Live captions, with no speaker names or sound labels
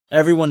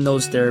Everyone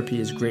knows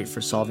therapy is great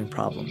for solving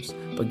problems,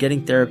 but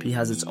getting therapy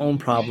has its own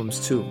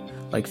problems too,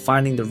 like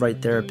finding the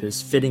right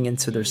therapist, fitting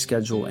into their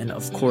schedule, and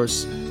of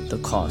course, the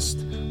cost.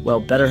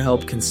 Well,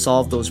 BetterHelp can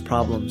solve those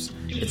problems.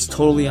 It's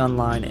totally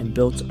online and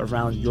built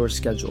around your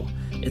schedule.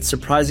 It's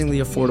surprisingly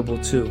affordable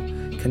too.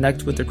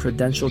 Connect with a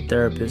credentialed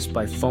therapist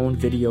by phone,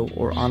 video,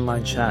 or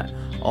online chat,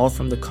 all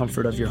from the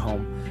comfort of your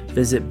home.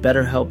 Visit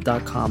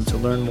BetterHelp.com to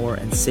learn more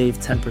and save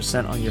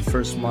 10% on your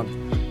first month.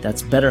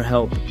 That's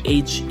BetterHelp,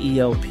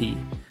 H-E-L-P.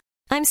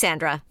 I'm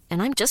Sandra,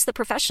 and I'm just the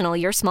professional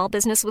your small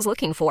business was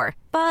looking for.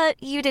 But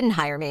you didn't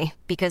hire me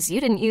because you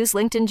didn't use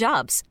LinkedIn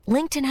Jobs.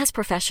 LinkedIn has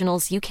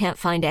professionals you can't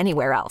find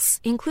anywhere else,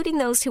 including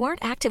those who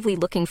aren't actively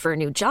looking for a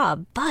new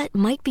job, but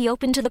might be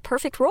open to the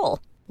perfect role,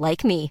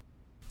 like me.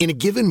 In a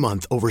given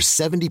month, over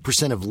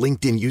 70% of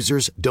LinkedIn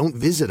users don't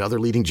visit other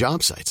leading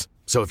job sites.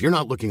 So if you're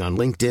not looking on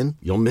LinkedIn,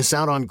 you'll miss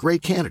out on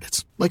great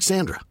candidates like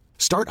Sandra.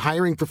 Start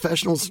hiring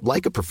professionals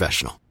like a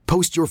professional.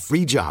 Post your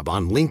free job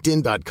on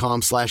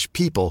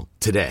linkedin.com/people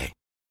today.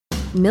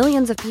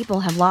 Millions of people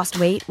have lost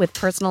weight with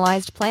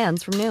personalized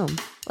plans from Noom.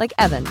 Like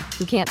Evan,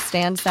 who can't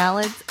stand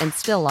salads and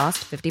still lost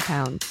 50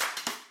 pounds.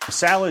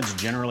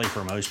 Salads generally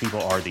for most people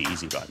are the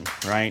easy button,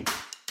 right?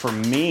 For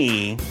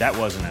me, that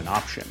wasn't an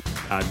option.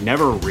 I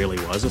never really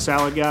was a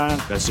salad guy.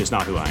 That's just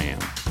not who I am.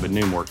 But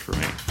Noom worked for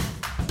me.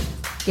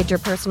 Get your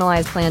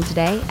personalized plan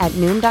today at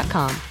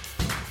Noom.com.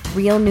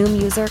 Real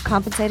Noom user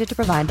compensated to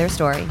provide their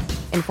story.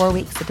 In 4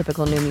 weeks, the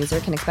typical Noom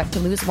user can expect to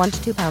lose 1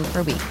 to 2 pounds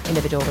per week.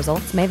 Individual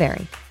results may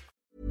vary.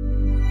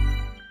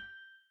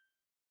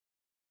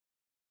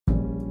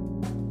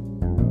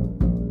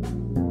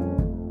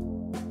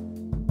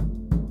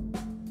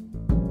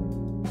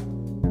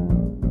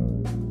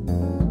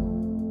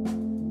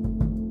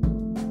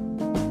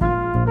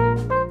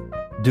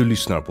 Du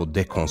lyssnar på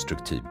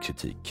Dekonstruktiv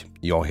kritik.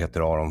 Jag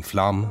heter Aron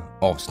Flam.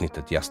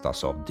 Avsnittet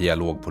gästas av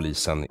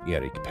Dialogpolisen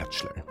Erik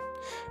Petschler.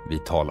 Vi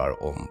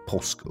talar om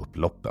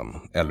Påskupploppen,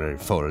 eller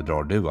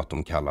föredrar du att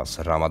de kallas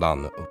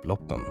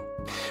Ramadanupploppen.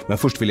 Men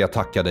först vill jag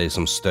tacka dig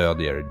som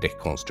stödjer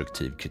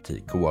Dekonstruktiv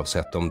kritik,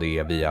 oavsett om det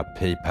är via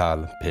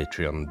Paypal,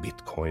 Patreon,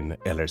 Bitcoin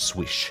eller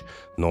Swish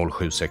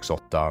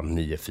 0768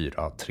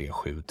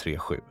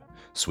 943737.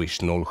 Swish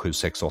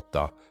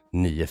 0768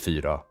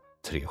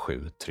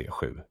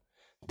 943737.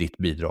 Ditt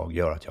bidrag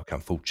gör att jag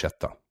kan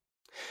fortsätta.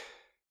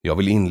 Jag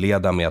vill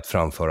inleda med att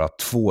framföra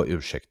 2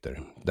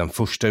 ursäkter. Den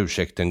första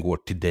ursäkten går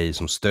till dig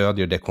som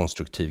stödjer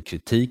dekonstruktiv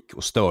kritik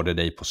och störde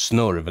dig på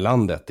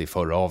snörvlandet i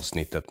förra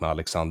avsnittet med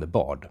Alexander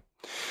Bard.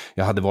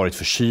 Jag hade varit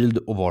förkyld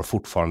och var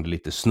fortfarande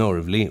lite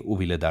snörvlig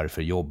och ville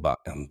därför jobba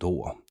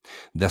ändå.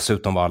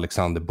 Dessutom var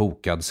Alexander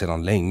bokad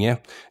sedan länge.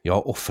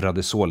 Jag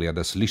offrade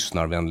således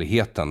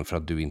lyssnarvänligheten för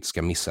att du inte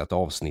ska missa ett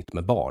avsnitt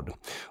med Bard.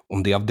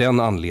 Om det av den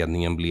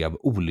anledningen blev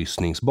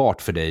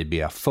olyssningsbart för dig ber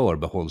jag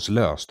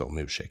förbehållslöst om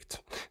ursäkt.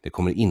 Det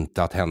kommer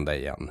inte att hända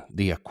igen.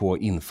 DK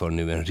inför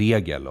nu en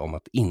regel om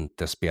att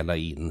inte spela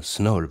in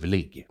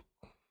snörvlig.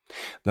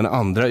 Den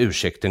andra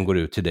ursäkten går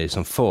ut till dig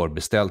som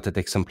förbeställt ett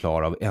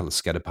exemplar av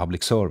älskade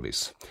public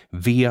service.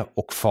 V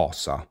och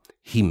fasa,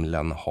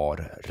 himlen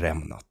har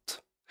rämnat.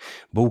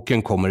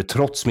 Boken kommer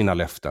trots mina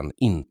löften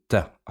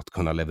inte att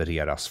kunna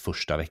levereras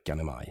första veckan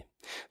i maj.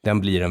 Den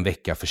blir en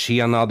vecka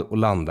försenad och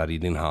landar i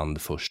din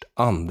hand först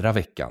andra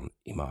veckan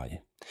i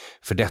maj.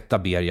 För detta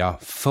ber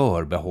jag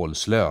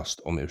förbehållslöst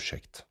om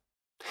ursäkt.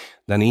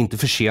 Den är inte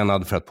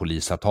försenad för att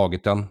polis har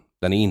tagit den.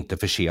 Den är inte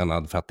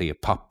försenad för att det är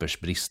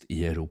pappersbrist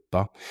i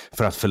Europa,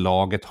 för att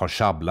förlaget har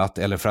sjabblat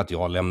eller för att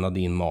jag lämnade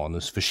in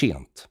manus för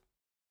sent.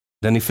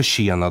 Den är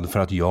försenad för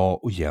att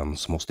jag och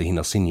Jens måste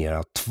hinna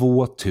signera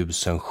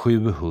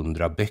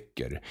 2700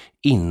 böcker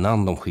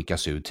innan de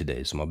skickas ut till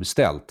dig som har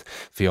beställt.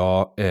 För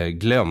jag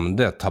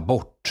glömde ta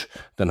bort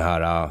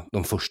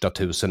de första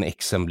 1000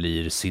 exen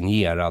blir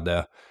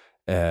signerade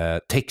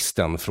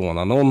texten från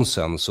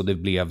annonsen. Så det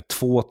blev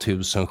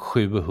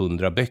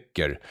 2700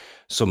 böcker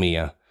som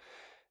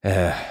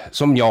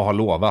jag har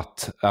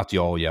lovat att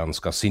jag och Jens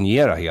ska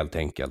signera helt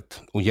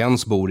enkelt. Och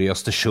Jens bor i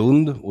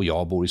Östersund och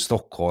jag bor i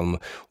Stockholm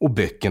och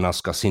böckerna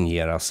ska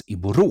signeras i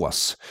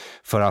Borås.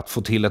 För att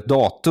få till ett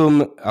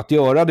datum att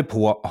göra det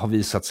på har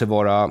visat sig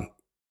vara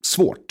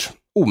svårt.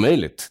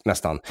 Omöjligt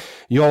nästan.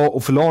 Jag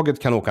och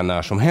förlaget kan åka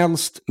när som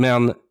helst,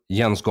 men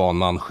Jens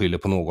Ganman skyller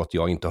på något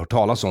jag inte hört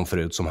talas om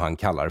förut som han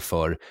kallar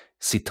för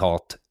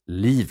citat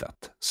livet,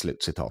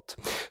 slutcitat.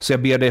 Så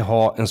jag ber dig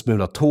ha en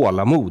smula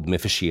tålamod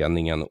med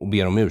förseningen och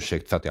ber om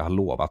ursäkt för att jag har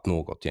lovat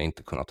något jag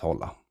inte kunnat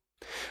hålla.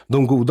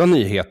 De goda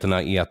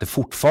nyheterna är att det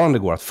fortfarande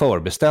går att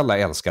förbeställa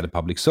älskade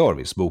public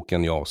service,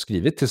 boken jag har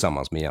skrivit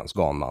tillsammans med Jens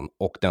Ganman,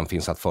 och den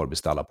finns att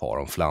förbeställa på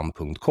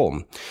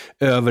aronflam.com.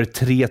 Över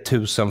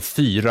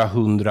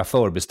 3400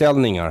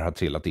 förbeställningar har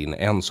trillat in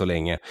än så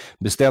länge.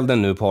 Beställ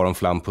den nu på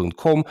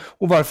aronflam.com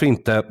och varför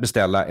inte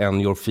beställa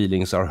en Your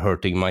Feelings Are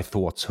Hurting My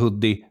Thoughts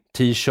hoodie,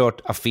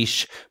 T-shirt,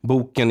 affisch,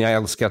 boken Jag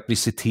älskar att bli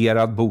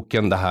citerad,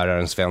 boken Det här är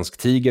en svensk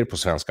tiger på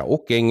svenska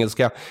och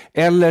engelska,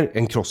 eller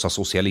en krossa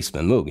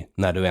socialismen-mugg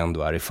när du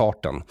ändå är i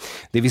farten.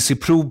 Det vi ser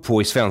prov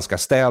på i svenska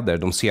städer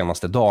de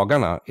senaste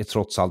dagarna är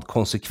trots allt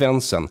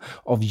konsekvensen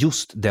av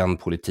just den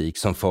politik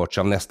som förts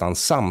av nästan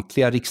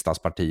samtliga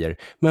riksdagspartier,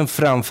 men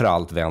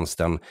framförallt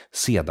vänstern,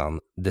 sedan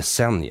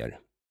decennier.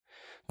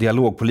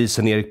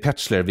 Dialogpolisen Erik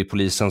Petschler vid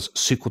polisens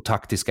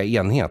psykotaktiska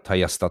enhet har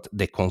gästat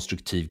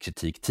dekonstruktiv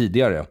kritik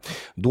tidigare.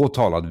 Då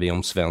talade vi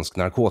om svensk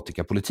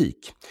narkotikapolitik.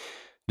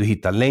 Du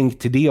hittar länk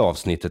till det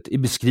avsnittet i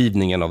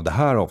beskrivningen av det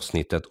här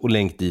avsnittet, och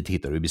länk dit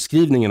hittar du i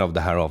beskrivningen av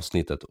det här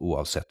avsnittet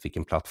oavsett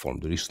vilken plattform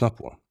du lyssnar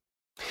på.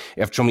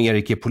 Eftersom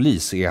Erik är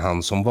polis är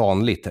han som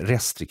vanligt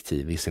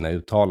restriktiv i sina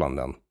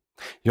uttalanden.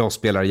 Jag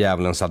spelar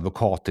djävulens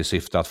advokat i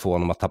syfte att få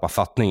honom att tappa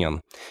fattningen.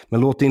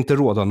 Men låt det inte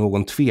råda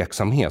någon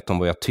tveksamhet om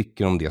vad jag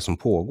tycker om det som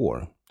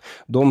pågår.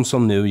 De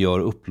som nu gör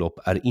upplopp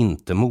är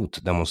inte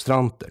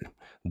motdemonstranter.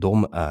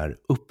 De är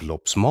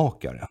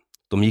upploppsmakare.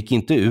 De gick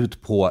inte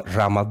ut på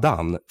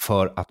Ramadan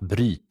för att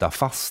bryta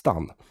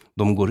fastan.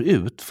 De går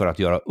ut för att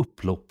göra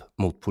upplopp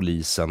mot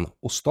polisen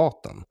och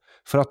staten.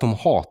 För att de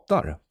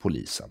hatar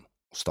polisen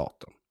och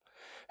staten.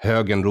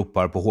 Högern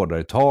ropar på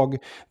hårdare tag,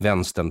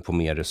 vänstern på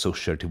mer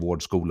resurser till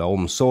vård, skola och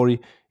omsorg.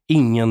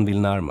 Ingen vill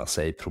närma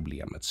sig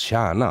problemets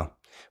kärna.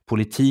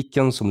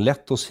 Politiken som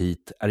lett oss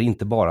hit är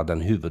inte bara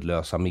den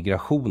huvudlösa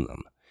migrationen.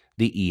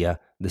 Det är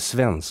det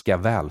svenska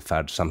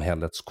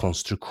välfärdssamhällets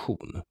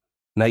konstruktion.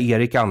 När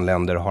Erik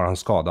anländer har han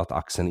skadat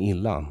axeln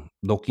illa,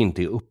 dock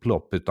inte i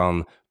upplopp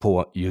utan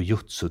på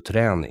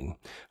jujutsu-träning.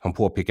 Han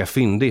påpekar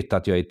fyndigt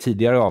att jag i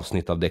tidigare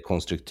avsnitt av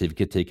dekonstruktiv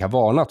kritik har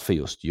varnat för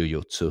just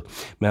jujutsu,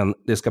 men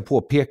det ska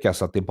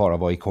påpekas att det bara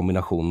var i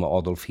kombination med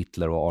Adolf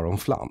Hitler och Aron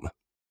Flam.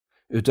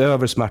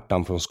 Utöver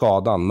smärtan från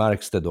skadan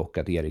märks det dock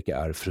att Erik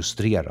är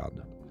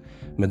frustrerad.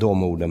 Med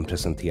de orden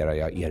presenterar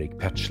jag Erik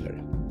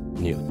Petschler.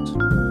 Njut.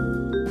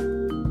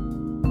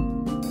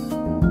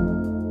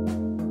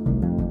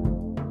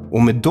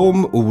 Och med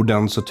de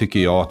orden så tycker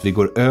jag att vi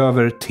går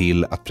över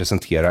till att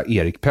presentera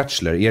Erik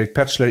Petschler. Erik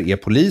Petschler är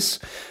polis,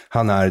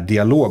 han är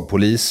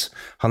dialogpolis,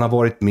 han har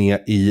varit med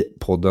i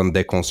podden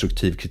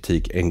Dekonstruktiv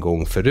kritik en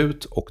gång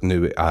förut och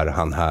nu är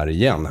han här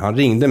igen. Han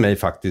ringde mig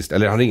faktiskt,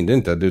 eller han ringde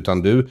inte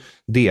utan du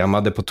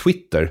DMade på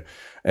Twitter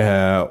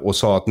och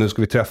sa att nu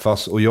ska vi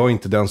träffas och jag är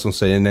inte den som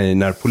säger nej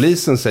när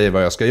polisen säger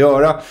vad jag ska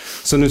göra.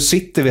 Så nu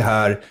sitter vi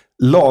här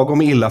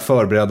lagom illa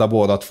förberedda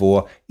båda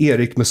två.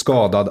 Erik med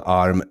skadad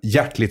arm.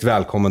 Hjärtligt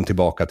välkommen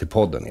tillbaka till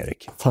podden,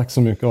 Erik. Tack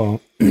så mycket, Aron.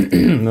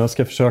 Jag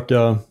ska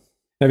försöka...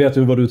 Jag vet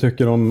ju vad du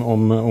tycker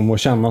om att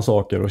känna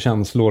saker och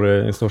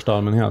känslor i största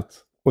allmänhet.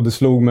 Och det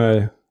slog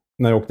mig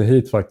när jag åkte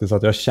hit faktiskt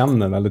att jag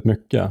känner väldigt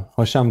mycket.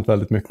 Har känt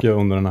väldigt mycket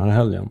under den här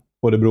helgen.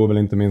 Och det beror väl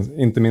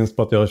inte minst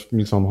på att jag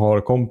liksom har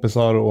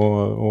kompisar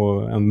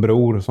och en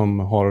bror som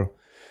har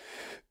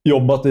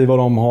jobbat i vad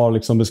de har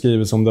liksom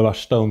beskrivit som det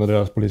värsta under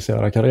deras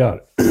polisiära karriär.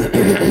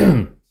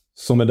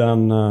 Så med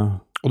den...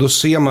 Och då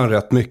ser man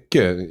rätt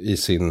mycket i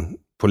sin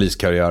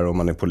poliskarriär om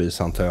man är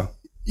polis, antar jag.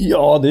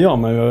 Ja, det gör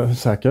man ju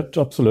säkert,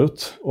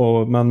 absolut.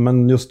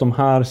 Men just de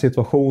här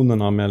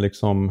situationerna med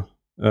liksom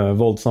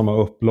våldsamma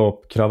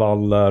upplopp,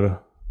 kravaller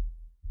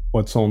och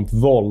ett sånt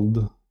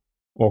våld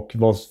och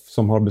vad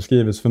som har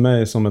beskrivits för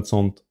mig som ett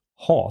sånt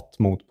hat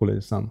mot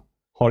polisen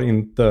har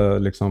inte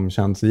liksom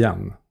känts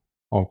igen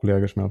av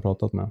kollegor som jag har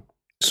pratat med.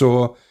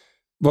 Så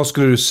vad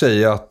skulle du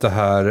säga att det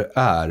här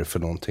är för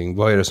någonting?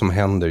 Vad är det som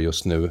händer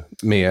just nu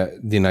med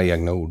dina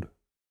egna ord?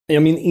 Ja,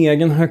 min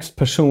egen högst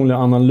personliga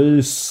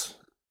analys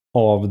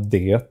av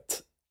det.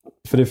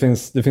 För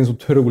det finns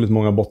otroligt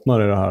många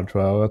bottnar i det här,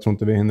 tror jag. Och jag tror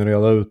inte vi hinner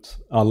reda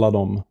ut alla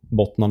de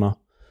bottnarna.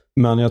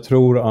 Men jag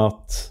tror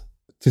att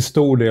till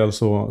stor del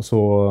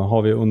så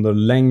har vi under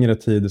längre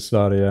tid i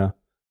Sverige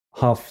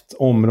haft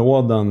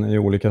områden i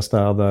olika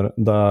städer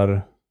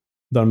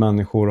där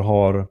människor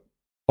har,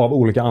 av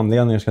olika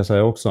anledningar ska jag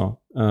säga också,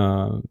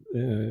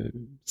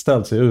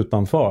 ställt sig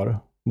utanför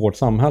vårt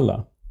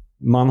samhälle.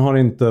 Man har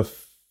inte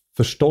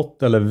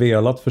förstått eller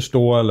velat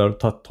förstå eller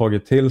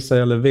tagit till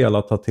sig eller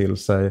velat ta till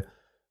sig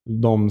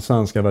de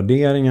svenska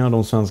värderingar,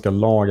 de svenska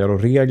lagar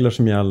och regler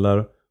som gäller.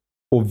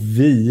 Och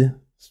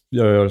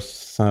jag gör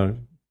så här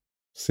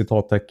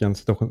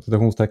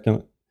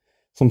citationstecken,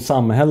 som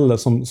samhälle,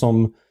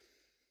 som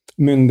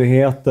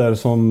myndigheter,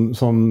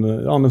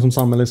 som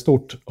samhälle i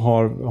stort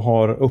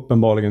har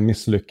uppenbarligen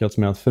misslyckats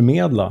med att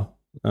förmedla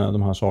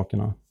de här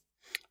sakerna.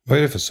 Vad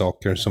är det för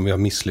saker som vi har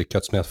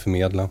misslyckats med att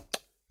förmedla?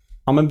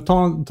 Ja, men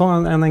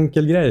ta en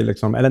enkel grej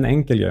liksom, eller en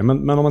enkel grej.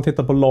 Men om man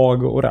tittar på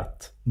lag och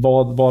rätt,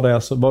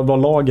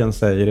 vad lagen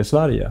säger i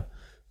Sverige,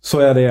 så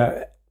är det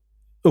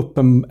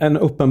en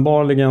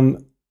uppenbarligen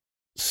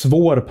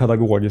svår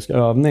pedagogisk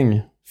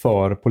övning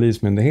för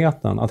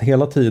polismyndigheten att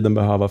hela tiden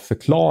behöva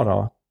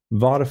förklara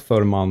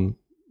varför man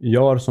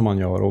gör som man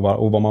gör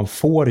och vad man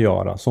får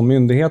göra som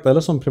myndighet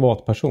eller som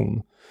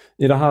privatperson.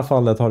 I det här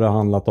fallet har det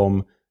handlat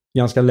om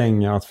ganska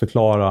länge att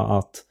förklara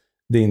att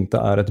det inte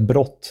är ett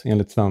brott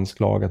enligt svensk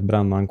lag att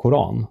bränna en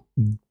koran.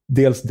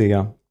 Dels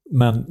det,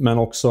 Men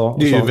också...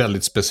 Det är ju en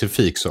väldigt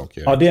specifik sak.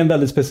 Ja, det är en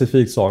väldigt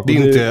specifik sak. Det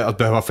är inte att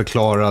behöva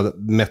förklara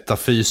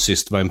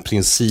metafysiskt vad en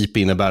princip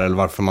innebär eller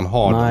varför man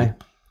har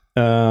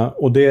den.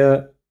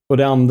 Och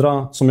det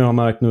andra som jag har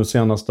märkt nu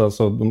senast,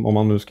 alltså, om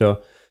man nu ska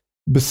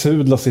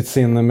besudla sitt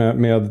sinne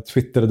med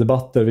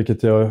Twitter-debatter,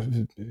 vilket jag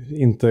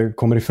inte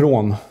kommer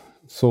ifrån,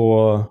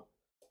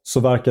 så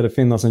verkar det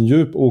finnas en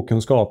djup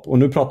okunskap. Och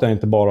nu pratar jag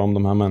inte bara om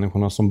de här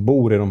människorna som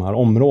bor i de här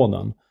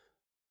områden,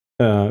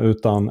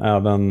 utan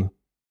även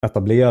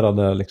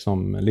etablerade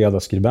liksom,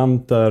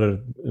 ledarskribenter,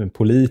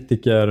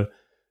 politiker,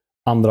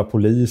 andra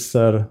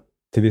poliser,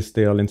 till viss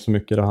del, inte så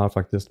mycket det här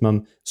faktiskt,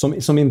 men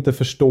som inte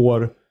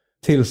förstår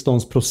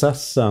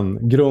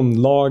tillståndsprocessen,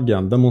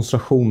 grundlagen,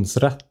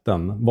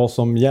 demonstrationsrätten, vad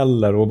som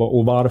gäller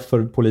och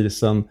varför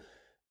polisen...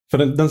 För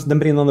den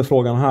brinnande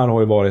frågan här har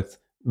ju varit,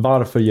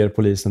 varför ger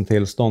polisen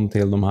tillstånd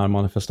till de här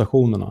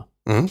manifestationerna?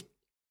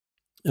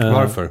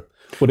 Varför?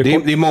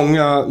 Det är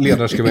många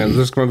ledarskribenter,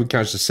 så ska man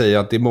kanske säga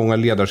att det är många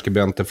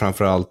ledarskribenter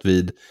framförallt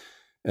vid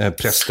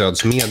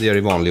pressstödsmedier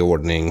i vanlig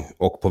ordning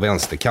och på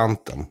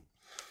vänsterkanten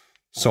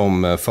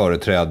som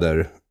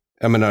företräder,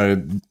 jag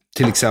menar,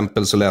 till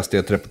exempel så läste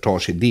jag ett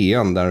reportage i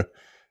DN där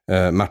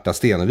Märta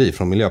Stenevi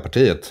från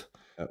Miljöpartiet,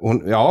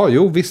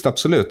 visst,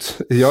 absolut.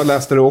 Jag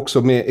läste det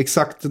också med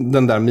exakt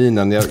den där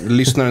minen.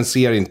 Lyssnaren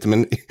ser inte,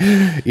 men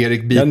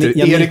Erik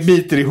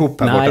biter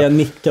ihop här borta. Nej, jag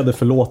nickade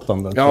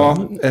förlåtande.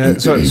 Ja,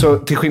 så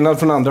till skillnad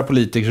från andra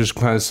politiker så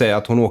kan jag säga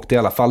att hon åkte i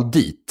alla fall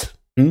dit.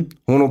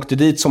 Hon åkte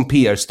dit som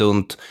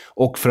PR-stunt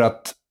och för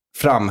att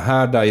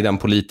framhärda i den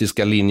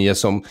politiska linje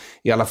som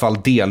i alla fall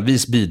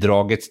delvis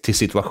bidragit till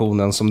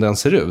situationen som den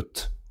ser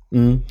ut.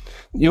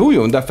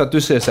 Jo, därför att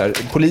du säger så här,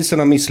 polisen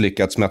har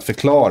misslyckats med att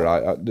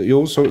förklara.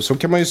 Jo, så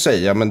kan man ju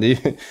säga, men det är,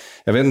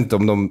 jag vet inte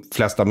om de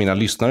flesta av mina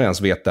lyssnare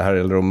ens vet det här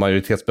eller om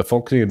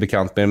majoritetsbefolkningen är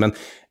bekant med det, men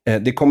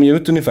det kommer ju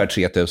ut ungefär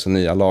 3000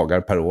 nya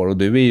lagar per år och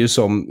du är ju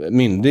som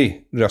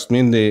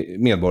röstmyndig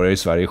medborgare i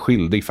Sverige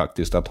skyldig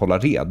faktiskt att hålla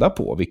reda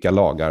på vilka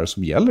lagar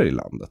som gäller i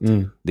landet.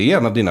 Det är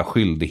en av dina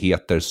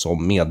skyldigheter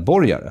som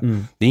medborgare.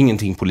 Det är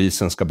ingenting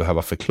polisen ska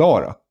behöva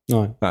förklara.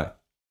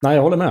 Nej,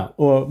 jag håller med.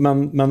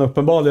 Men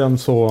uppenbarligen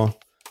så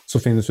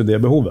finns ju det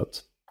behovet.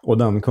 Och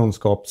de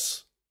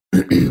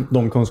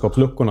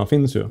kunskapsluckorna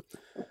finns ju.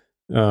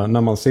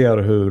 När man ser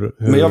hur...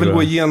 Men jag vill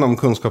gå igenom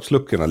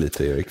kunskapsluckorna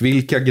lite, Erik.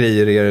 Vilka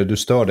grejer är det du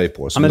stör dig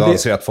på som du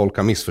anser att folk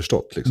har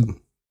missförstått? Liksom?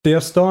 Det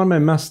jag stör mig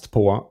mest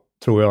på,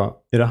 tror jag,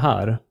 i det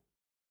här.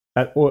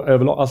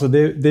 Alltså det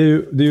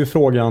är ju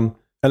frågan...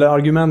 Eller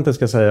argumentet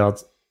ska säga att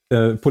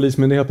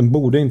Polismyndigheten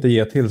borde inte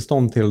ge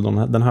tillstånd till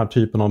den här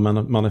typen av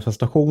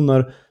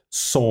manifestationer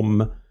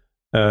som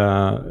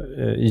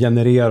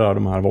genererar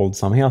de här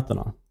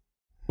våldsamheterna.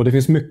 Och det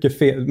finns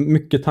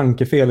mycket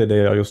tankefel i det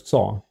jag just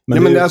sa.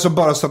 Men det är alltså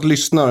bara så att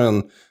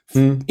lyssnaren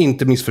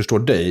inte missförstår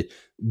dig.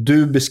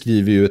 Du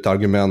beskriver ju ett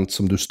argument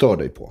som du stör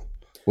dig på.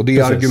 Och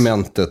det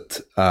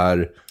argumentet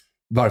är,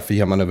 varför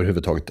ger man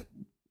överhuvudtaget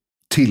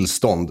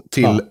tillstånd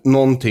till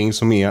någonting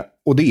som är,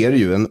 och det är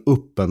ju en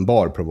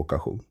uppenbar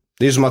provokation.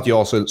 Det är som att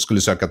jag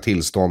skulle söka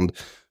tillstånd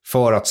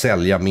för att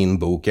sälja min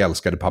bok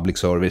Älskade Public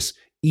Service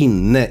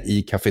inne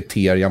i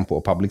kafeterian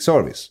på Public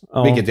Service.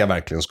 Vilket jag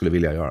verkligen skulle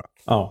vilja göra.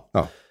 Ja.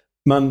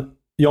 Men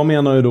jag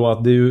menar ju då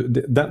att det är ju,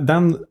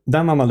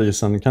 den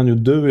analysen kan ju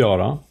du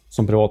göra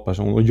som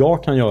privatperson. Och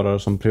jag kan göra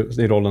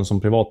det i rollen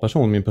som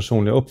privatperson, min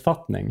personliga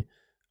uppfattning.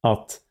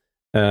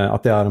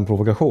 Att det är en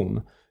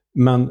provokation.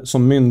 Men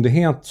som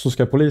myndighet så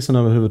ska polisen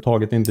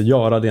överhuvudtaget inte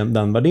göra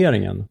den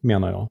värderingen,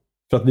 menar jag.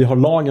 För att vi har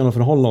lagen att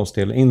förhålla oss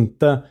till,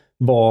 inte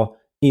vad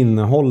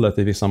innehållet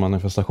i vissa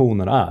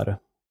manifestationer är.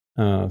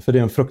 För det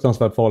är en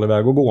fruktansvärt farlig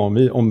väg att gå.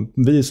 Om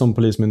vi som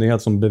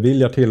polismyndighet som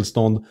beviljar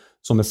tillstånd,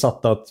 som är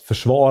satta att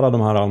försvara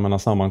de här allmänna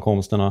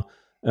sammankomsterna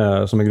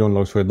som är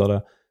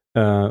grundlagsskyddade,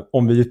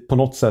 om vi på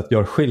något sätt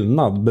gör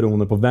skillnad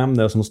beroende på vem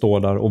det är som står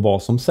där och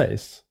vad som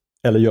sägs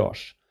eller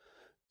görs.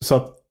 Så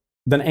att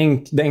det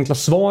enkla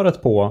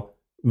svaret på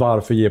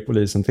varför ger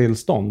polisen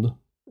tillstånd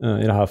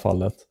i det här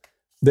fallet,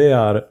 det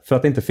är för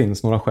att det inte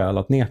finns några skäl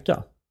att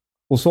neka.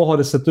 Och så har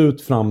det sett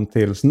ut fram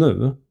tills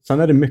nu. Sen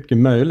är det mycket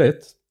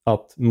möjligt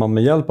att man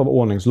med hjälp av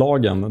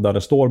ordningslagen, där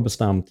det står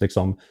bestämt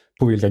liksom,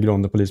 på vilka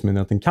grunder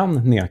Polismyndigheten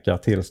kan neka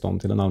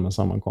tillstånd till en allmän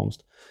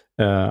sammankomst,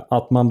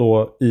 att man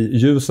då i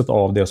ljuset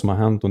av det som har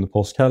hänt under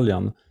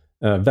påskhelgen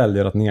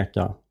väljer att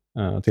neka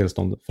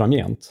tillstånd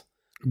framgent.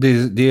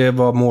 Det är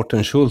vad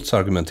Mårten Schultz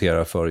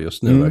argumenterar för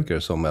just nu, verkar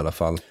det som i alla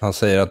fall. Han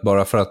säger att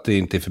bara för att det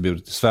inte är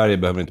förbjudet i Sverige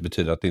behöver det inte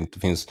betyda att det inte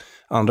finns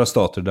andra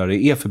stater där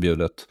det är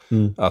förbjudet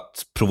att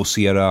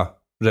provocera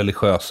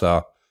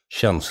religiösa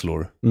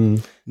känslor.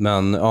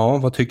 Men ja,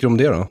 vad tycker du om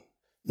det då?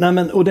 Nej,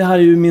 men, och det här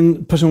är ju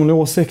min personliga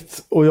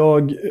åsikt och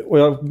jag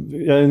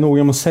är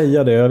noga med att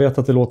säga det. Jag vet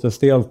att det låter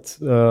stelt,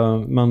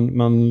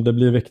 men det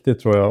blir viktigt,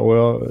 tror jag.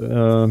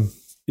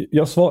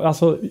 Och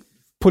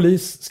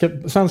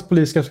svensk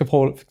polis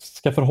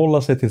ska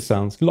förhålla sig till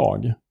svensk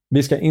lag.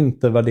 Vi ska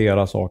inte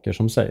värdera saker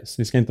som sägs.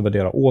 Vi ska inte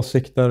värdera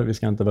åsikter. Vi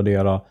ska inte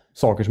värdera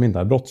saker som inte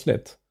är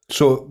brottsligt.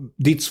 Så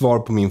ditt svar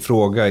på min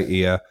fråga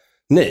är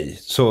Nej,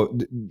 så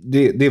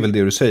det är väl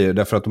det du säger.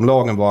 Därför att om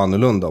lagen var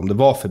annorlunda, om det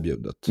var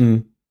förbjudet.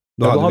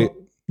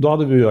 Då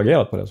hade vi ju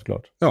agerat på det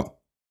såklart. Ja.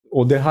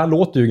 Och det här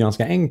låter ju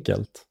ganska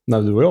enkelt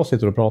när du och jag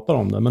sitter och pratar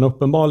om det. Men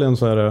uppenbarligen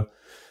så är det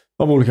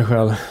av olika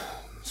skäl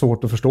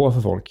svårt att förstå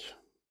för folk.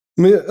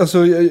 Men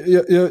alltså,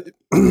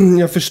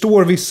 jag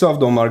förstår vissa av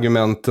de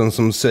argumenten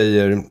som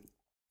säger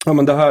ja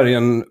men det här är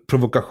en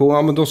provokation.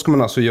 Ja men då ska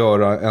man alltså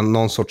göra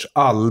någon sorts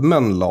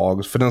allmän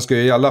lag. För den ska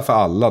ju gälla för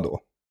alla då.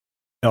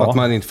 Ja. Att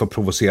man inte får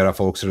provocera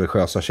folks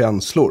religiösa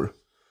känslor.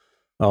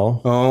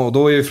 Ja, och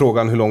då är ju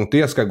frågan hur långt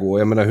det ska gå.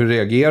 Jag menar, hur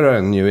reagerar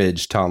en new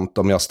age-tant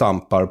om jag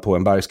stampar på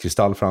en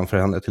bergskristall framför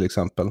henne till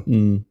exempel?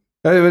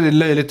 Det är väl ett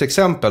löjligt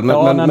exempel.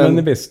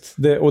 Men visst.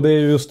 Och det är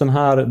just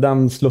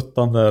det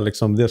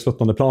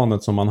sluttande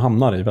planet som man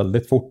hamnar i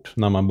väldigt fort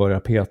när man börjar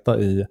peta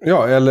i.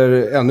 Ja,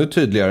 eller ännu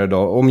tydligare då.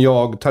 Om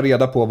jag tar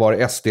reda på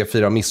var SD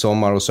firar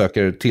midsommar och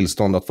söker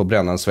tillstånd att få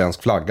bränna en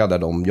svensk flagga där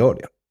de gör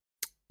det.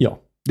 Ja.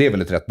 Det är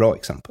väl ett rätt bra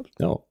exempel.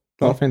 Ja,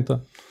 varför inte?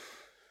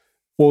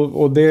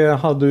 Och det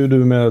hade ju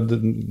du med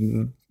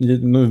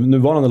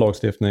nuvarande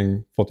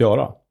lagstiftning fått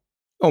göra.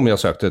 Om jag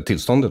sökte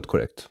tillståndet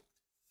korrekt.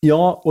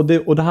 Ja,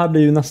 och det här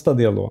blir ju nästa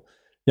del då.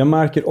 Jag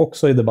märker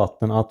också i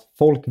debatten att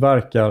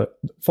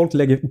folk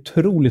lägger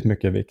otroligt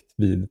mycket vikt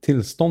vid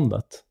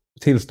tillståndet.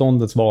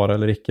 Tillståndets vara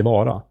eller icke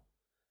vara.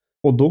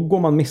 Och då går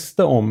man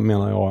miste om,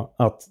 menar jag,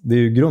 att det är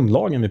ju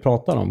grundlagen vi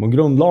pratar om. Och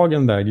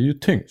grundlagen väger ju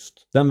tyngst.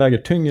 Den väger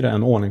tyngre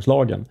än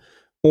ordningslagen.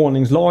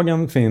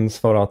 Ordningslagen finns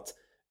för att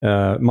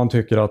man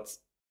tycker att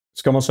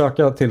ska man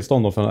söka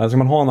tillstånd då eller ska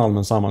man ha en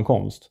allmän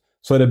sammankomst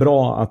så är det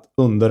bra att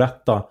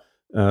underrätta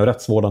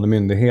rättsvårdande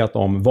myndighet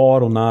om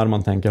var och när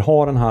man tänker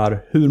ha den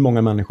här, hur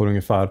många människor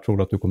ungefär tror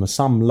du att du kommer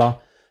samla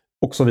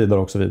och så vidare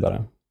och så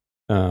vidare.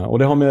 Och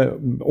det har med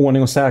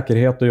ordning och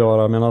säkerhet att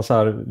göra. Jag menar så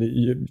här,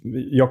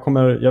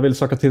 jag vill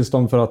söka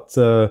tillstånd för att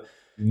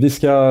vi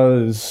ska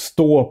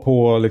stå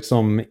på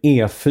liksom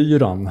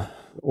E4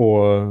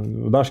 och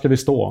där ska vi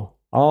stå.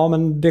 Ja,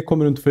 men det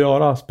kommer du inte få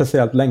göra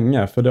speciellt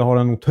länge för det har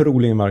en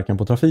otrolig inverkan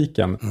på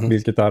trafiken,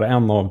 vilket är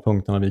en av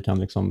punkterna vi kan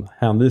liksom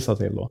hänvisa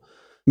till då.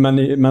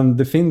 Men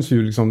det finns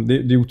ju liksom, det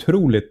är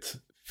otroligt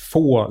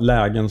få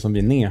lägen som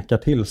vi nekar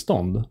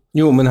tillstånd.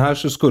 Jo, men här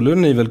så skulle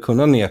ni väl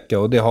kunna neka,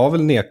 och det har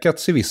väl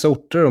nekats i vissa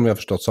orter om jag har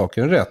förstått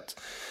saken rätt.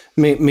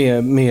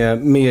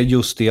 Med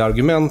just det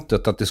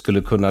argumentet att det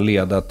skulle kunna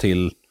leda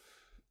till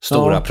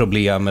stora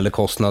problem eller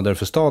kostnader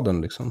för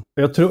staden liksom.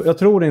 Jag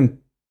tror inte,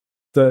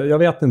 jag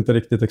vet inte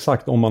riktigt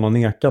exakt om man har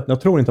nekat.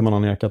 Jag tror inte man har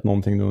nekat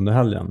någonting nu under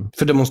helgen.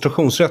 För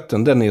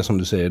demonstrationsrätten, den är som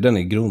du säger, den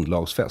är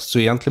grundlagsfäst. Så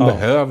egentligen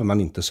behöver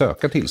man inte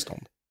söka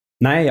tillstånd.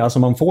 Nej, alltså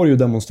man får ju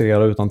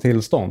demonstrera utan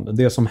tillstånd.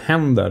 Det som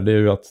händer, det är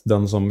ju att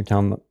den som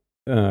kan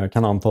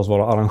antas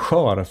vara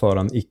arrangör för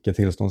en icke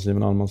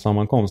tillståndsgiven allmän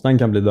sammankomst, den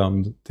kan bli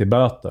dömd till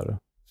böter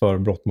för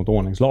brott mot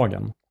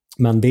ordningslagen.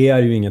 Men det är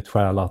ju inget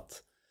skäl att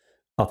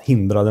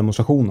hindra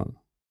demonstrationen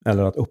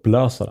eller att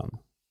upplösa den.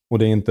 Och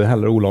det är inte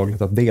heller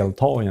olagligt att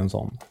delta i en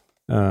sån.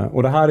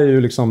 Och det här är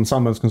ju liksom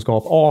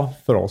samhällskunskap A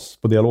för oss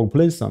på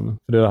Dialogpolisen.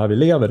 För det är det här vi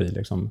lever i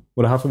liksom.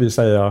 Och det här får vi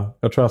säga,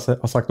 jag tror jag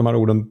har sagt de här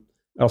orden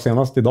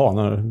senast idag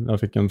när jag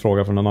fick en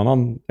fråga från en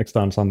annan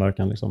extern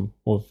samverkan liksom,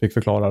 och fick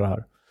förklara det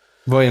här.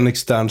 Vad är en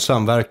extern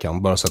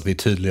samverkan? Bara så att vi är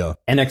tydliga.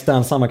 En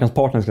extern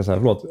samverkanspartner ska jag säga,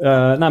 förlåt.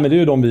 Nej men det är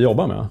ju de vi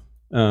jobbar med.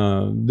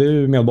 Det är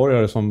ju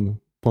medborgare som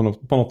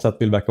på något sätt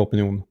vill väcka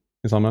opinion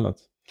i samhället.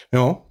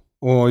 Ja.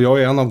 Och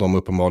jag är en av dem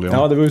uppenbarligen.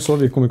 Ja, det var ju så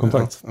vi kom i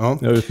kontakt. Ja.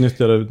 Jag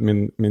utnyttjade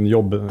min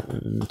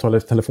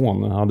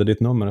telefon. Jag hade ditt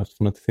nummer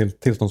eftersom ett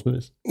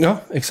tillståndsbevis. Ja,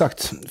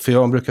 exakt. För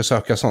jag brukar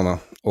söka sådana.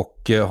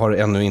 Och har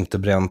ännu inte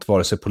bränt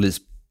vare sig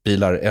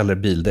polisbilar eller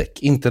bildäck.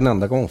 Inte en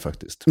enda gång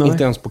faktiskt. Nej.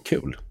 Inte ens på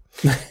kul.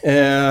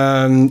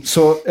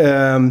 Så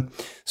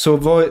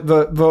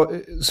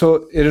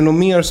är det något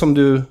mer som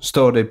du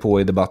stör dig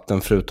på i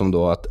debatten förutom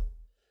då att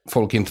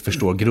folk inte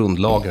förstår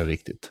grundlagen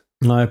riktigt?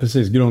 Nej,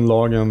 precis.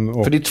 Grundlagen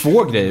och... För det är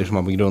två grejer som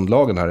har med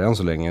grundlagen här än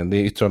så länge. Det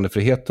är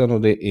yttrandefriheten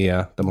och det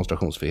är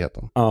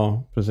demonstrationsfriheten.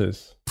 Ja,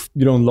 precis.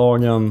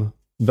 Grundlagen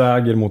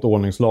väger mot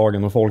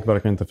ordningslagen och folk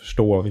verkar inte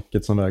förstå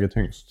vilket som väger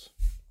tyngst.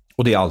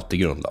 Och det är alltid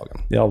grundlagen.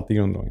 Det är alltid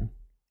grundlagen.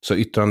 Så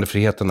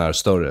yttrandefriheten är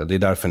större. Det är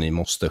därför ni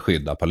måste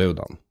skydda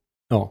Paludan.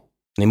 Ja.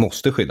 Ni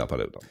måste skydda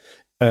Paludan.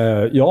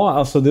 Ja,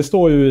 alltså det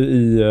står ju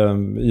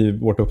i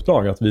vårt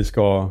uppdrag att vi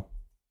ska...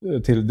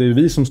 det är ju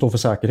vi som står för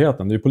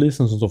säkerheten. Det är ju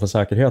polisen som står för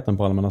säkerheten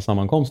på allmänna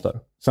sammankomster.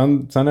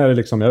 Sen är det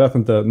liksom, jag vet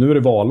inte, nu är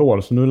det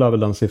valår så nu lär väl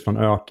den siffran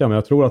öka. Men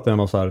jag tror att det är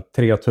något så här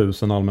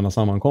 3000 allmänna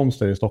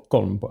sammankomster i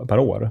Stockholm per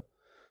år.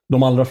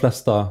 De allra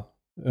flesta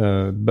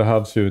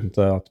behövs ju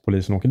inte att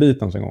polisen åker dit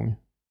ens en gång.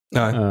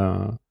 Nej.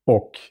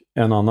 Och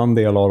en annan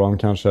del av dem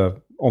kanske,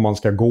 om man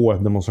ska gå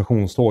ett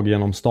demonstrationståg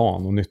genom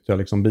stan och nyttja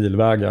liksom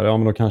bilvägar, ja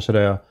men då kanske det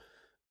är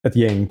ett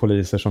gäng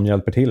poliser som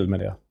hjälper till med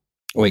det.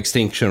 Och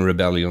Extinction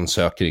Rebellion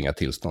söker inga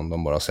tillstånd,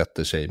 de bara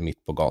sätter sig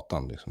mitt på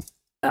gatan liksom.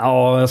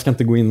 Ja, jag ska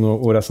inte gå in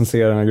och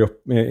recensera den här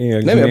gruppen.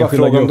 Nej, men jag bara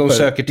frågar om de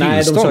söker tillstånd.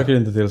 Nej, de söker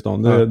inte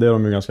tillstånd. Det är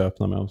de ju ganska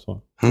öppna med.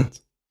 Så.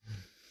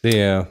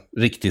 Det är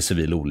riktig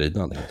civil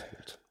olydnad helt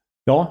enkelt.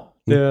 Ja,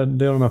 Det är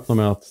de öppna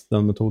med att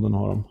den metoden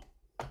har de.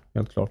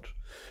 Helt klart.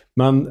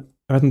 Men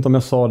jag vet inte om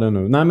jag sa det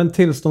nu. Nej, men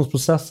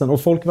tillståndsprocessen.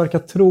 Och folk verkar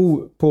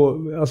tro på...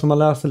 Alltså man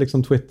läser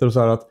liksom Twitter och så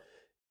här att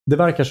det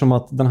verkar som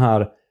att den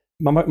här...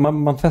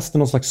 Man fäster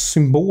någon slags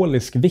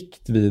symbolisk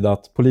vikt vid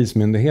att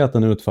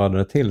polismyndigheten utfärdar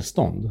ett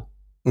tillstånd.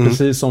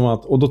 Precis som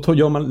att... Och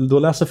då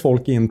läser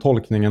folk in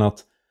tolkningen att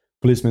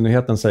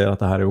polismyndigheten säger att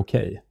det här är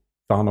okej.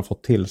 För han har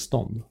fått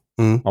tillstånd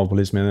av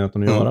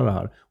polismyndigheten att göra det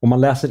här. Och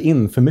man läser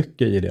in för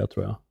mycket i det,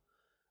 tror jag.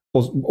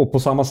 Och på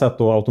samma sätt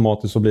då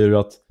automatiskt så blir det ju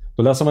att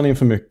då läser man in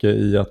för mycket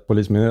i att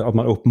att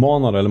man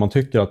uppmanar eller man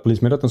tycker att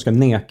polismyndigheten ska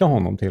neka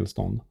honom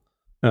tillstånd.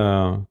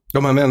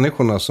 De här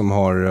människorna som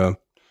har,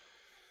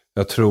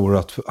 jag tror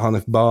att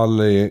Hanif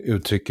Bali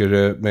uttrycker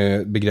det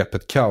med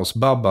begreppet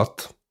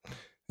kaosbabbat.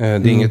 Det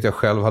är inget jag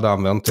själv hade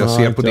använt. Jag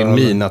ser på din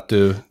min att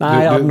du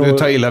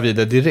tar illa vid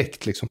det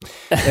direkt. Liksom.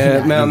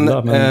 Men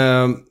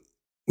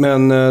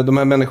de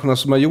här människorna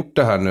som har gjort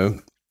det här nu,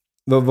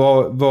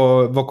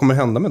 vad kommer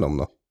hända med dem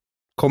då?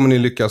 Kommer ni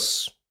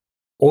lyckas?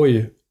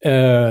 Oj,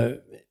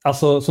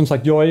 alltså som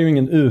sagt, jag är ju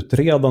ingen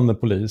utredande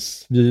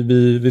polis.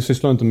 Vi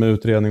sysslar inte med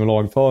utredning och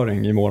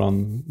lagföring i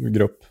våran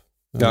grupp.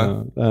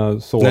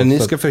 Nej, ni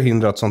ska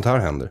förhindra att sånt här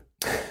händer.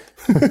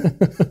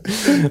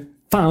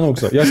 Fan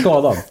också, jag är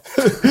skadad.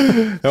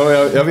 Ja,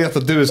 jag vet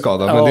att du är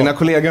skadad, men dina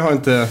kollegor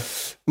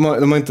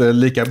har inte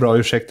lika bra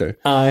ursäkter.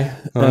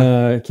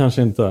 Nej,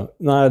 kanske inte.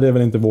 Nej, det är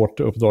väl inte vårt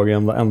uppdrag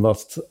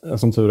endast,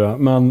 som tur är.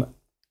 Men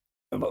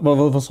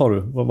vad sa du?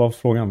 Vad var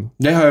frågan?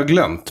 Det har jag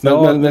glömt.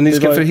 Men ni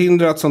ska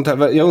förhindra att sånt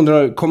här... Jag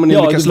undrar, kommer ni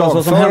lyckas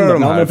lagföra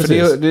de här?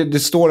 För det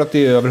står att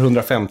det är över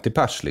 150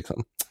 pers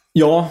liksom.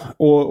 Ja,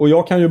 och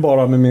jag kan ju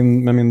bara med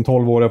min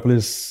 12-åriga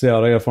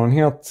polisiära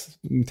erfarenhet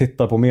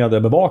titta på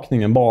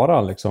mediebevakningen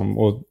bara liksom,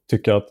 och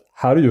tycka att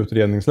här är ju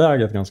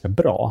utredningsläget ganska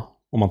bra.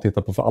 Om man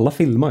tittar på, för alla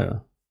filmar ju.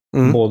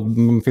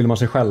 De filmar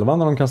sig själva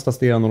när de kastar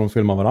sten och de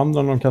filmar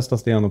varandra när de kastar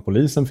sten och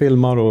polisen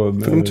filmar.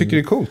 För de tycker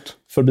det är coolt.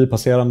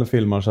 Förbipasserande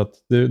filmar. Så att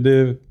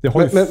det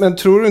har men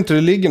tror du inte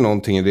det ligger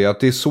någonting i det? Att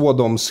det är så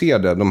de ser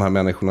det, de här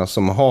människorna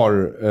som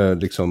har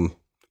liksom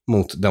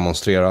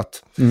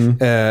motdemonstrerat.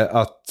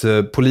 Att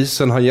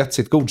polisen har gett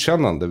sitt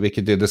godkännande,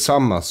 vilket är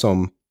detsamma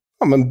som,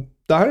 ja men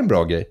det här är en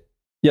bra grej.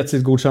 Gett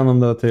sitt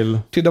godkännande till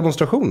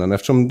demonstrationen,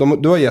 eftersom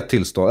du har gett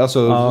tillstånd.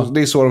 Alltså,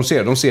 det är så de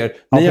ser. De ser,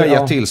 ni har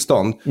gett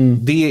tillstånd.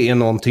 Det är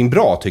någonting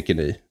bra, tycker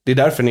ni. Det är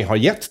därför ni har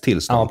gett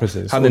tillstånd. Ja,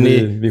 precis. Hade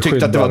ni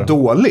tyckt att det var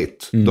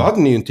dåligt, då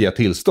hade ni ju inte gett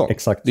tillstånd.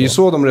 Exakt. Det är ju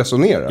så de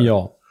resonerar.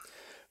 Ja.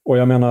 Och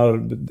jag menar,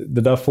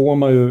 det där får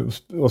man ju,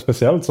 och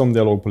speciellt som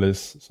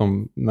dialogpolis,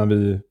 som när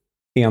vi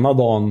ena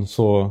dagen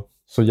så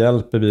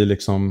hjälper vi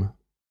liksom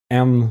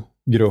en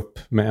grupp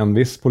med en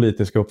viss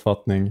politisk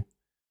uppfattning.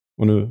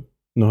 Och nu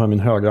har jag min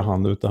högra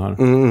hand ute här.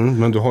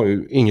 Men du har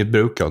ju inget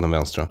bruk av den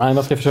vänstra. Nej,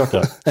 jag ska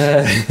försöka.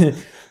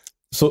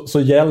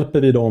 så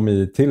hjälper vi dem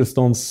i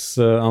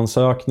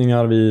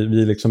tillståndsansökningar.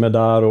 Vi liksom är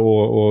där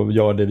och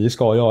gör det vi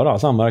ska göra.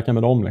 Samverkar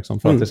med dem liksom,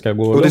 för att det ska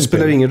gå. Och det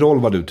spelar ingen roll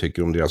vad du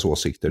tycker om deras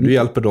åsikter. Du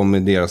hjälper dem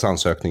med deras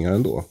ansökningar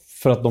ändå.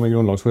 För att de är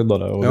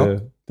grundlagsskyddade och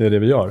det är det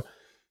vi gör.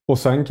 Och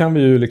sen kan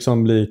vi ju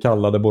liksom bli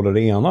kallade både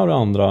det ena och det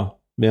andra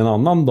vid en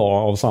annan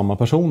dag av samma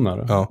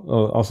personer.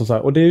 Alltså så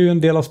här, och det är ju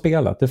en del av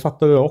spelet. Det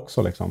fattar jag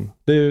också. Liksom.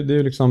 Det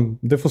är liksom,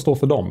 det får stå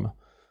för dem.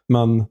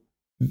 Men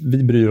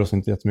vi bryr oss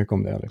inte jättemycket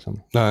om det.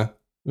 Liksom. Nej.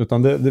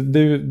 Utan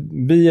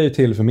vi är ju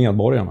till för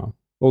medborgarna.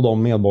 Och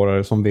de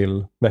medborgare som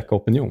vill väcka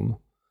opinion.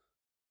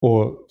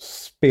 Och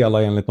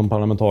spela enligt de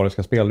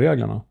parlamentariska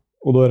spelreglerna.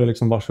 Och då är det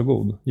liksom,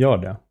 varsågod, gör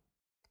det.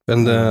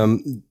 Men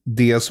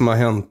det som har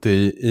hänt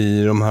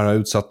i de här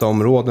utsatta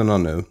områdena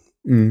nu,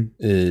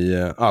 i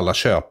alla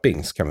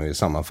Köpings kan man ju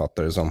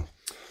sammanfatta det som.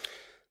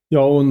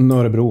 Ja, och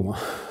Örebro.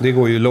 Det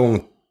går ju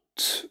långt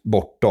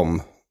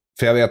bortom.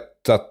 För jag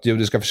vet att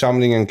judiska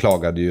församlingen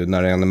klagade ju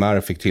när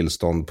NMR fick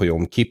tillstånd på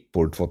Yom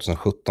Kippur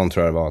 2017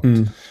 tror jag det var, att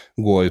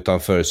gå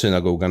utanför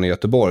synagogan i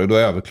Göteborg. Och då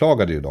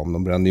överklagade ju de.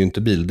 De brände ju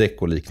inte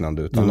bildäck och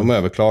liknande, utan de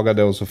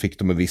överklagade och så fick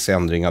de en viss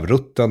ändring av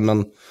rutten.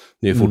 Men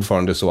det är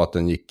fortfarande så att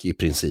den gick i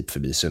princip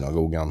förbi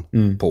synagogan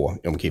på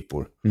Yom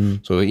Kippur.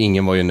 Så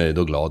ingen var ju nöjd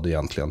och glad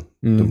egentligen.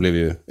 Då blev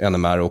ju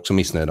NMR också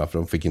missnöjda för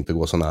de fick inte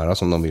gå så nära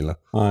som de ville.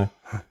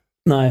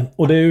 Nej.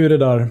 Och det är ju det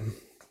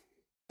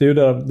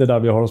där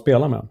vi har att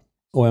spela med.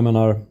 Och jag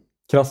menar,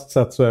 krasst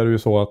sett så är det ju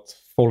så att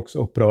folks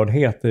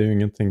upprördhet är ju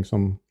ingenting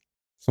som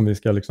vi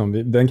ska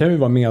liksom, den kan vi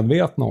vara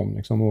medvetna om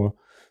liksom,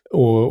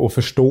 och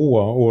förstå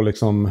och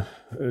liksom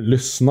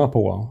lyssna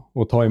på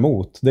och ta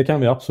emot. Det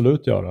kan vi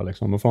absolut göra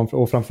liksom.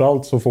 Och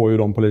framförallt så får ju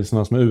de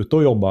poliserna som är ute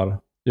och jobbar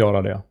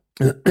göra det.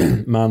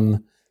 Men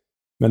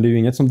det är ju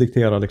inget som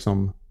dikterar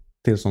liksom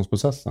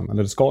tillståndsprocessen,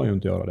 eller det ska ju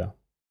inte göra det.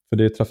 För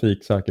det är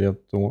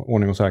trafiksäkerhet och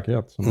ordning och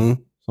säkerhet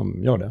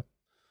som gör det.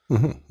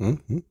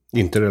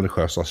 Inte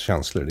religiösa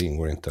känslor, det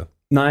ingår inte.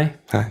 Nej.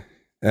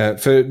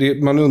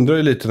 För man undrar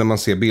ju lite när man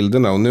ser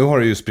bilderna, och nu har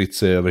det ju spritt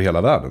sig över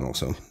hela världen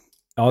också.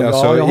 Ja,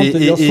 alltså,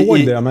 jag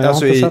såg det, men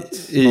alltså jag har inte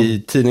sett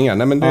i tidningar.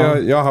 Nej, men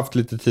jag har haft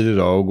lite tid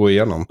idag att gå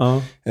igenom.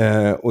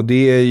 Och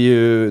det är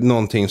ju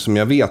någonting som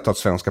jag vet att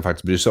svenskar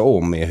faktiskt bryr sig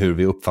om, är hur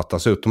vi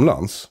uppfattas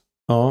utomlands.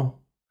 Ja,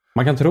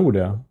 man kan tro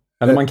det.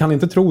 Eller man kan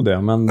inte tro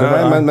det, men...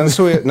 Men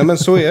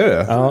så är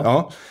det.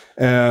 Ja.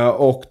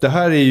 Och det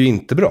här är ju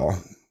inte bra.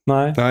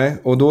 Nej.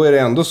 Och då är det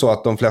ändå så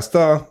att de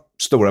flesta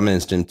stora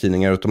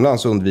mainstream-tidningar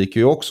utomlands undviker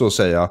ju också att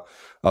säga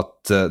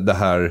att det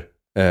här...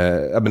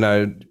 jag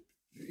menar,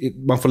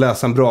 man får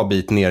läsa en bra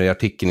bit ner i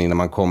artikeln innan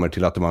man kommer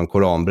till att det var en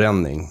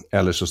koranbränning.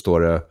 Eller så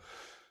står det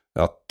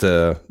att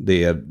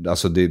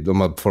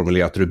de har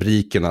formulerat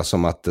rubrikerna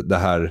som att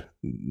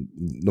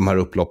de här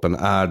upploppen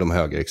är de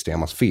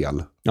högerextremas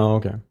fel. Ja,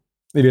 okej.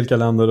 I vilka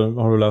länder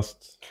har du läst?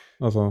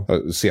 Alltså...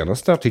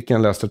 Senaste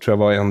artikeln jag läste tror jag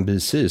var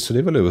NBC, så det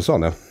är väl USA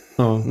det.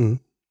 Ja. Mm.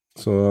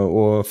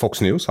 Och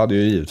Fox News hade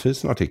ju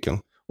givetvis en artikel.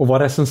 Och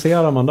vad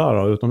recenserar man där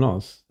då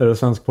utomlands? Är det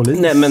svensk polis?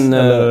 Nej, men,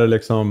 eller är det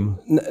liksom...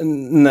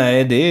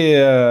 Nej, det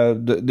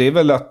är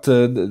väl att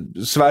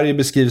Sverige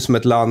beskrivs som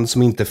ett land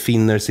som inte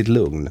finner sitt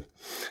lugn.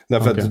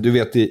 Därför att du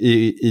vet,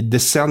 i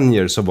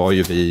decennier så var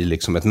ju vi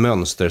liksom ett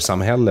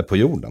mönstersamhälle på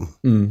jorden.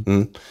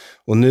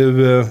 Och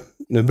nu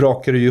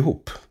brakar det ju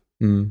ihop.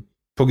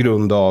 På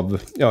grund av,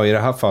 i det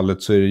här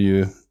fallet så är det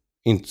ju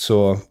inte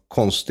så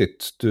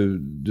konstigt.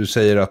 Du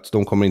säger att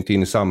de kommer inte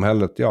in i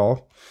samhället. Ja,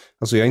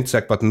 alltså jag är inte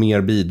säker på att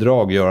mer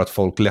bidrag gör att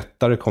folk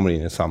lättare kommer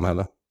in i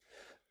samhället.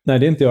 Nej,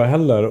 det är inte jag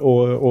heller.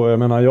 Och jag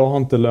menar, jag har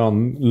inte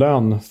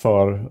lön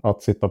för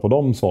att sitta på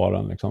de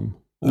svaren liksom.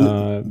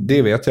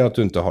 Det vet jag att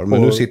du inte har,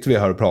 men nu sitter vi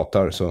här och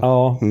pratar. Så.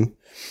 Ja,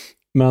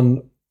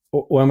 men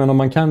och jag menar,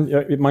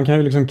 man kan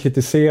ju liksom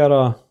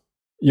kritisera.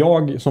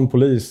 Jag som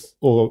polis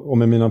och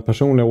med mina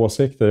personliga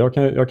åsikter,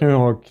 jag kan ju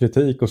ha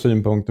kritik och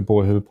synpunkter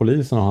på hur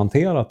polisen har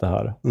hanterat det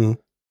här.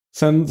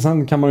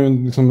 Sen kan man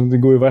ju liksom, det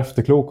går ju att vara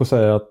efterklok och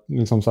säga att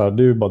liksom så här,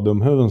 det är ju bara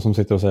dumhuvuden som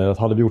sitter och säger att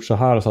hade vi gjort så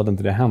här så hade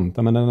inte det hänt.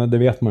 Men det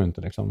vet man ju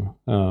inte liksom.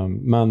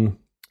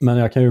 Men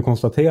jag kan ju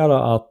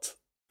konstatera att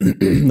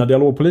när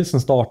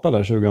Dialogpolisen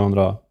startade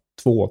 2002-2003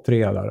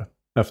 där,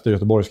 efter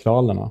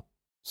Göteborgskravallerna,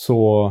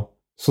 så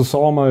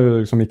sa man ju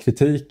liksom i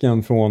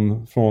kritiken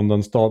från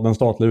den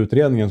statliga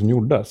utredningen som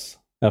gjordes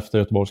efter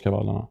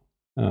Göteborgskravallerna,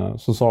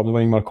 så sa det var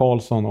Ingmar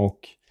Carlsson och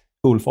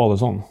Ulf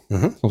Adelsohn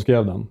som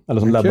skrev den, eller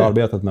som ledde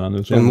arbetet med den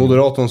utredningen. En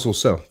moderat och en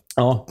sosse.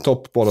 Ja.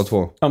 Topp båda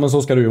två. Ja, men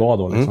så ska det ju vara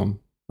då liksom.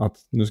 Att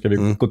nu ska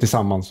vi gå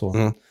tillsammans och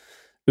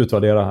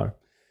utvärdera här.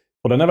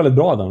 Och den är väldigt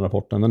bra, den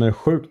rapporten. Den är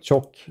sjukt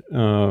tjock,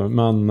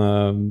 men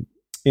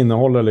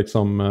innehåller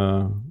liksom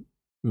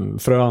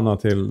fröna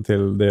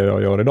till det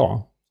jag gör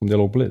idag som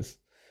dialogpolis.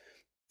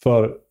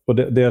 Och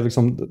det är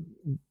liksom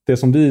det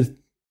som vi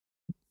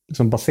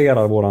liksom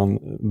baserar våran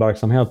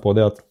verksamhet på,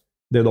 det är att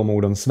det är de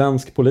orden: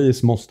 svensk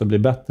polis måste bli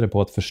bättre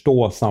på att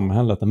förstå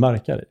samhället den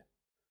verkar i.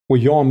 Och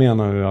jag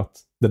menar ju att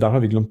det där har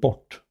vi glömt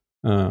bort.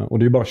 Och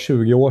det är ju bara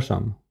 20 år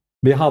sedan.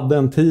 Vi hade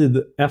en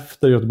tid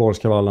efter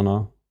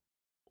Göteborgskravallerna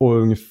och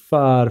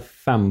ungefär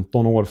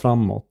 15 år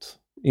framåt,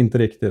 inte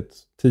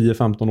riktigt,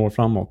 10-15 år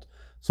framåt,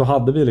 så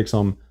hade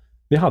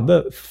vi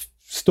hade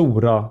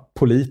stora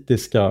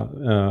politiska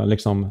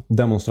liksom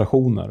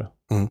demonstrationer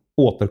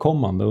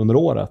återkommande under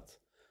året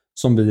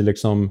som vi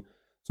liksom,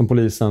 som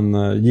polisen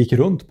gick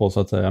runt på så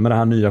att säga, med det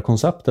här nya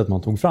konceptet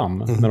man tog fram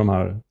med de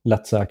här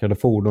lättsäkrade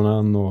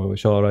fordonen och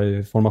köra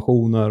i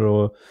formationer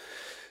och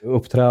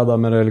uppträda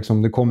med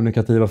det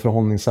kommunikativa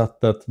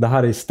förhållningssättet. Det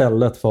här är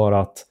istället för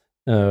att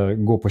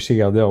gå på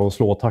kedja och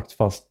slå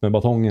taktfast med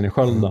batongen i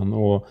skölden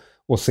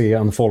och se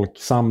en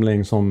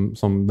folksamling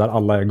som där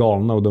alla är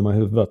galna och dumma i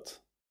huvudet.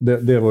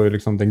 Det var ju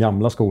liksom den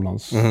gamla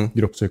skolans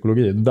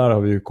grupppsykologi. Där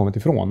har vi ju kommit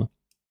ifrån.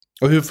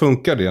 Och hur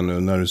funkar det nu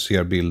när du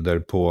ser bilder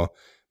på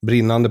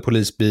brinnande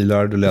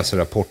polisbilar? Du läser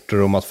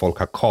rapporter om att folk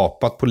har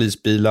kapat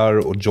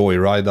polisbilar och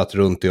joyridat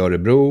runt i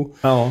Örebro.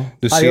 Ja.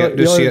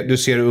 Du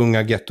ser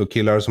unga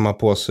gettokillar som har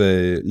på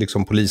sig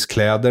liksom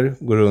poliskläder,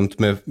 går runt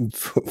med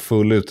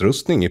full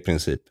utrustning i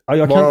princip.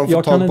 Ja, var har de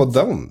fått tag på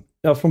dem?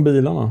 Ja, från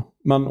bilarna.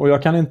 Och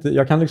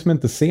jag kan liksom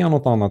inte se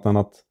något annat än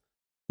att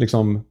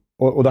liksom,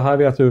 och det här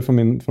vet jag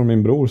från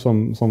min bror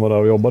som var där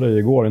och jobbade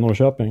igår i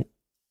Norrköping,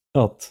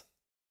 att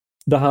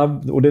det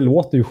här, och det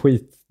låter ju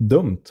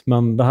skitdumt,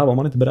 men det här var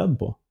man inte beredd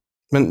på.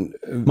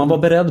 Man var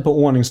beredd på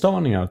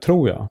ordningsstörningar,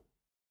 tror jag.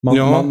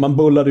 Man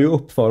bullade ju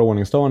upp för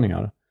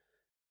ordningsstörningar.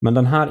 Men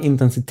den här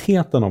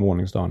intensiteten av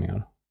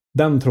ordningsstörningar,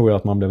 den tror jag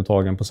att man blev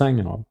tagen på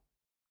sängen av.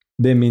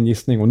 Det är min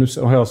gissning. Och nu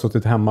har jag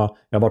suttit hemma,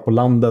 jag har varit på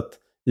landet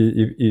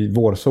i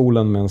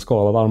vårsolen med en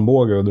skalad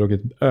armbåge och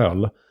druckit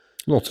öl.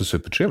 Det låter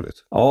supertrevligt.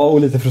 Ja,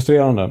 och lite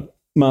frustrerande.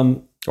 Men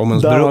om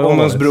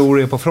ens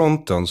bror är på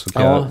fronten så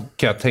kan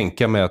jag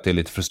tänka mig att det är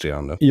lite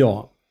frustrerande.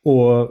 Ja,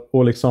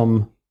 och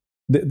liksom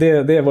det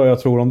är vad jag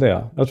tror om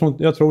det.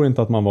 Jag tror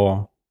inte att man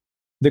var...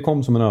 Det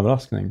kom som en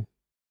överraskning.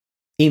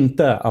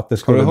 Inte att det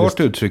skulle... Har du hört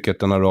uttrycket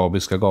den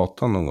arabiska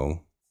gatan någon gång?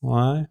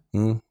 Nej.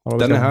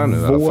 Den är här nu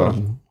i alla fall.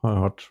 Har jag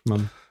hört,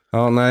 men...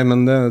 Ja, nej,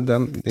 men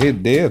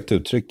det är ett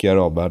uttryck i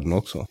arabvärlden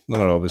också.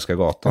 Den arabiska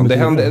gatan.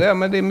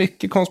 Men det är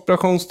mycket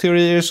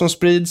konspirationsteorier som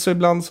sprids. Och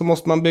ibland så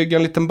måste man bygga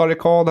en liten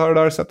barrikad här och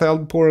där. Sätta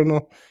eld på den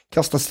och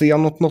kasta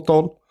sten åt något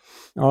håll.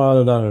 Ja,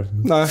 det där...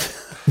 Nej.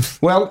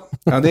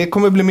 Det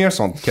kommer bli mer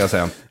sånt, kan jag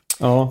säga.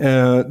 Ja.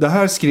 Det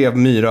här skrev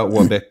Myra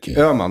Åbäck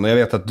Öman, och jag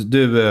vet att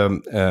du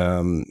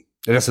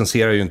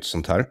recenserar ju inte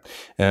sånt här.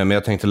 Men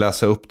jag tänkte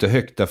läsa upp det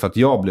högt därför att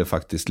jag blev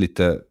faktiskt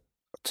lite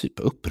typ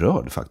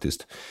upprörd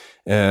faktiskt.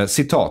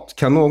 Citat: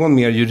 kan någon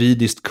mer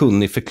juridiskt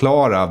kunnig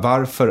förklara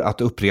varför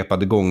att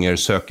upprepade gånger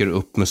söker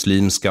upp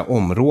muslimska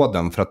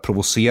områden för att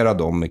provocera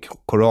dem med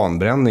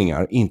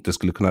koranbränningar inte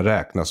skulle kunna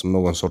räknas som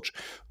någon sorts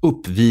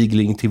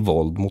uppvigling till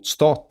våld mot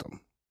staten?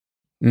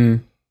 Mm.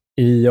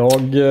 Jag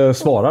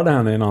svarade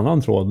henne i en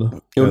annan tråd.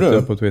 Gjorde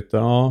du? På Twitter,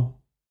 ja.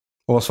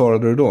 Och vad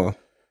svarade du då?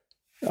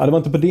 Ja, det var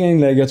inte på det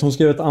inlägget. Hon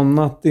skrev ett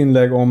annat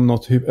inlägg om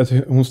något.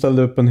 Hon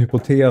ställde upp en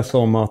hypotes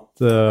om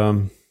att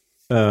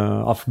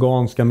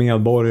afghanska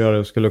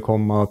medborgare skulle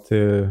komma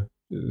till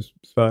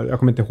Sverige. Jag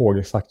kommer inte ihåg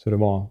exakt hur det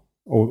var.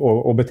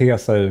 Och bete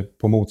sig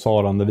på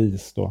motsvarande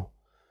vis då.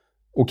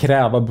 Och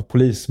kräva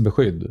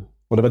polisbeskydd.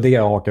 Och det var det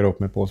jag hakar upp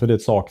mig på. Så det är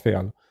ett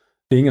sakfel.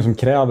 Det är ingen som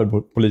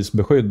kräver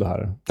polisbeskydd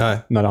här. Nej.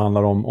 När det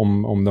handlar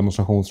om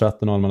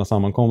demonstrationsrätten och allmänna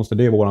sammankomster.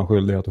 Det är våran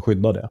skyldighet att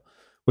skydda det.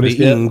 Och det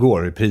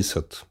ingår i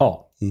priset.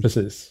 Ja,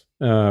 precis.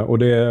 Och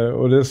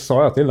det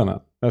sa jag till henne.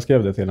 Jag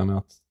skrev det till henne.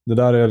 Att det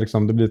där är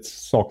liksom, det blir ett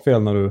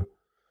sakfel när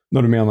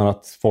du menar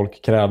att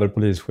folk kräver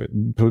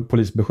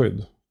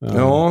polisbeskydd.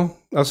 Ja,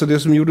 alltså det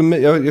som gjorde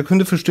mig... Jag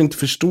kunde först inte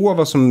förstå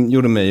vad som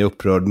gjorde mig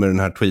upprörd med den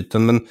här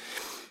tweeten. Men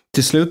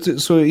till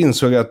slut så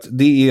insåg jag att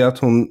det är att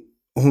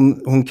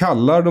hon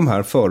kallar de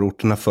här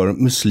förorterna för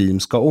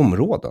muslimska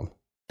områden.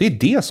 Det är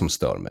det som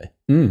stör mig.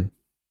 Mm.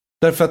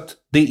 Därför att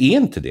det är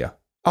inte det.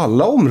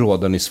 Alla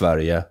områden i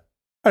Sverige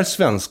är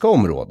svenska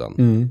områden.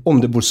 Mm.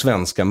 Om det bor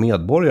svenska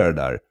medborgare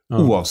där.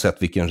 Ja.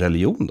 Oavsett vilken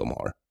religion de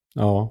har.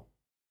 Ja.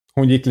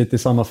 Hon gick lite i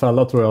samma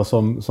fälla tror jag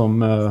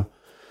som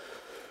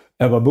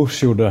Eva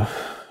Busch gjorde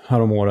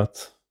här om året.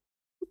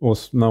 Och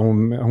när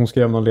hon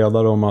skrev någon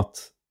ledare om att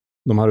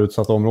de här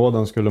utsatta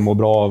områden skulle må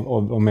bra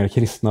av mer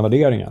kristna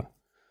värderingar.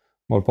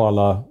 Var på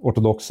alla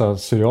ortodoxa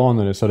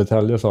syrianer i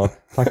Södertälje sa att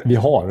tack, vi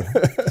har.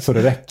 Så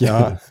det räcker.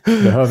 Ja.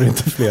 Behöver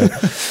inte fler.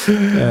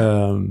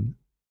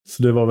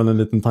 Så det var väl en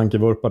liten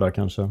tankevurpa där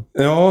kanske.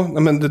 Ja,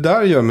 men det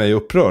där gör mig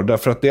upprörd.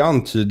 Därför att det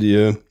antyder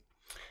ju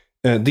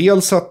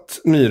dels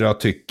att Myra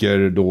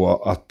tycker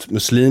då att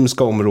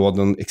muslimska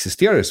områden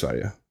existerar i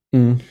Sverige.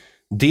 Mm.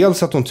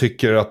 Dels att hon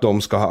tycker att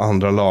de ska ha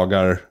andra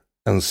lagar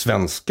än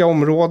svenska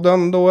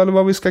områden då, eller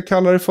vad vi ska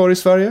kalla det för i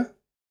Sverige.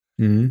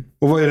 Mm.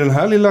 Och vad är den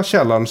här lilla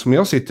källan som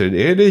jag sitter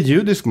i? Är det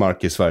judisk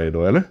mark i Sverige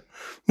då, eller?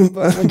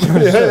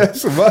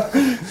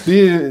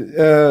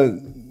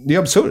 Det är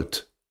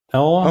absurt.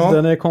 Ja,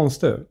 den är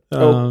konstig.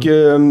 Och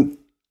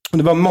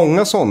det var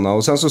många sådana.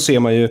 Och sen så ser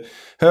man ju,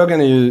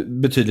 högern är ju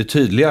betydligt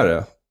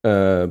tydligare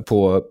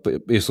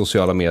i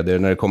sociala medier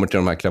när det kommer till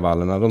de här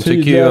kravallerna. De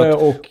tycker ju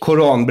att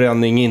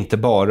koranbränning inte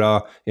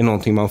bara är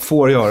någonting man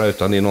får göra,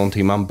 utan det är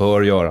någonting man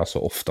bör göra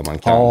så ofta man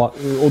kan. Ja,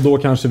 och då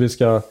kanske vi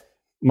ska...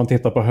 Man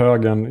tittar på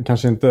högern,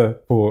 kanske inte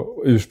på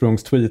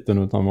ursprungstweeten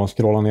utan man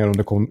scrollar ner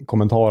under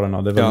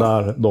kommentarerna. Det är väl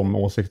där de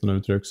åsikterna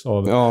uttrycks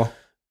av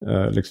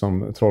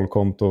liksom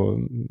trollkonto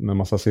med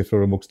massa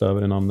siffror och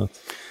bokstäver i namnet.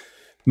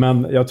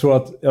 Men jag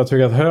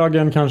tycker att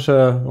högern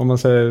kanske, om man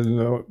säger,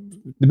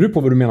 det beror på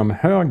vad du menar med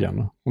högern.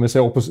 Om vi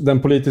säger den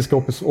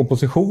politiska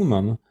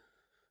oppositionen.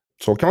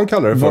 Så kan man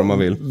kalla det för om man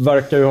vill.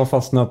 Verkar ju ha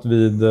fastnat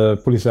vid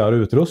polisiär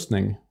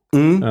utrustning.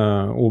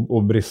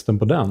 Och bristen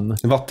på den.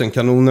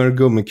 Vattenkanoner,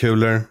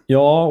 gummikulor.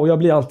 Ja, och jag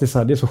blir alltid så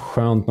här, det är så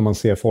skönt när man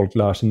ser folk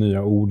lära sig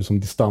nya ord som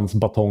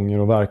distansbatonger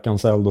och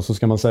verkanseld, och så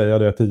ska man säga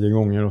det 10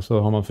 gånger och så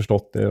har man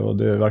förstått det och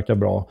det verkar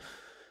bra.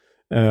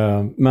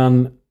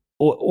 Men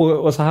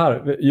och så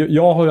här,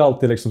 jag har ju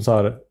alltid liksom så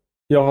här,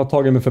 jag har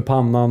tagit mig för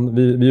pannan,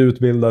 vi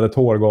utbildade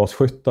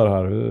tårgasskyttar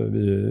här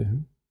vid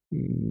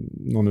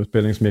någon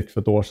utbildning som gick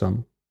för ett år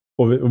sedan.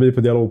 Och vi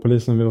på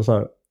Dialogpolisen, vi var så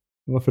här,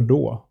 varför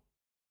då?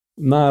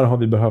 När har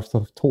vi behövt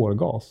ha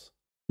tårgas?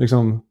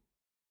 Liksom,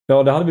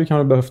 ja, det hade vi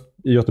kanske behövt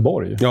i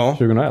Göteborg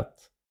 2001.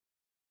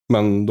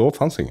 Men då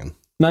fanns ingen.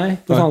 Nej,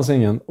 då fanns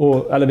ingen.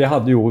 Eller vi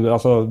hade ju,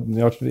 alltså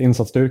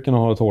insatsstyrkorna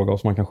har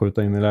tårgas som man kan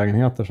skjuta in i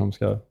lägenheter som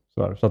ska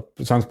sådär. Så att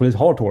svensk polis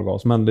har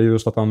tårgas, men det är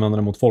just att använda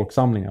det mot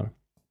folksamlingar.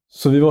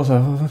 Så vi var så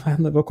här, vad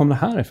hände? Var kom det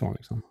här ifrån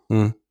liksom?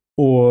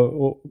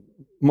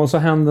 Och så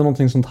hände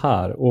någonting sånt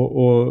här.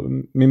 Och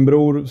min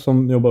bror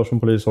som jobbar som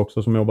polis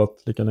också, som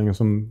jobbat lika länge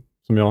som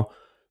jag,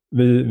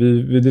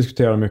 vi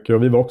diskuterar mycket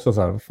och vi var också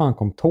så här, vad fan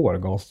kom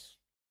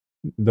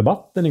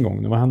tårgasdebatten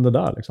igång? Vad hände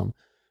där liksom?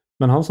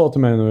 Men han sa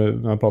till mig nu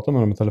när jag pratade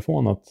med honom i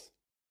telefon att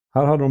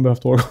här hade de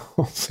behövt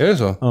tårgas. Är det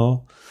så?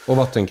 Ja. Och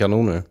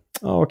vattenkanoner?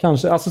 Ja,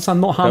 kanske. Alltså,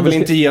 sen, jag vill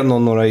inte ge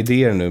någon några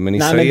idéer nu, men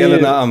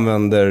israelerna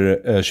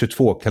använder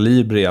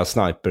 22-kalibriga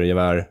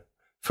snipergevär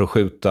för att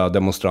skjuta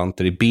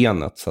demonstranter i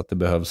benet, så att det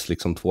behövs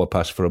liksom 2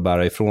 pers för att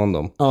bära ifrån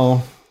dem.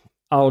 Ja.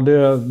 Ja,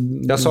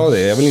 jag sa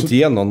det, jag vill inte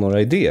ge någon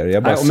några idéer.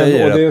 Jag bara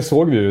säger och det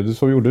såg vi ju,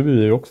 så gjorde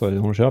vi ju också i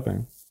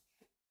Norrköping.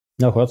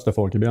 Jag sköts det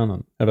folk i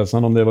benen. Jag vet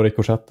inte om det var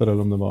rikoschetter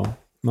eller om det var...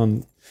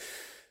 Men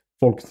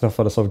folk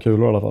träffades av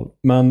kulor i alla fall.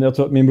 Men jag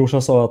tror att min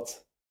brorsa sa att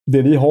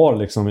det vi har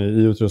liksom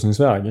i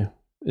utrustningsväg,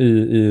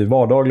 i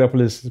vardagliga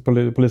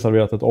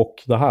polisarbetet och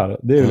det här,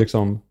 det är ju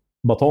liksom,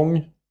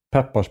 batong,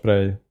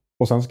 pepparspray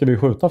och sen ska vi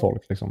skjuta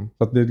folk. Liksom.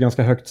 Så att det är ett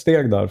ganska högt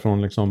steg där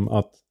från liksom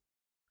att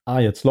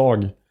ett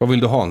slag. Vad vill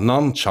du ha?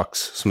 Nunchucks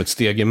som ett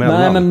steg emellan?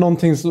 Nej, men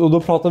någonting, och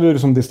då pratar vi ju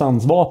liksom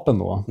distansvapen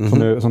då,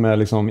 som är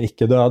liksom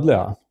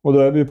icke-dödliga. Och då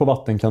är vi ju på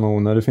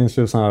vattenkanoner. Det finns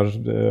ju så här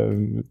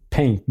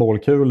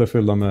paintballkulor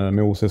fyllda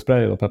med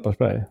OC-spray och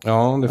pepparspray.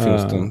 Ja, det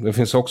finns det. Det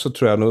finns också,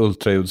 tror jag, några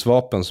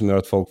ultraljudsvapen som gör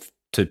att folk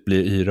typ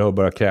blir yra och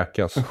börjar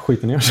kräkas.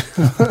 Skiter ner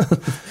sig.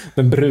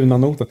 Den bruna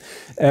noten.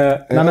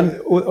 Nej, men,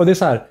 och det är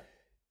så här,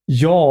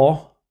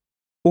 ja,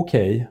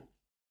 okej.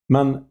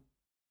 Men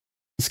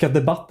ska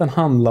debatten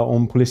handla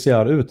om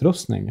polisiär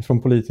utrustning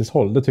från politiskt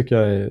håll? Det tycker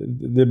jag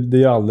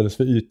det är alldeles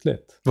för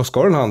ytligt. Vad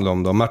ska den handla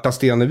om då? Märta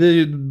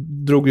Stenevi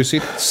drog ju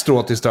sitt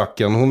strå till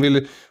stacken. Hon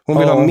vill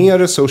ha mer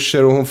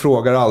resurser och hon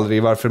frågar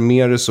aldrig varför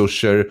mer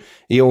resurser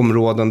i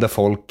områden där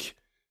folk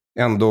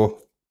ändå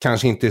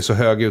kanske inte i så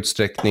hög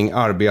utsträckning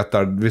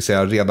arbetar, det vill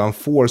säga redan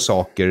får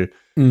saker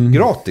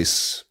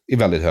gratis i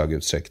väldigt hög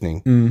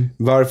utsträckning.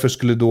 Varför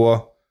skulle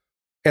då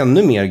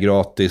ännu mer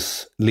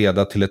gratis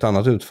leda till ett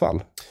annat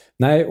utfall?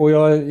 Nej, och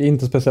jag är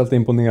inte speciellt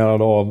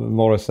imponerad av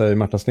vare sig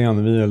Märta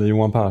Stenevi eller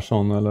Johan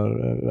Persson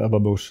eller Ebba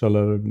Busch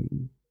eller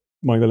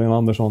Magdalena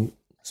Andersson,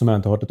 som jag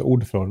inte hört ett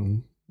ord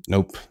från.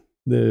 Nope.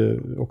 Det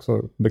är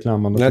också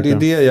beklämmande. Nej, det är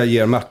det jag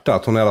ger Märta,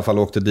 att hon i alla fall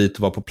åkte dit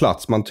och var på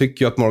plats. Man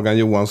tycker ju att Morgan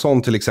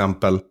Johansson till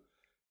exempel,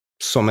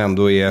 som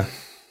ändå är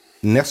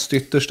näst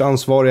ytterst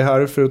ansvarig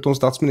här förutom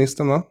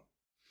statsministern, va?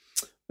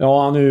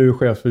 Ja, han är ju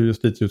chef för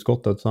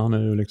justitieutskottet, så han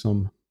är ju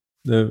liksom...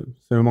 Det är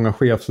hur många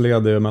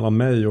chefsled det är mellan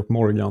mig och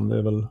Morgan. Det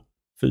är väl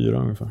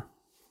 4 ungefär.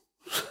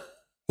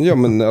 Ja,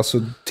 men alltså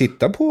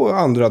titta på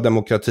andra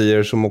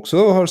demokratier som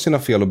också har sina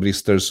fel och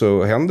brister,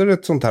 så händer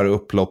ett sånt här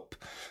upplopp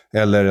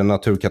eller en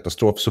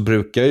naturkatastrof, så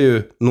brukar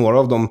ju några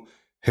av de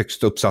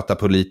högst uppsatta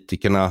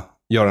politikerna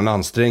göra en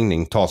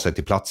ansträngning, ta sig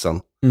till platsen.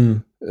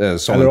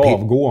 Eller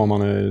avgå om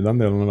man är i den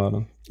delen av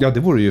världen. Ja, det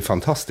vore ju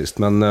fantastiskt,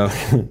 men...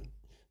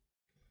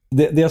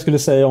 det jag skulle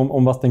säga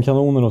om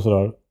vattenkanoner och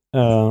sådär...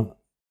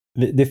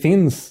 Det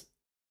finns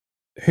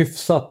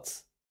hyfsat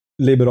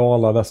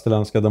liberala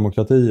västerländska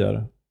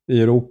demokratier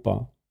i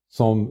Europa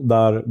som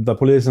där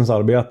polisens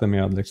arbete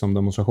med liksom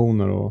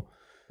demonstrationer och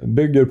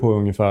bygger på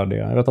ungefär det.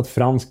 Jag vet att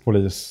fransk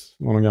polis,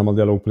 var någon gammal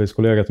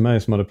dialogpoliskollega till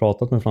mig som hade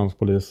pratat med fransk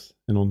polis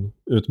i någon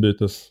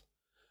utbytes,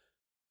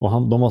 och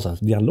de var så här,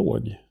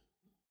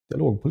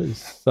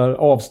 dialogpolis. Så här,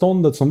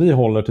 avståndet som vi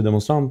håller till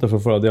demonstranter för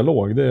att föra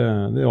dialog, det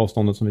är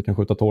avståndet som vi kan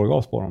skjuta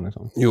tårgas på dem.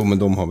 Liksom. Jo, men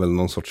de har väl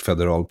någon sorts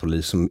federal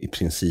polis som i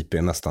princip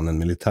är nästan en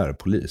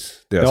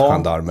militärpolis. Deras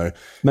gendarmer.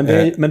 Men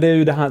det är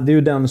ju det här, det är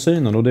ju den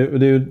synen, och det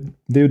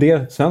är ju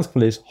det svensk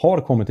polis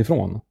har kommit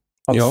ifrån.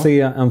 Att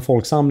se en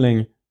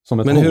folksamling som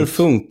ett Men hot. hur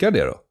funkar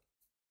det då?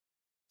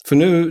 För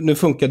nu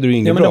funkade det ju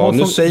inget bra.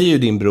 Nu säger ju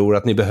din bror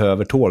att ni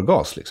behöver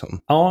tårgas liksom.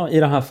 Ja, i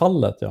det här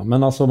fallet ja.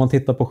 Men alltså om man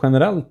tittar på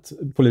generellt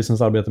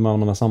polisens arbete med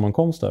allmänna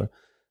sammankomster,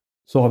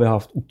 så har vi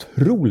haft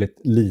otroligt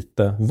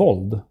lite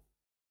våld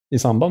i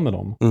samband med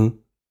dem.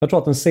 Jag tror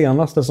att den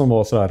senaste som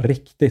var sådär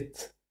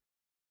riktigt,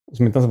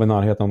 som inte ens var i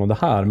närheten av det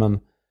här, men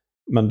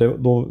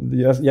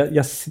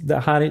det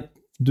här,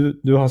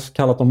 du har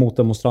kallat dem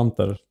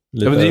motdemonstranter.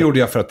 Lite. Ja, men det gjorde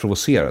jag för att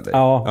provocera dig.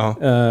 Ja.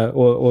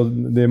 Och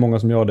det är många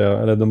som gör det,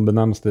 eller de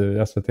benämns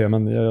det i SVT,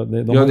 men det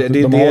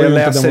jag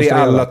läser i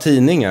alla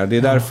tidningar. Det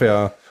är därför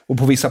jag... Och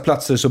på vissa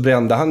platser så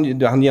brände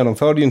han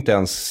genomförde ju inte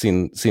ens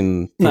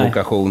sin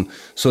provokation.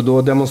 Så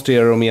då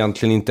demonstrerar de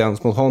egentligen inte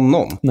ens mot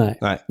honom.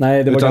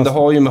 Nej. Utan det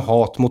har ju med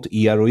hat mot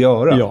er att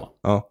göra.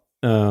 Ja.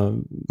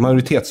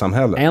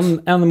 Majoritetssamhället.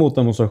 En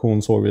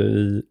motdemonstration såg vi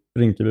i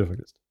Rinkeby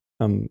faktiskt.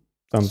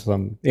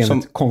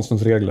 Enligt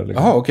konstens regler.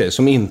 Liksom. Jaha, okej.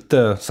 Som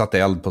inte satte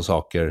eld på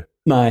saker.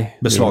 Nej.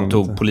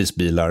 Beslagtog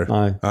polisbilar.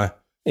 Nej.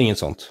 Inget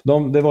sånt.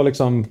 Det var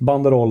liksom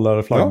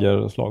banderoller, flaggor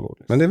och slagord.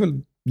 Liksom. Men det är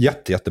väl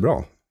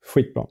jättebra.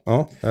 Skitbra.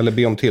 Ja, eller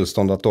be om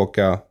tillstånd att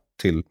åka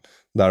till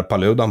där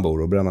Paludan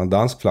bor och bränna en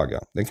dansk flagga.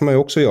 Det kan man ju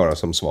också göra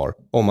som svar.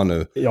 Om man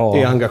nu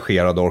är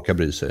engagerad och orkar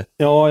bry sig.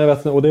 Ja, jag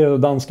vet. Och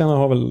danskarna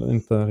har väl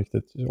inte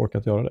riktigt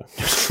orkat göra det.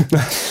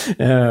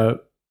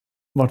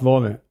 Vart var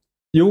vi?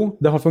 Jo,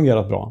 det har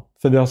fungerat bra.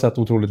 För vi har sett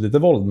otroligt lite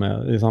våld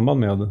i samband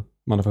med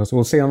manifestationer.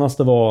 Och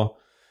senaste var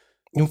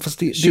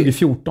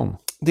 2014.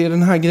 Det är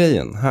den här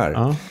grejen här.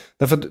 Ja.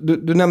 Därför att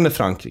du nämner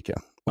Frankrike.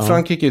 Och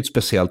Frankrike är ett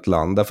speciellt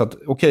land. Därför att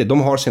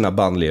de har sina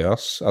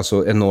banlieues,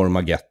 alltså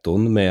enorma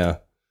getton med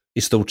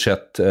i stort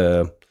sett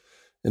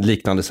en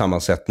liknande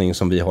sammansättning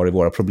som vi har i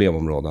våra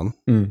problemområden.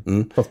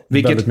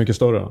 Väldigt mycket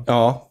större.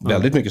 Ja,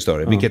 väldigt mycket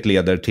större. Vilket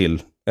leder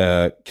till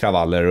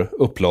kravaller,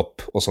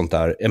 upplopp och sånt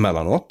där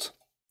emellanåt.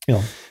 Ja.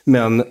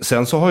 Men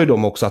sen så har ju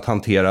de också att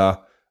hantera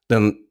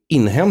den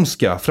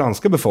inhemska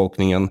franska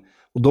befolkningen,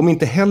 och de är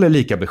inte heller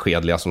lika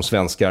beskedliga som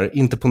svenskar,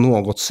 inte på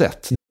något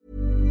sätt.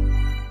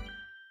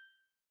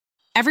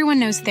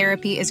 Everyone knows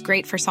therapy is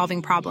great for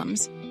solving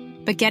problems,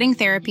 but getting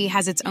therapy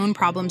has its own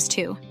problems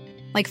too,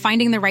 like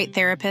finding the right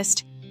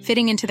therapist,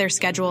 fitting into their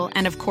schedule,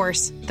 and of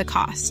course, the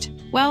cost.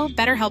 Well,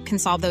 BetterHelp can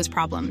solve those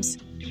problems.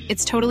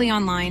 It's totally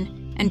online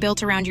and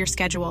built around your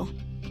schedule.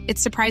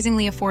 It's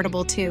surprisingly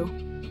affordable too.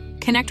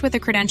 Connect with a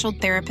credentialed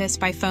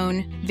therapist by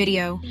phone,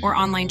 video, or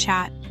online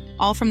chat,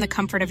 all from the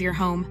comfort of your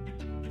home.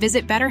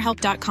 Visit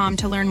BetterHelp.com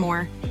to learn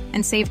more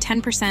and save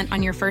 10%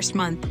 on your first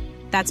month.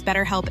 That's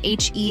BetterHelp,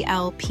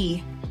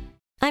 H-E-L-P.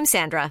 I'm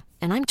Sandra,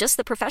 and I'm just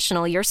the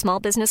professional your small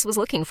business was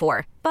looking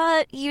for.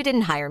 But you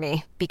didn't hire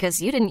me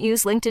because you didn't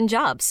use LinkedIn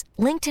Jobs.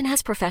 LinkedIn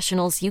has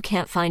professionals you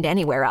can't find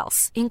anywhere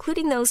else,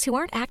 including those who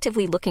aren't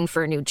actively looking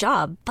for a new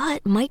job,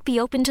 but might be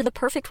open to the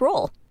perfect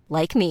role,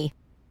 like me.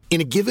 In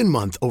a given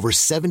month, over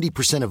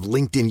 70% of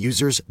LinkedIn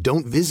users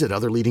don't visit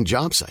other leading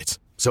job sites.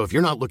 So if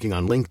you're not looking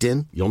on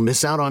LinkedIn, you'll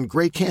miss out on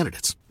great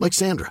candidates like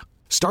Sandra.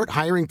 Start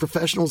hiring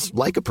professionals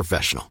like a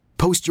professional.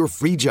 Post your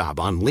free job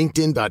on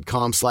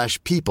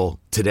linkedin.com/people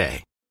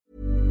today.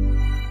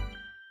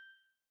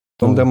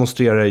 De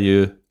demonstrerar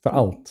ju för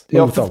allt.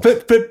 Ja,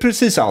 för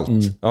precis allt.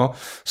 Ja.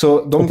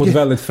 Så de och på ett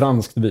väldigt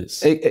franskt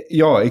vis.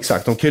 Ja,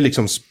 exakt. De kan ju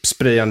liksom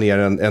spraya ner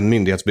en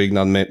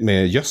myndighetsbyggnad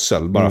med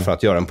gödsel bara för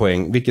att göra en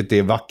poäng. Vilket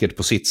är vackert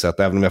på sitt sätt,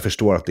 även om jag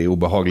förstår att det är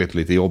obehagligt och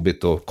lite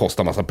jobbigt och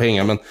kostar massa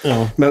pengar.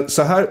 Men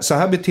så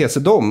här beter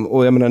sig de.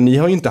 Och jag menar, ni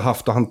har ju inte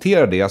haft att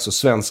hantera det. Alltså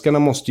svenskarna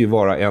måste ju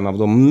vara en av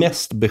de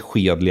mest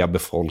beskedliga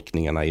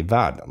befolkningarna i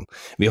världen.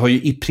 Vi har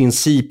ju i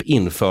princip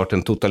infört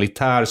en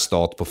totalitär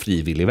stat på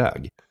frivillig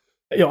väg.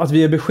 Ja, att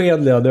vi är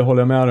beskedliga, det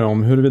håller jag med dig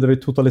om. Huruvida vi är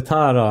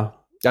totalitära...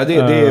 Ja, det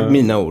är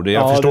mina ord.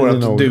 Jag förstår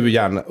att du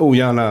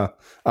ogärna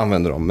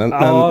använder dem. Men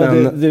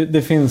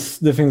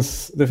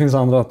det finns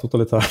andra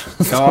totalitära.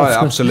 Ja,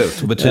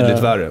 absolut. Betydligt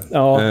värre.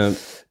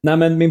 Nej,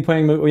 men min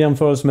poäng med att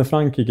jämföra med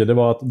Frankrike, det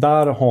var att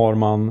där har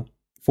man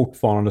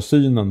fortfarande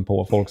synen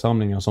på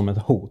folksamlingar som ett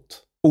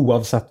hot.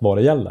 Oavsett vad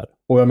det gäller.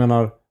 Och jag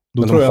menar...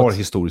 Men de har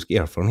historisk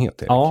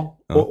erfarenhet, Erik. Ja.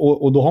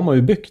 Och då har man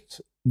ju byggt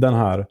den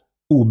här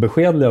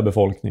obeskedliga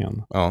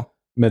befolkningen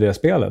med det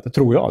spelet. Det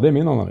tror jag, det är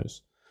min analys.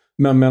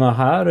 Men menar,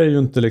 här är ju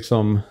inte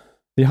liksom...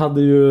 Vi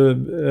hade ju...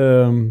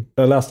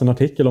 jag läste en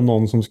artikel om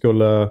någon som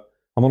skulle...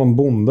 Han var någon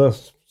bonde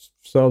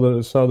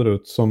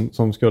söderut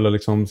som skulle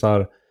liksom så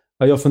här...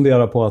 Jag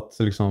funderar på att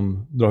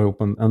liksom dra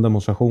ihop en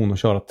demonstration och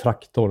köra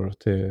traktor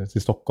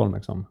till Stockholm.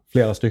 Liksom.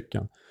 Flera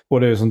stycken. Och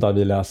det är ju sånt där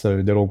vi läser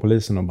i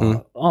Dialogpolisen och bara...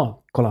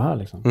 kolla här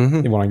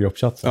liksom. I våran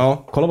gruppchatt.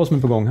 Ja. Kolla vad som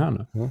är på gång här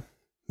nu.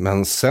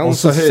 Men sen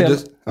så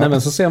höjdes...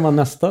 men så ser man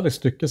nästa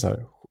stycke så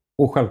här.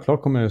 Och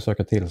självklart kommer jag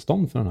söka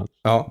tillstånd för den här.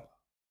 Ja.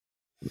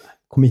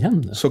 Kom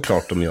igen nu.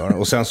 Såklart de gör.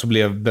 Och sen så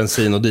blev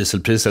bensin- och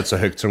dieselpriset så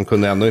högt så de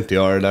kunde ändå inte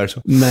göra det där.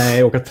 Så.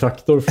 Nej, åka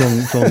traktor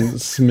från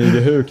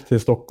Smygehuk till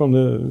Stockholm,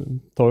 det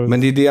tar...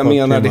 Men det är det jag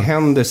menar, det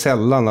händer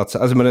sällan.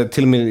 Alltså, men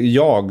till och med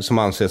jag som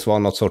anses vara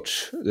något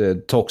sorts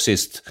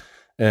toxiskt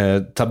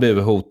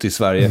tabuhot i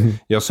Sverige.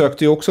 Jag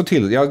sökte ju också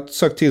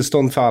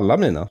tillstånd för alla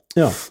mina.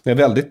 Ja. Jag är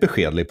väldigt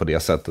beskedlig på det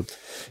sättet.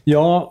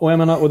 Ja, och jag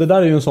menar, och det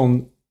där är ju en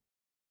sån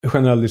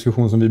generell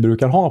diskussion som vi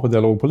brukar ha på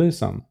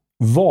Dialogpolisen.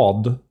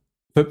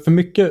 För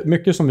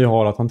mycket som vi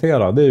har att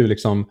hantera, det är ju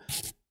liksom,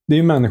 det är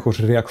ju människors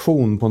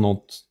reaktion på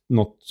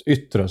något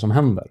yttre som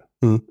händer.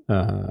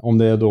 Om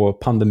det är då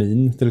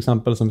pandemin till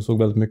exempel, som vi såg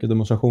väldigt mycket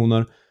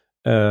demonstrationer,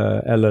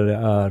 eller det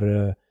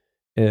är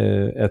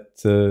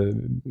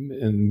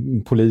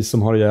en polis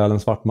som har ihjäl en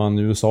svart man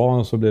i USA,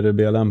 och så blir det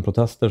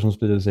BLM-protester som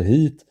sprider sig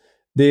hit.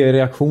 Det är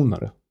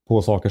reaktioner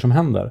på saker som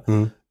händer.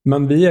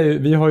 Men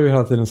vi har ju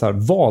hela tiden så här,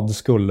 vad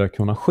skulle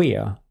kunna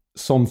ske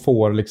som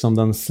får liksom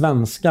den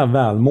svenska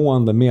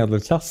välmående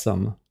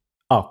medelklassen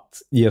att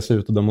ge sig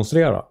ut och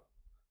demonstrera?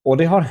 Och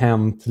det har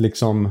hänt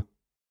liksom,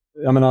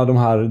 jag menar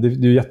det är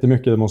ju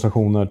jättemycket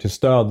demonstrationer till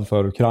stöd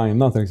för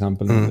Ukraina till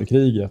exempel under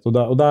kriget.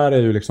 Och där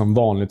är ju liksom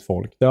vanligt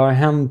folk. Det har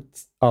hänt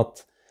att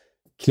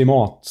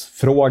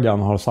klimatfrågan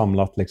har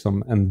samlat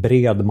liksom en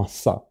bred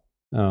massa.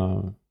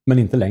 Men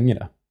inte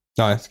längre.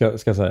 Nej.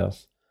 Ska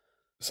sägas.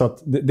 Så att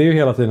det är ju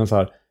hela tiden så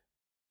här,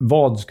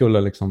 vad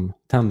skulle liksom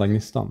tända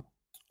gnistan?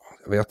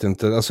 Jag vet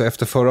inte, alltså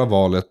efter förra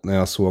valet när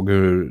jag såg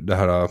hur det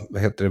här,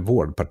 vad heter det,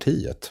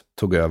 Vårdpartiet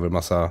tog över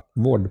massa...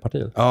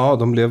 Vårdpartiet? Ja,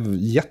 de blev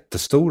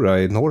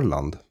jättestora i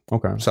Norrland.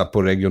 Okay. Så här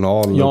på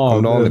regional och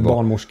kommunal nivå.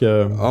 Barnmorske...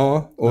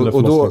 Ja,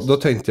 och då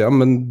tänkte jag,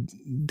 men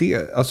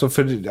det,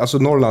 alltså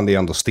Norrland är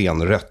ändå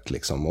stenrött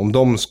liksom. Om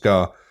de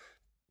ska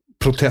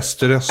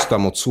proteströsta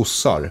mot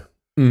sossar...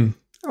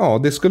 Ja,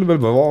 det skulle väl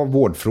vara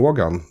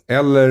vårdfrågan.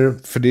 Eller,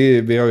 för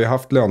vi har ju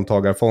haft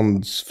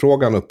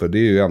löntagarfondsfrågan uppe. Det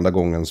är ju enda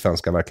gången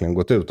svenskar verkligen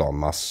gått ut en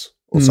mass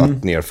och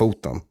satt ner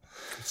foten.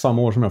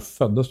 Samma år som jag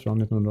föddes, tror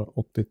jag,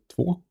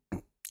 1982.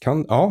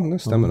 Ja, det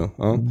stämmer nog.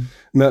 Ja.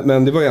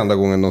 Men det var ju enda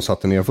gången de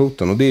satte ner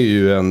foten. Och det är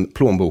ju en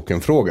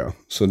plånboken-fråga.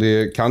 Så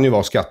det kan ju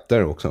vara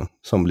skatter också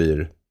som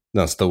blir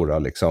den stora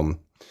liksom.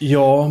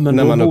 Ja, men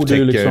när då man borde upptäcker,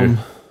 ju liksom...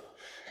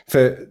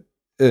 För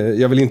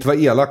jag vill inte vara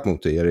elak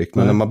mot dig, Erik,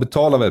 men när man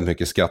betalar väldigt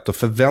mycket skatt, då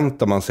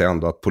förväntar man sig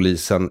ändå att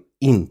polisen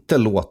inte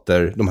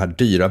låter de här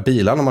dyra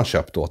bilarna man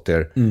köpt åt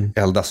er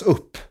eldas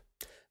upp.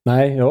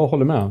 Nej, jag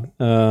håller med.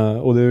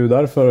 Och det är ju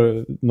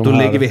därför... Då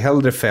lägger vi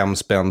hellre 5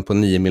 spänn på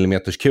 9 mm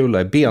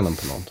kula i benen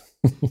på någon.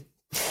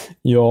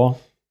 Ja,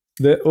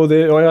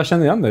 jag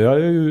känner igen det.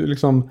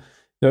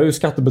 Jag är ju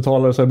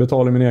skattebetalare, så jag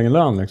betalar min egen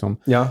lön. Liksom.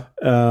 Ja.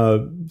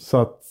 Så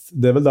att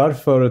det är väl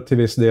därför till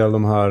viss del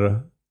de här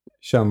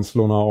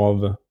känslorna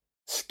av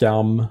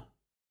skam,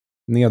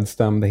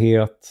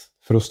 nedstämdhet,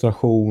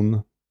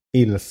 frustration,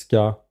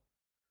 ilska,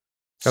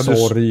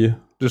 sorg.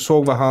 Du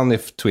såg vad han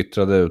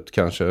twittrade ut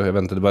kanske. Jag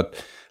vet inte, det var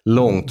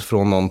långt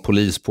från någon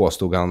polis,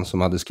 påstod han,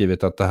 som hade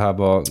skrivit att det här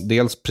var,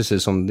 dels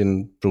precis som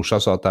din brorsa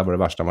sa, att det här var det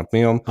värsta han varit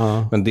med om.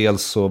 Men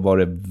dels så var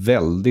det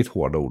väldigt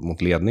hårda ord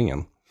mot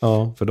ledningen.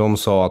 För de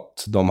sa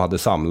att de hade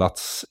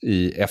samlats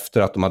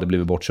efter att de hade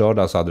blivit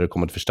bortkörda, så hade det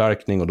kommit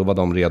förstärkning och då var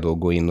de redo att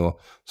gå in och,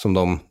 som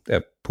de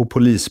på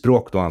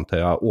polisspråk då antar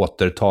jag,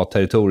 återta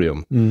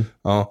territorium.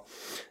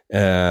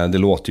 Det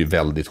låter ju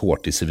väldigt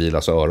hårt i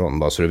civilas öron,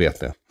 bara så du vet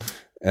det.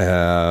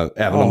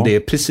 Även om det är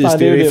precis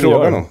det är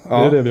frågan om. Det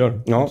är det vi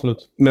gör,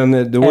 absolut.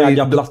 Men då,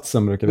 äga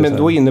platsen brukar vi säga.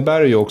 Men då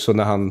innebär det ju också,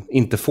 när han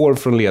inte får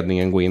från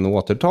ledningen gå in och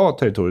återta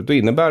territoriet, då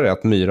innebär det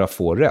att Myra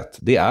får rätt.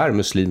 Det är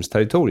muslims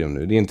territorium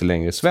nu, det är inte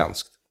längre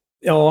svenskt.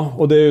 Ja,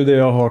 och det är ju det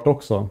jag har hört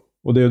också.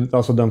 Och det är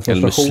alltså den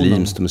frustrationen.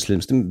 Eller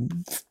muslims.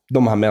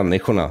 De här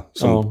människorna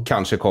som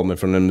kanske kommer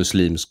från en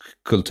muslimsk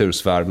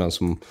kultursfär, men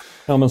som,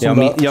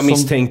 jag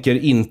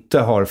misstänker inte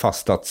har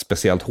fastat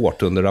speciellt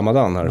hårt under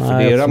Ramadan här. För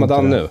det är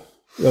Ramadan nu.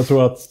 Jag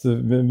tror att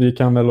vi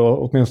kan väl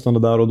åtminstone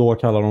där och då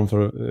kalla dem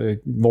för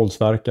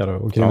våldsverkare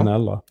och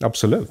kriminella. Ja,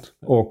 absolut.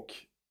 Och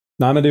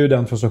nej, men det är ju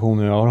den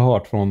frustrationen jag har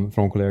hört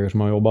från kollegor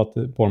som har jobbat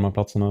på de här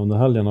platserna under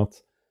helgen, att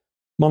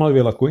man har ju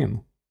velat gå in,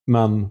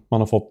 men man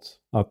har fått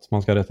att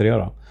man ska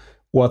retirera.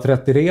 Och att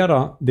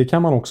retirera, det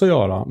kan man också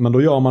göra, men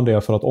då gör man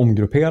det för att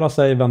omgruppera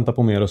sig, vänta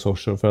på mer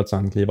resurser för att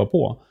sen kliva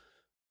på.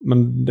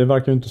 Men det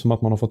verkar ju inte som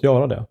att man har fått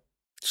göra det.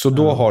 Så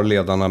då har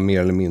ledarna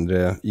mer eller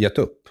mindre gett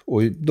upp.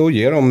 Och då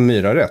ger de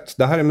Myra rätt.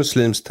 Det här är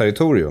muslims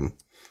territorium.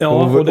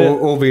 Ja,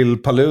 och vill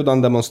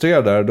Paludan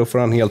demonstrera där, då får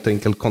han helt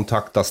enkelt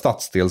kontakta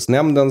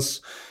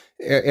stadsdelsnämndens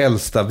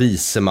äldsta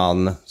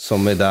viceman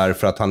som är där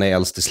för att han är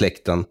äldst i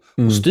släkten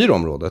och styr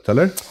området,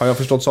 eller? Har jag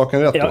förstått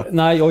saken rätt då?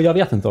 Nej, jag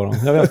vet inte, Aron.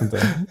 Jag vet inte.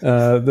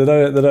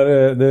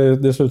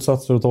 Det är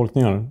slutsatser och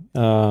tolkningar.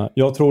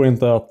 Jag tror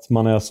inte att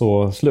man är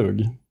så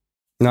slug.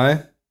 Nej.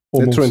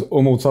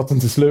 Och motsatsen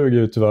till slug är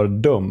ju tyvärr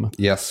dum.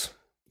 Yes.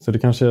 Så det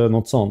kanske är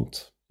något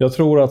sånt. Jag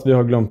tror att vi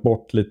har glömt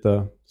bort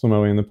lite, som jag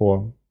var inne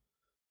på,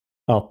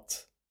 att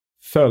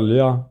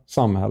följa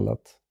samhället.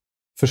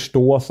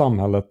 Förstå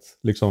samhället,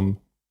 liksom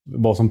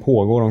vad som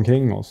pågår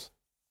omkring oss.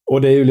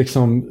 Och det är ju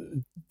liksom,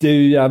 det är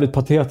ju jävligt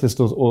patetiskt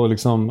och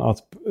liksom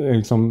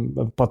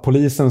att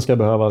polisen ska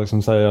behöva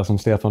liksom säga som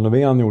Stefan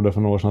Löfven gjorde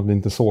för några år sedan, att vi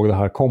inte såg det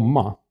här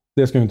komma.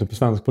 Det ska ju inte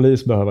svensk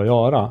polis behöva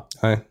göra.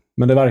 Nej.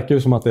 Men det verkar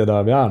ju som att det är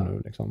där vi är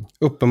nu. Liksom.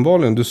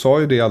 Uppenbarligen, du sa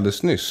ju det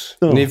alldeles nyss.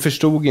 Ja. Ni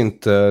förstod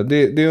inte,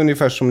 det är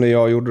ungefär som när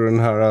jag gjorde den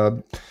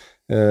här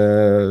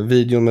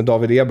videon med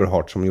David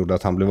Eberhardt som gjorde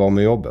att han blev av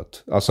med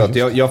jobbet. Alltså att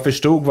jag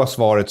förstod vad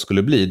svaret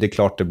skulle bli. Det är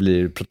klart det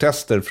blir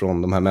protester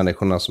från de här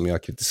människorna som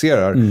jag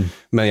kritiserar.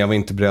 Men jag var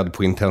inte beredd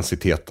på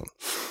intensiteten.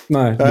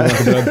 Nej,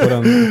 du var inte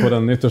beredd på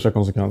den yttersta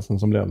konsekvensen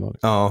som blev. Liksom.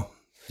 Ja,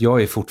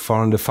 jag är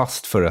fortfarande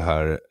fast för det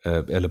här,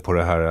 eller på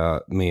det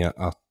här med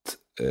att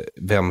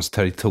vems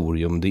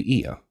territorium det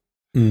är.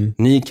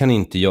 Ni kan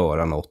inte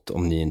göra något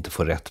om ni inte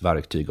får rätt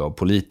verktyg av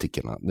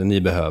politikerna. Det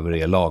ni behöver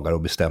är lagar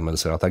och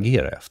bestämmelser att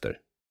agera efter.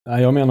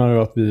 Jag menar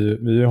ju att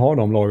vi har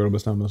de lagar och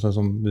bestämmelser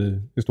som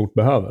vi i stort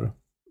behöver.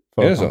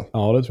 Är det så?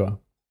 Ja, det tror jag.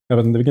 Jag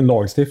vet inte vilken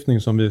lagstiftning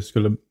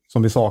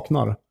som vi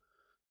saknar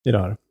i det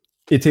här.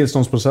 I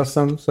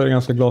tillståndsprocessen så är det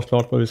ganska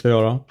glasklart vad vi ska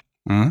göra.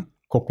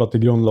 Kopplat till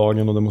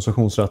grundlagen och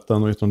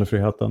demonstrationsrätten och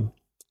yttrandefriheten.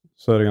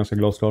 Så är det ganska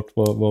glasklart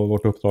vad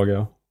vårt uppdrag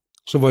är.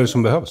 Så vad är det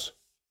som behövs?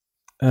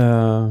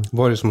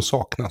 Vad är det som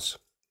saknas?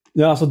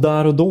 Ja, alltså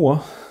där och då.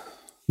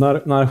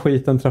 När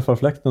skiten träffar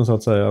fläkten så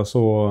att säga,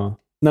 så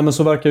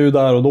verkar ju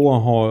där och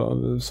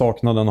då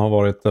saknaden ha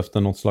varit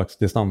efter något slags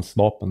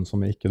distansvapen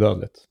som är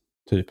icke-dödligt.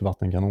 Typ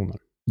vattenkanoner.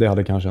 Det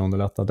hade kanske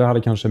underlättat. Det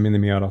hade kanske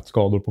minimerat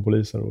skador på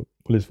poliser och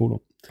polisfordon.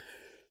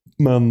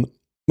 Men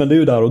det är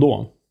ju där och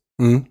då.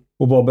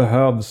 Och vad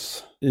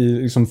behövs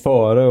liksom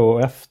före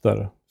och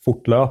efter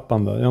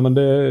fortlöpande? Ja, men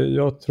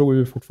jag tror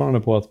ju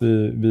fortfarande på att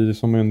vi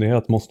som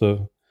myndighet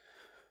måste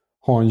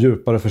ha en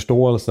djupare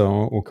förståelse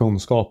och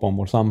kunskap om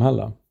vårt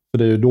samhälle. För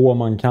det är ju då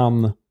man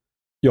kan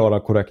göra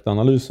korrekta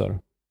analyser.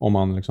 Om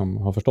man liksom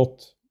har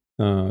förstått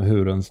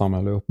hur en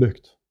samhälle är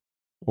uppbyggt.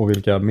 Och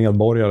vilka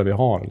medborgare vi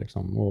har.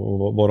 Liksom,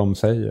 och vad de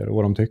säger och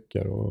vad de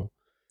tycker.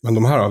 Men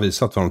de här har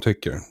visat vad de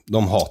tycker.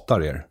 De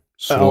hatar er.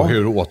 Så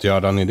hur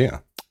åtgärdar ni det?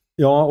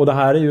 Ja, och det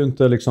här är ju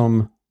inte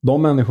liksom...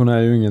 De människorna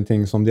är ju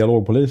ingenting som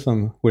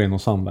Dialogpolisen går in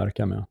och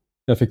samverkar med.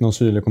 Jag fick någon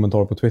syrlig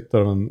kommentar på Twitter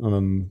av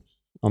en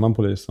annan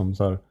polis som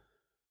så här: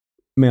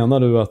 menar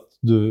du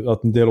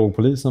att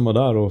Dialogpolisen var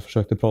där och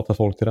försökte prata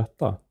folk till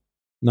rätta?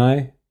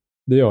 Nej,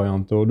 det gör jag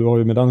inte. Och du har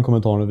ju med den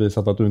kommentaren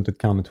visat att du inte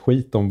kan ett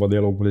skit om vad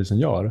Dialogpolisen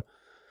gör.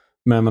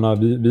 Men jag menar,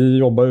 vi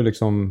jobbar ju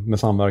liksom med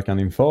samverkan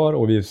inför,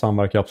 och vi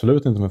samverkar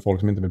absolut inte med folk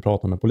som inte vill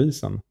prata med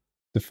polisen.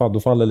 Då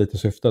faller lite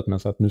syftet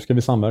med att nu ska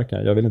vi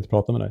samverka. Jag vill inte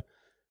prata med dig.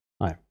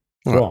 Nej,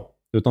 bra.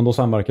 Utan då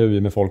samverkar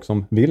vi med folk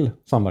som vill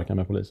samverka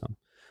med polisen.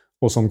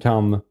 Och som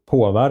kan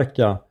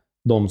påverka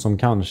de som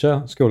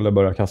kanske skulle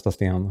börja kasta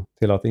sten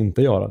till att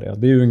inte göra det.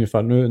 Det är ju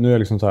ungefär, nu är jag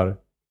liksom så här,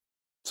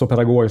 så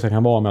pedagogisk jag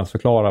kan vara med att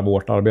förklara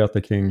vårt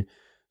arbete kring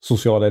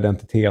sociala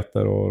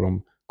identiteter och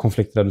de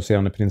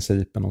konfliktreducerande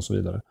principen och så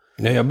vidare.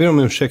 Nej, jag ber om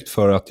ursäkt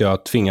för att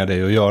jag tvingar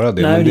dig att göra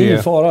det. Nej, men det är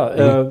ingen fara.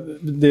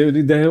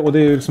 Och det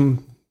är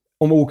liksom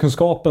om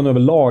okunskapen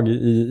överlag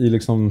i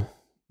liksom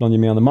bland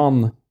gemene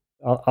man,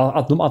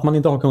 att man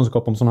inte har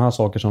kunskap om sådana här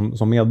saker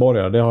som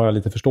medborgare, det har jag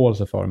lite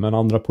förståelse för. Men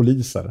andra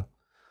poliser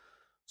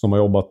som har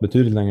jobbat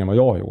betydligt längre än vad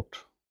jag har gjort.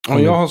 Ja,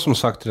 jag har som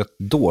sagt rätt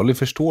dålig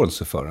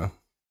förståelse för det.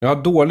 Jag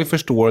har dålig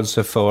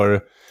förståelse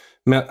för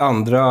med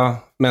andra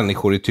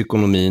människor i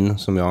tykonomin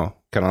som jag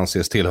kan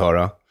anses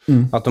tillhöra.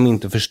 Att de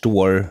inte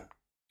förstår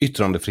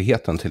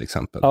yttrandefriheten till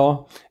exempel.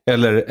 Ja.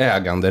 Eller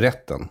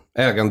äganderätten.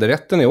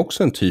 Äganderätten är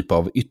också en typ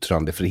av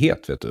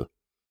yttrandefrihet, vet du.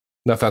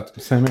 Därför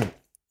att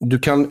du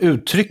kan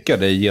uttrycka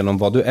dig genom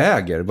vad du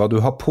äger, vad du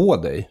har på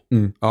dig.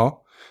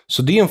 Ja.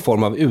 Så det är en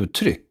form av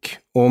uttryck.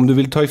 Och om du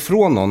vill ta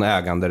ifrån någon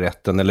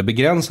äganderätten eller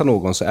begränsa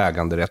någons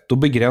äganderätt, då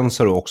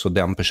begränsar du också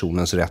den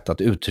personens rätt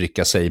att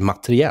uttrycka sig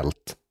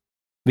materiellt.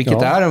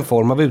 Vilket är en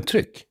form av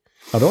uttryck.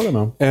 Ja, det håller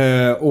jag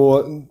med.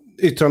 Och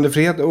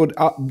yttrandefrihet, och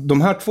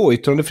de här två,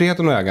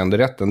 yttrandefriheten och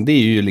äganderätten, det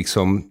är ju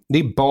liksom, det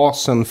är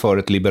basen för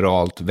ett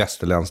liberalt,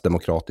 västerländskt,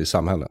 demokratiskt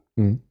samhälle.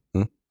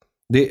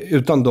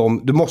 Utan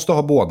dem, du måste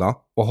ha båda,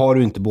 och har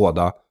du inte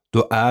båda,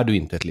 då är du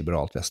inte ett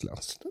liberalt,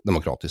 västerländskt,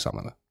 demokratiskt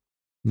samhälle.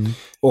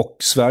 Och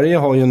Sverige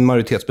har ju en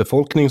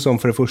majoritetsbefolkning som,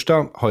 för det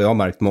första har jag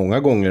märkt många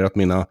gånger att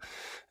mina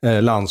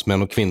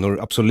landsmän och kvinnor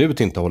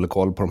absolut inte håller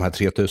koll på de här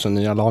 3000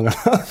 nya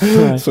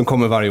lagarna som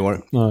kommer varje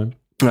år.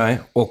 Nej,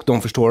 och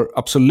de förstår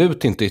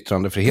absolut inte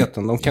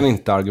yttrandefriheten. De kan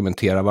inte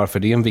argumentera varför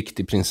det är en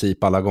viktig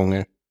princip alla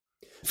gånger.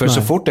 För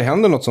så fort det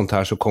händer något sånt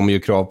här så kommer ju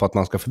krav på att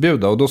man ska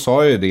förbjuda. Och då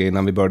sa jag ju det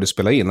innan vi började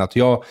spela in, att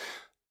jag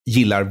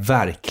gillar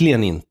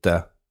verkligen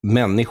inte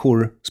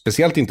människor,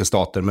 speciellt inte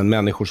stater, men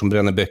människor som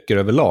bränner böcker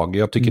överlag.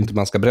 Jag tycker inte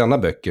man ska bränna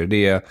böcker.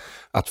 Det är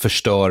att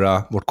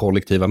förstöra vårt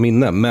kollektiva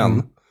minne.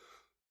 Men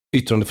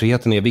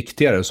yttrandefriheten är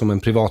viktigare. Som en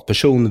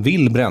privatperson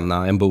vill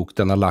bränna en bok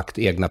den har lagt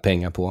egna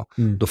pengar på,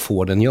 då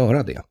får den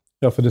göra det.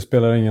 Ja, för det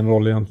spelar ingen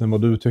roll egentligen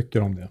vad du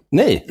tycker om det.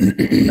 Nej,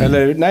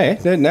 eller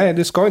nej,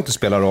 det ska inte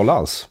spela roll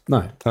alls.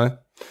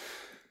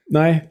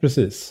 Nej,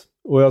 precis.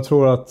 Och jag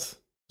tror att,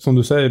 som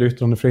du säger,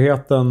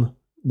 yttrandefriheten,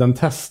 den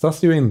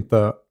testas ju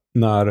inte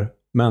när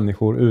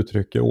människor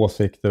uttrycker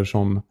åsikter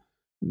som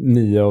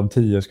 9 av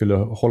 10 skulle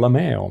hålla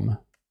med om.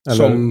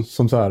 Eller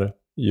som så här,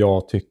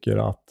 jag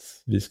tycker att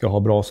vi ska ha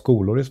bra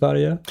skolor i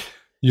Sverige.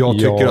 Jag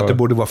tycker att det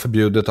borde vara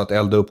förbjudet att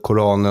elda upp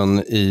Koranen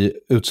i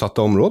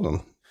utsatta områden.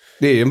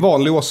 Det är en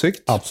vanlig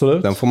åsikt.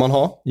 Absolut. Den får man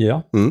ha.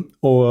 Ja.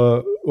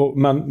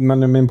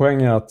 Men min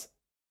poäng är att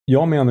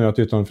jag menar ju att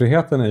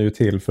yttrandefriheten är ju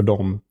till för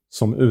dem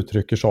som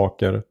uttrycker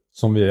saker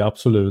som vi är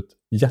absolut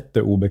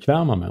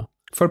jätteobekväma med.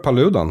 För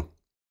Paludan.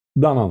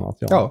 Bland annat,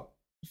 ja.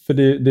 För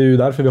det är ju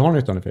därför vi har en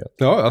yttrandefrihet.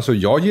 Ja, alltså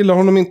jag gillar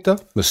honom inte.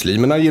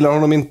 Muslimerna gillar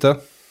honom inte.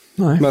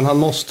 Nej. Men han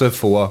måste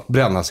få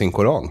bränna sin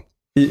Koran.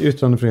 I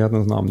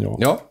yttrandefrihetens namn, ja.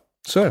 Ja,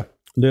 så är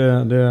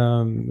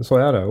det. Så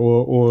är det.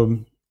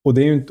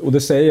 Och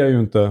det säger jag ju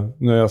inte,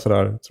 nu är jag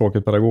sådär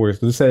tråkigt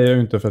pedagogiskt, det säger jag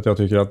ju inte för att jag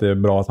tycker att det är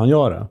bra att han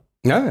gör det.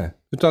 Nej,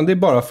 utan det är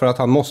bara för att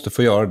han måste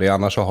få göra det,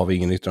 annars så har vi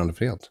ingen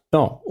yttrandefrihet.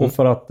 Ja, och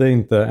för att det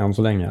inte än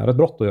så länge är ett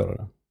brott att göra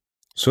det.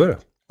 Så är det.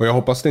 Och jag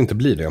hoppas det inte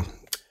blir det.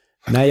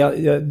 Nej,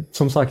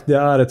 som sagt, det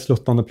är ett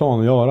sluttande plan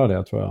att göra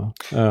det, tror jag.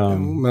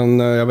 Men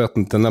jag vet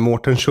inte, när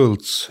Mårten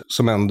Schultz,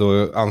 som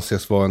ändå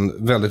anses vara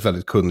en väldigt,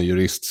 väldigt kunnig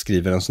jurist,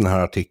 skriver en sån här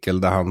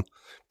artikel där han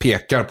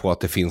pekar på att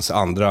det finns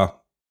andra,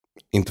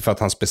 inte för att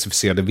han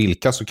specificerade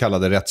vilka så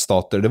kallade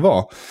rättsstater det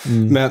var,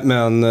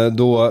 men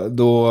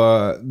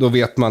då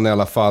vet man i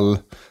alla fall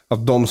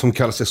att de som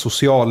kallar sig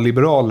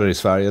socialliberaler i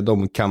Sverige,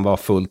 de kan vara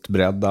fullt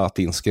beredda att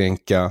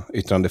inskränka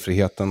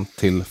yttrandefriheten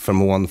till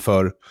förmån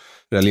för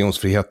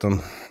religionsfriheten.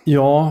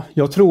 Ja,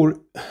 jag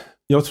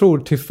tror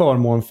till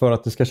förmån för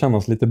att det ska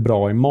kännas lite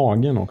bra i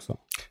magen också.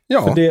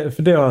 Ja.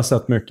 För det har jag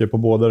sett mycket på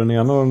både den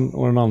ena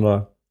och den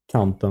andra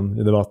kanten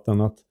i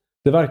debatten. Att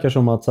det verkar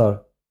som att så här,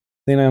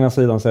 den ena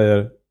sidan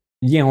säger,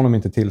 ge honom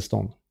inte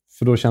tillstånd.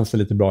 För då känns det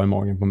lite bra i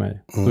magen på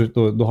mig.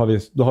 Då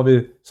har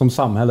vi som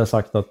samhälle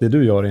sagt att det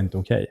du gör är inte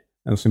okej.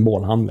 En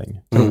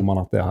symbolhandling. Tror man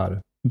att det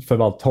här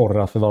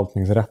torra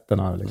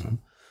förvaltningsrätterna liksom.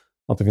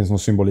 Att det finns någon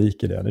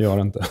symbolik i det. Det gör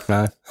det inte.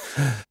 Nej.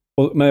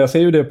 Men jag ser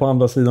ju det på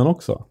andra sidan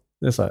också.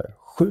 Det är så här,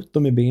 skjut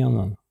dem i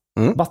benen.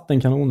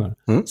 Vattenkanoner.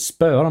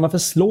 Spöa dem. Varför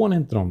slår ni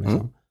inte dem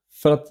liksom?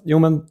 För att,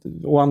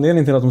 och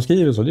anledningen till att de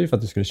skriver så, det är för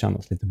att det skulle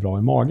kännas lite bra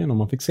i magen om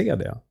man fick se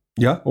det.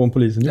 Ja, och om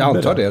polisen jag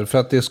antar det. För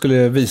att det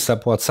skulle visa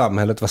på att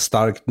samhället var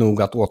starkt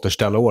nog att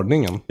återställa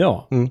ordningen.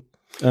 Ja,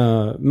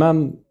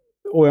 men,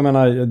 och jag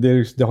menar,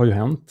 det har ju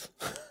hänt.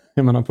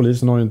 Jag menar,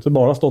 polisen har ju inte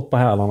bara stått på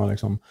hälarna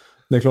liksom.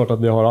 Det är klart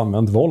att vi har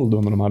använt våld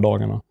under de här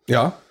dagarna.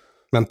 Ja,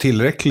 men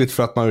tillräckligt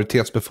för att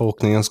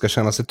majoritetsbefolkningen ska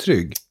känna sig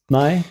trygg.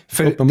 Nej,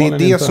 för det är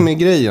det inte som är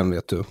grejen,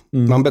 vet du.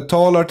 Man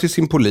betalar till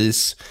sin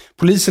polis.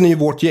 Polisen är ju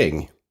vårt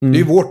gäng. Det är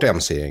ju vårt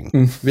MC-gäng.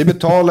 Vi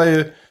betalar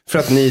ju för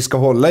att ni ska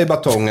hålla i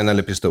batongen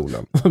eller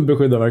pistolen.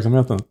 Beskydda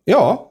verksamheten.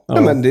 Ja.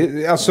 Men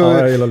det,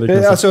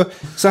 alltså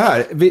så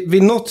här,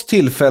 vid något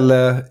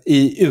tillfälle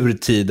i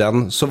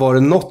urtiden så var det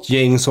något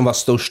gäng som var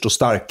störst och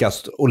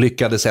starkast och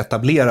lyckades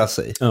etablera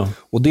sig. Ja.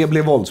 Och det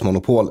blev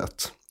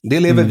våldsmonopolet. Det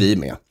lever vi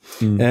med.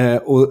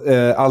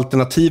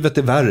 Alternativet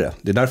är värre.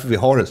 Det är därför vi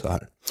har det så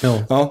här.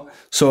 Ja,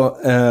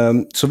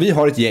 så vi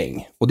har ett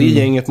gäng. Och det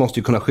gänget måste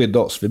ju kunna skydda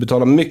oss. Vi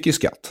betalar mycket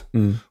skatt.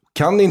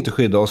 Kan det inte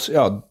skydda oss,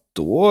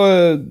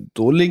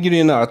 då ligger det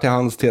ju nära till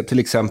hands till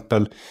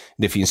exempel,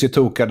 det finns ju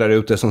tokar där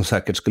ute som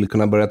säkert skulle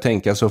kunna börja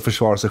tänka sig och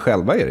försvara sig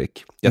själva,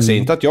 Erik. Jag säger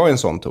inte att jag är en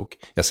sån tok.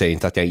 Jag säger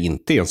inte att jag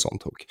inte är en sån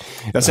tok.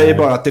 Jag säger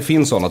bara att det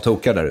finns såna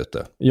tokar där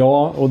ute.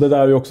 Ja, och det där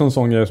är ju också en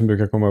sån grej som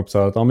brukar komma upp så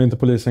här, att om inte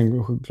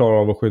polisen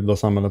klarar av att skydda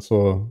samhället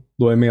så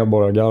då är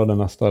medborgargarden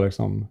nästa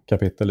liksom,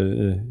 kapitel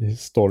i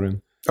storyn.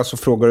 Alltså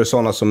frågar du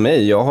sådana som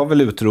mig, jag har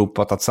väl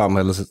utropat att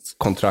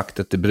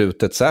samhällskontraktet är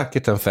brutet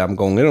säkert 5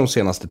 gånger de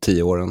senaste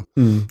 10 åren.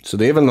 Så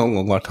det är väl någon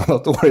gång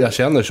vartannat år jag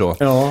känner så.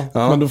 Ja.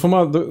 Men då får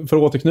man, för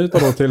att återknyta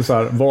då till så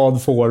här,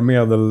 vad får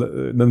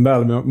den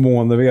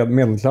välmående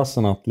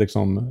medelklassen att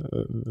liksom,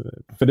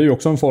 för det är ju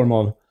också en form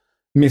av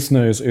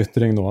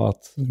missnöjesyttring då,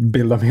 att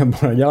bilda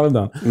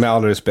medborgargarden. Med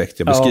all respekt,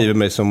 jag beskriver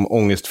mig som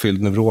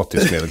ångestfylld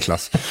neurotisk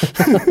medelklass.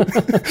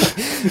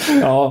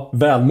 Ja,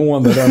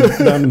 välmående,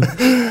 den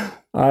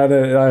nej,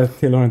 jag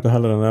tillhör inte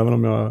heller den, även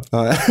om jag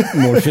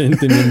mår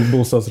fint i min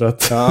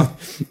bostadsrätt. Ja.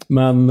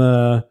 Men,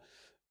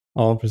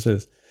 ja,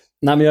 precis.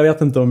 Nej, men jag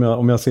vet inte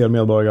om jag ser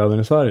medborgargarden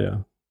i Sverige.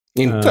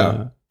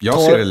 Inte? Jag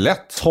ser det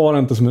lätt. Tar det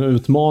inte som en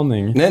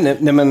utmaning. Nej,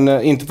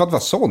 men inte för att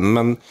vara sån,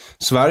 men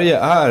Sverige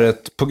är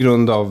på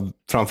grund av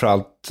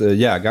framförallt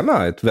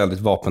jägarna, ett väldigt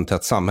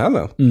vapentätt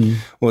samhälle.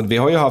 Och vi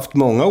har ju haft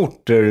många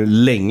orter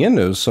länge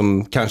nu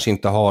som kanske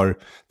inte har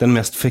den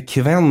mest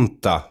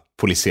frekventa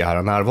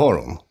polisiära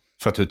närvaron.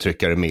 För att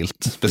uttrycka det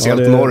milt.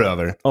 Speciellt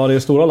norröver. Ja, det är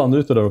stora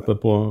landytor där uppe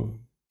på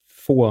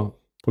få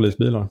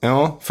polisbilar.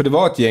 Ja, för det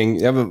var ett gäng,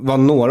 jag var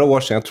några år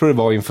sedan, jag tror det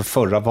var inför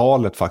förra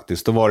valet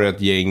faktiskt, då var det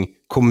ett gäng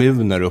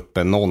kommuner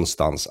uppe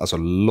någonstans, alltså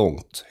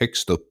långt,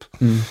 högst upp,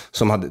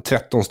 som hade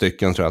 13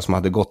 stycken tror jag, som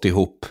hade gått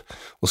ihop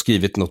och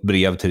skrivit något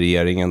brev till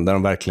regeringen där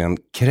de verkligen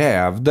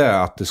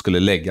krävde att det skulle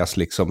läggas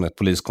liksom ett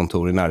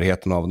poliskontor i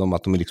närheten av dem,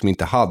 att de liksom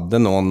inte hade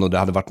någon och det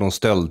hade varit någon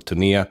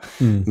stöldturné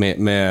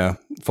med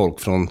folk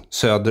från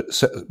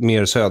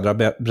mer södra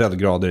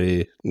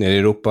breddgrader nere i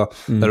Europa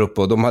där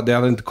uppe, och det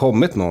hade inte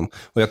kommit någon.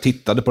 Och jag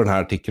tittade på den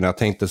här artikeln och jag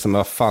tänkte som,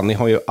 vad fan, ni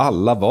har ju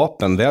alla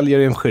vapen, väljer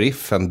en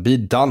sheriffen, be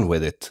done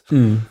with it.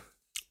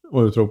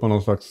 Och utropa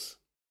någon slags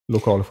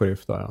lokal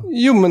sheriff där. Ja.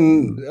 Jo,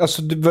 men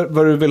alltså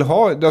vad du vill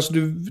ha, alltså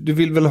du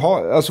vill väl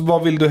ha, alltså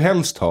vad vill du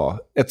helst ha?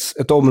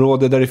 Ett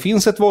område där det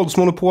finns ett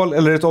våldsmonopol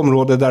eller ett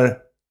område där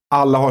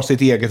alla har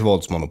sitt eget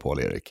våldsmonopol,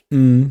 Erik?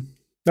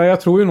 Ja,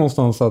 jag tror ju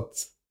någonstans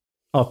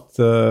att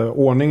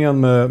ordningen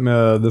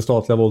med det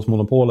statliga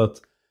våldsmonopolet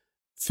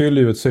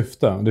fyller ju ett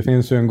syfte. Det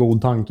finns ju en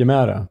god tanke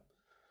med det.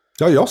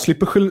 Ja, jag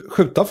slipper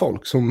skjuta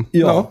folk som...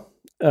 Ja.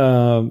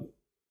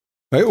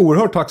 Jag är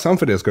oerhört tacksam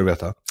för det, ska du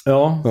veta.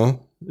 Ja.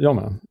 Jag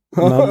med.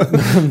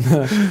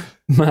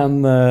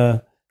 Men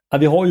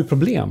vi har ju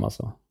problem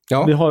alltså.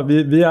 Ja. Vi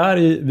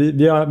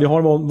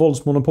har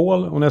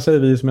våldsmonopol, och när jag säger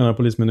vi så menar jag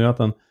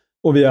Polismyndigheten.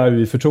 Och vi är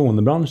ju i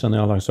förtroendebranschen i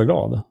allra högsta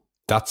grad.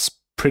 That's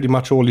pretty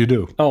much all you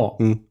do. Ja,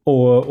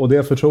 och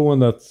det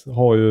förtroendet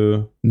har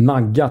ju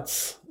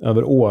naggats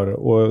över år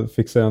och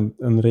fick sig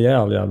en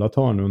rejäl jävla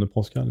törn under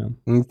påskhelgen.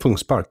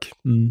 Pungspark.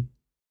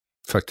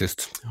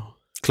 Faktiskt. Ja.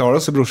 Klarar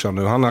sig brorsan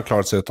nu? Han har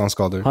klarat sig utan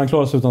skador. Han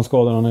klarar sig utan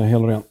skador, han är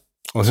helt ren.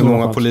 Och hur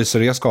många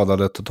poliser är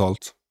skadade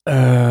totalt?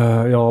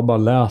 Jag har bara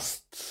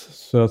läst,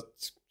 så att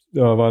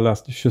jag har bara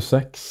läst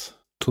 26.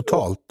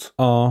 Totalt?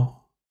 Ja.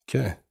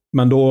 Okej. Okay.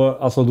 Men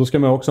då ska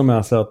man också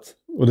med sig att,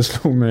 och det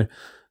slog mig,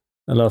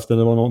 jag läste,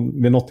 det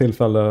var vid något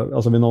tillfälle,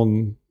 alltså vid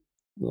någon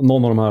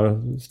av de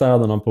här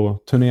städerna på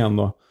turnén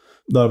då,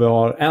 där vi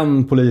har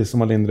en polis som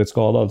var lindrigt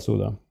skadad, så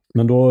det.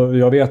 Men då,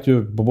 jag vet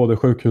ju på både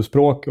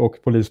sjukhusspråk och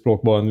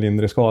polisspråk vad en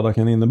lindrig skada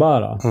kan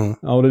innebära.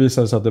 Ja, och det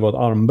visade sig att det var ett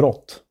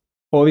armbrott.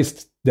 Och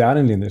visst, det är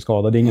en lindrig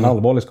skada, det är ingen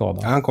allvarlig skada.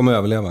 Ja, han kommer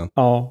överleva.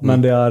 Ja,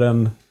 men det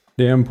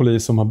är en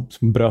polis som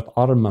bröt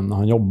armen när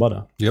han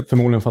jobbade. Yep.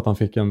 Förmodligen för att han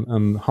fick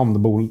en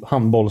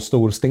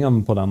handbollstor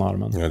sten på den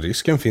armen. Ja,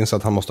 risken finns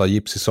att han måste ha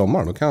gips i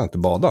sommar, då kan han inte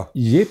bada.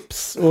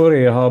 Gips och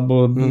rehab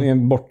och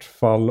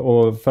bortfall,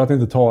 och för att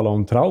inte tala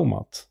om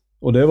traumat.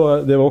 Och det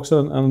var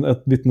också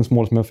ett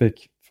vittnesmål som jag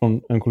fick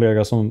från en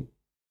kollega som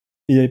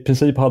i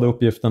princip hade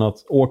uppgiften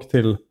att åka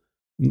till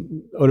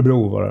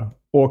Örebro, var det.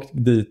 Åkt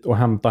dit och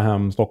hämta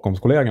hem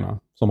Stockholmskollegorna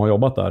som har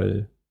jobbat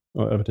där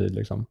över tid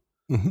liksom.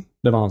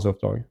 Det var hans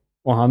uppdrag.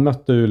 Och han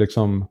mötte ju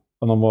liksom,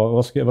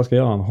 vad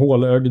ska han?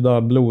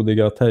 Hålögda,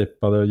 blodiga,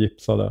 tejpade,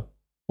 gipsade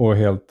och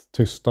helt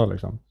tysta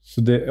liksom.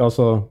 Så det,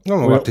 alltså, man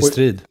har varit i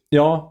strid.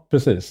 Ja,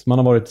 precis. Man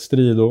har varit i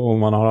strid och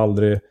man har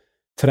aldrig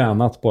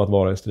tränat på att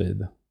vara i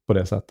strid på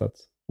det sättet.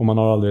 Och man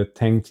har aldrig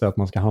tänkt sig att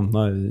man ska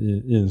hamna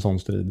i en sån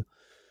strid.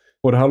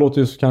 Och det här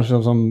låter ju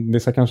kanske som,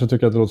 vissa kanske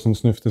tycker att det låter som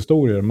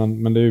snyfthistorier,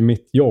 men det är ju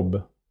mitt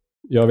jobb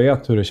jag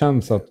vet hur det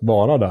känns att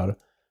vara där.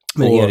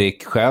 Men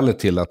Erik, skälet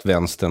till att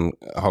vänstern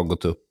har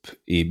gått upp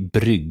i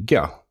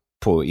brygga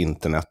på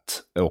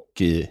internet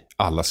och i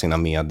alla sina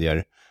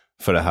medier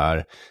för det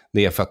här,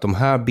 det är för att de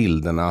här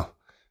bilderna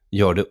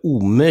gör det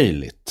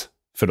omöjligt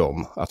för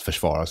dem att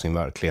försvara sin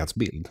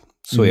verklighetsbild.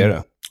 Så är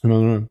det. Hur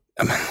menar du?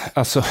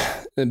 Alltså,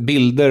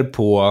 bilder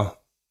på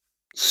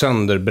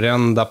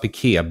sönderbrända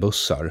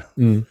piketbussar.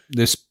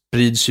 Det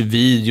sprids ju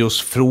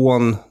videos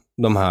från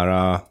de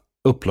här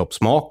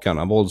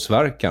upploppsmakarna,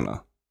 våldsverkarna,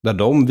 där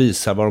de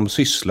visar vad de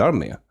sysslar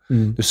med.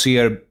 Du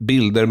ser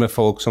bilder med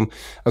folk som,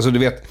 alltså du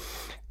vet,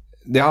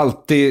 det har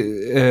alltid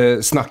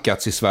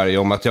snackats i Sverige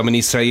om att men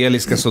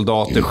israeliska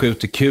soldater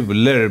skjuter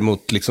kulor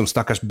mot liksom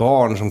stackars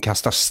barn som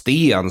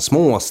kastar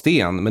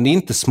småsten. Men det är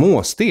inte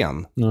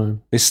småsten. Nej.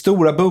 Det är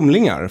stora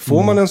bumlingar.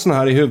 Får man en sån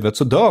här i huvudet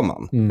så dör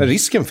man.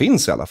 Risken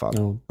finns i alla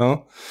fall.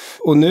 Ja.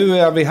 Och nu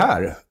är vi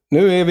här.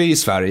 Nu är vi i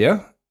Sverige.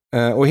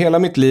 Och hela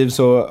mitt liv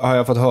så har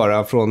jag fått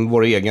höra från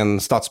vår egen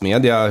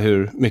statsmedia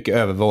hur mycket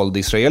övervåld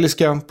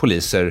israeliska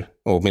poliser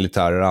och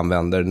militärer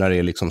använder när det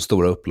är liksom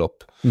stora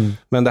upplopp.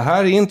 Men det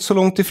här är inte så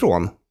långt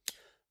ifrån.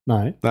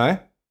 Nej.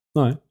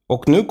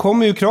 Och nu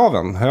kommer ju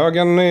kraven.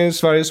 Högern i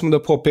Sverige, som du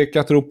har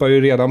påpekat, ropar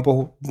ju redan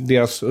på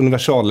deras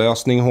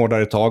universallösning,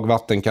 hårdare tag,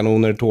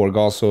 vattenkanoner,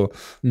 tårgas och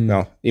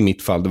i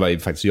mitt fall, det var ju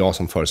faktiskt jag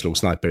som föreslog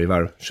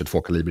snipergevär,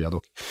 22 kaliber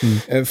dock,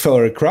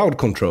 för crowd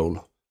control.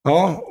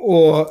 Ja,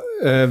 och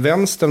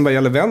vad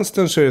gäller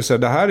vänstern så är det så här,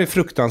 det här är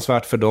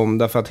fruktansvärt för dem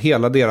därför att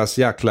hela deras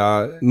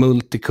jäkla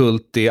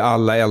multikulti,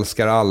 alla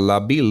älskar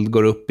alla bild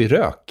går upp i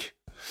rök.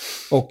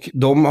 Och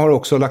de har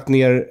också lagt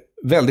ner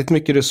väldigt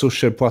mycket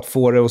resurser på att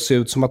få det att se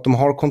ut som att de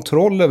har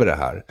kontroll över det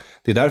här.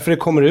 Det är därför det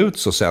kommer ut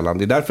så sällan.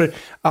 Det är därför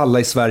alla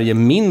i Sverige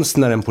minns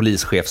när en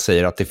polischef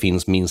säger att det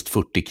finns minst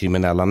 40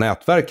 kriminella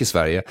nätverk i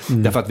Sverige.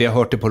 Därför att vi har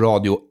hört det på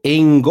radio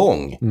en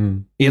gång.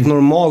 I ett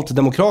normalt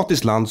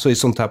demokratiskt land så är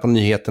sånt här på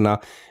nyheterna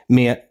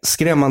med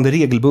skrämmande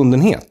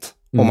regelbundenhet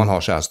om man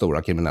har så här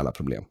stora kriminella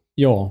problem.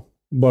 Ja,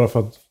 bara för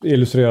att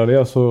illustrera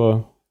det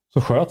så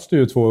sköts det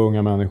ju 2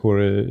 unga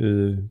människor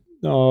i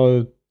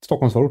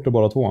Stockholmsförorter,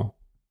 bara 2.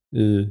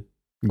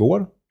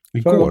 Igår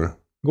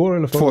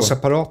eller förra? 2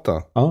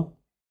 separata? Ja.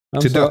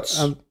 Till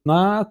döds?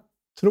 Nej, jag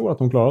tror att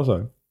de klarar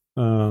sig.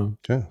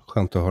 Okay.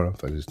 Skönt att höra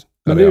faktiskt.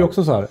 Men det är ju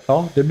också så här,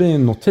 det blir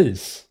en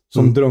notis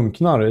som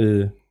drunknar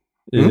i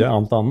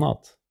allt annat.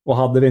 Och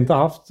hade vi inte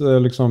haft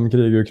liksom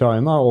krig i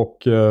Ukraina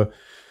och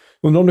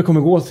undrar om det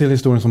kommer gå till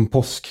historien som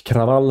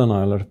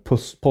påskkravallerna eller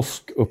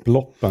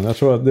påskupploppen. Jag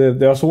tror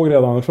att jag såg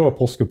redan, jag tror det var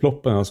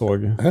påskupploppen jag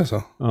såg. Är det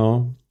så?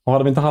 Ja. Och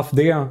hade vi inte haft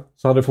det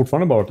så hade det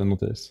fortfarande bara varit en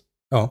notis.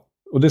 Ja.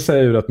 Och det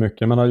säger ju rätt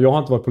mycket. Men jag har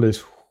inte varit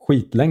polis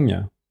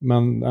skitlänge.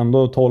 Men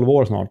ändå 12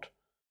 år snart.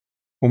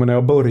 Och när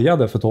jag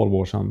började för 12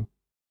 år sedan,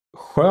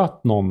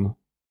 sköt någon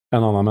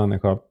en annan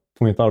människa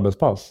på mitt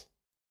arbetspass,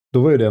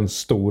 då var ju det en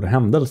stor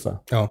händelse.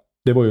 Ja.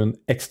 Det var ju en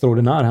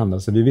extraordinär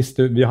händelse.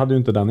 Vi hade ju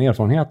inte den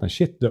erfarenheten.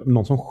 Shit,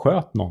 någon som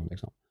sköt någon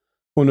liksom.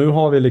 Och nu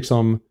har vi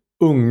liksom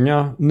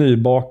unga,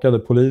 nybakade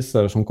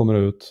poliser som kommer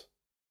ut.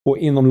 Och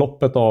inom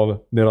loppet av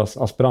deras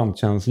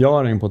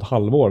aspiranttjänstgöring på ett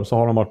halvår så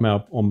har de varit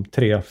med om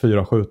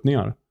 3-4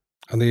 skjutningar.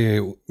 Ja, det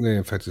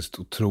är faktiskt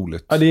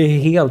otroligt. Ja, det är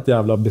helt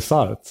jävla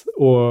bizarrt.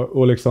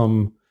 Och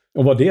liksom,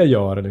 och vad det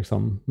gör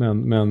liksom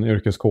med en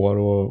yrkeskår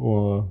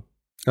och...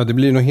 Ja, det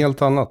blir något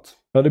helt annat.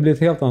 Ja, det blir ett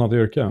helt annat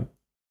yrke.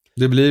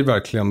 Det blir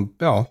verkligen,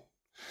 ja.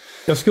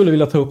 Jag skulle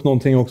vilja ta upp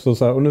någonting också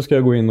så här, och nu ska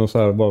jag gå in och så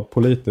här vara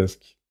politisk.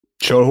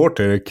 Kör hårt,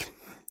 Erik.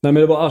 Nej,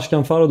 men det var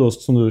Ashkan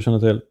Faradost som du känner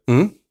till.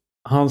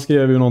 Han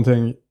skrev ju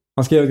någonting,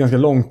 han skrev ett ganska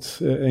långt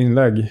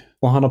inlägg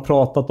och han har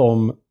pratat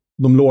om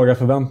de låga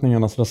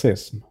förväntningarnas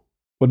rasism.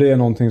 Och det är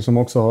någonting som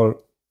också har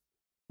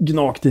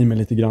gnagt i mig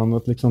lite grann.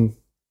 Att liksom,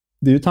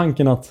 det är ju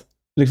tanken att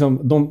liksom,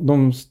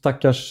 de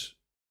stackars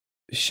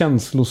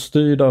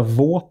känslostyrda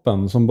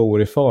våpen som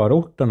bor i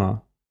förorterna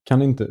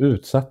kan inte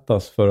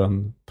utsättas för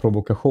en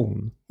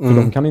provokation. För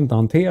de kan inte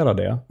hantera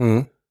det.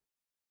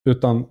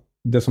 Utan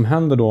det som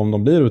händer då om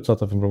de blir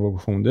utsatta för en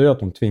provokation, det är att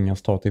de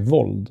tvingas ta till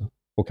våld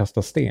och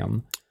kasta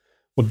sten.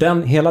 Och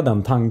hela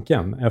den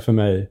tanken är för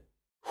mig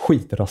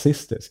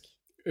skitrasistisk.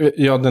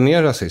 Ja, den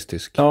är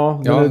rasistisk.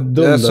 Ja, den är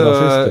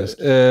dunderrasistisk.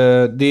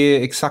 Det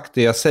är exakt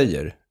det jag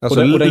säger.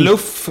 Alltså,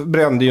 Luff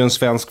brände ju en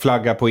svensk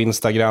flagga på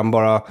Instagram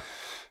bara,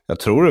 jag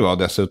tror det var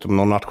dessutom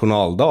någon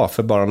nationaldag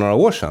för bara några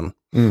år sedan.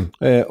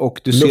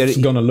 Och du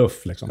Luff's gonna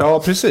luff liksom.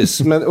 Ja,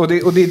 precis. Men, och det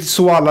är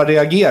så alla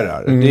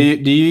reagerar.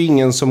 Det är ju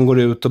ingen som går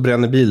ut och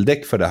bränner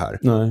bildäck för det här.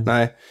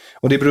 Nej.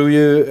 Och det beror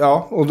ju,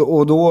 ja,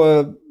 och då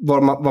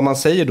vad man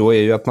säger då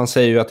är ju att man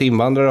säger ju att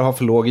invandrare har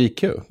för låg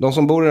IQ. De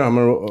som bor i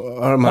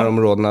de här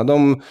områdena,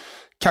 de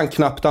kan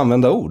knappt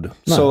använda ord.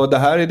 Nej. Så det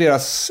här är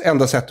deras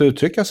enda sätt att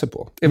uttrycka sig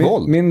på.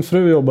 Våld. Min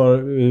fru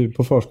jobbar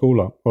på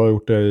förskola och har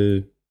gjort det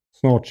i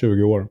snart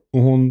 20 år.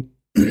 Och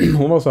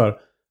hon var så här,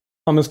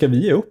 ja, men ska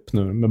vi ge upp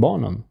nu med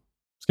barnen?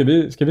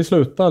 Ska vi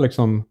sluta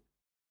liksom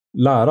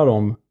lära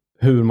dem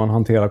hur man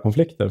hanterar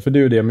konflikter? För det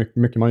är ju det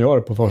mycket man gör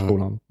på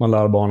förskolan. Man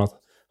lär barn att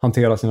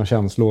hantera sina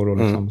känslor och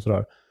liksom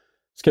sådär.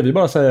 Ska vi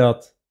bara säga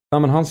att Ja,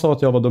 men han sa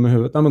att jag var dum i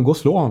huvudet. Ja, men gå och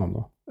slå honom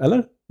då.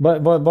 Eller?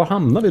 Var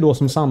hamnar vi då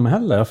som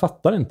samhälle? Jag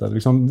fattar inte.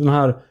 Liksom den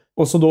här,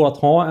 och så då att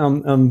ha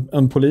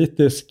en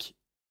politisk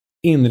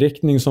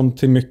inriktning som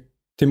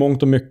till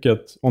mångt och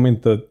mycket, om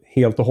inte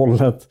helt och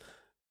hållet,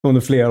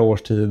 under flera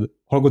års tid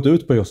har gått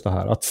ut på just det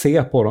här. Att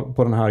se på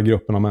den här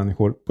gruppen av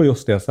människor på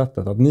just det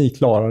sättet. Att ni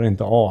klarar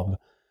inte av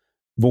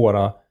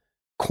våra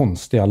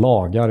konstiga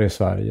lagar i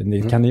Sverige.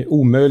 Ni kan ni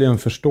omöjligen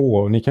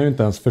förstå. Ni kan ju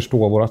inte ens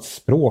förstå vårt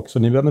språk, så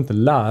ni behöver inte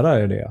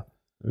lära er det.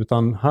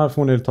 Utan här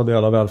får ni ta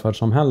del av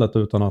välfärdssamhället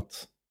utan att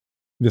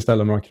vi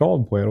ställer några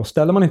krav på er. Och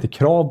ställer man inte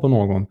krav på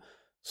någon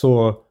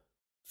så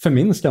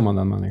förminskar man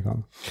den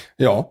människan.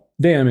 Ja.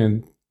 Det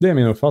är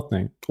min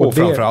uppfattning. Och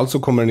framförallt så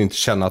kommer den inte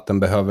känna att den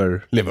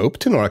behöver leva upp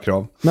till några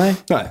krav. Nej.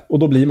 Och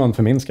då blir man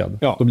förminskad.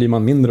 Ja. Då blir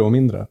man mindre och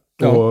mindre.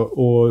 Ja.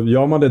 Och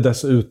gör man det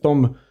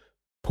dessutom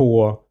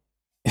på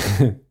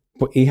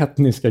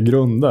etniska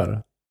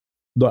grunder,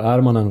 då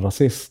är man en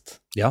rasist.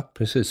 Ja,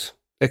 precis.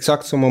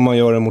 Exakt som om man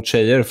gör det mot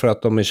tjejer för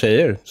att de är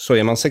tjejer, så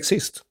är man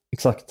sexist.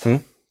 Exakt.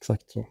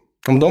 Exakt så.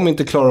 Om de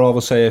inte klarar av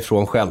att säga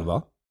ifrån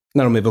själva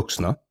när de är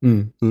vuxna,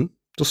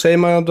 då säger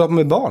man att de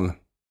är barn.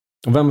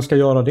 Och vem ska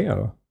göra det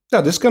då?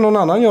 Ja, det ska någon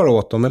annan göra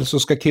åt dem, eller så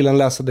ska killen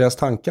läsa deras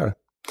tankar.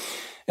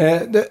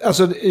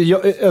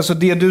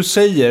 Det du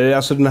säger,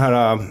 alltså den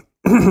här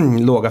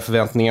låga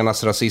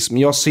förväntningarnas rasism,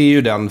 jag ser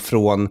ju den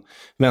från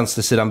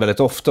vänstersidan väldigt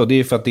ofta, och det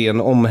är för att det är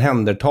en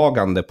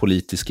omhändertagande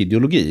politisk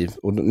ideologi,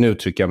 och nu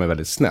uttrycker jag mig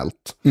väldigt snällt.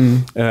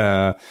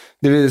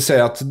 Det vill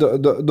säga att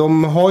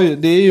de har ju,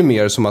 det är ju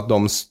mer som att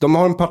de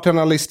har en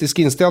paternalistisk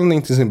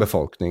inställning till sin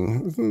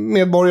befolkning.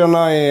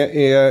 Medborgarna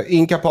är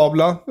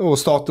inkapabla och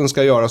staten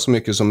ska göra så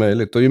mycket som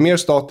möjligt, och ju mer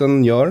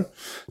staten gör,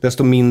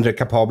 desto mindre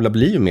kapabla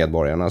blir ju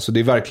medborgarna. Så det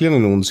är verkligen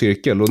en ond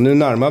cirkel, och nu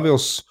närmar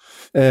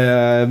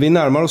vi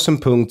närmar oss en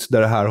punkt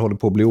där det här håller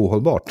på att bli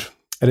ohållbart.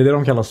 Är det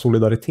de kallar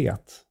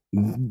solidaritet?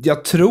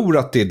 Jag tror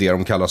att det är det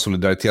de kallar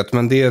solidaritet,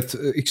 men det är ett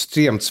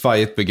extremt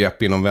svajigt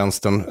begrepp inom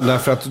vänstern.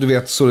 Därför att du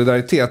vet,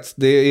 solidaritet,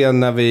 det är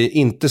när vi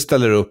inte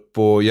ställer upp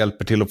och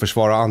hjälper till att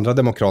försvara andra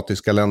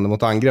demokratiska länder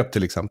mot angrepp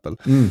till exempel.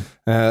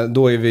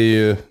 Då är vi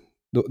ju,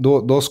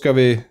 då ska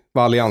vi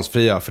vara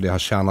alliansfria, för det har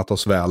tjänat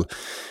oss väl.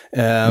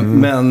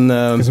 Men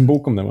det finns en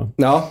bok om det, va?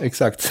 Ja,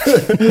 exakt.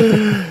 Jag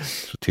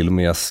tror till och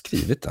med jag har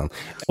skrivit den.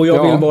 Och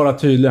jag vill vara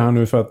tydlig här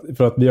nu,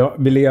 för att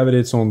vi lever i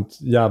ett sånt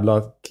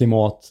jävla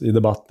klimat i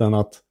debatten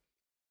att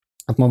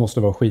man måste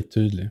vara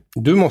skittydlig.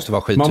 Du måste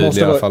vara skittydlig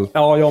i alla fall.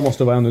 Ja, jag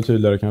måste vara ännu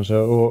tydligare kanske.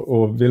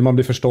 Och vill man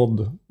bli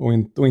förstådd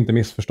och inte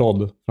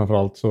missförstådd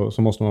framförallt,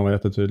 så måste man vara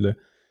jättetydlig.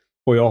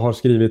 Och jag har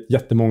skrivit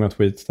jättemånga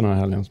tweets den här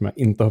helgen som jag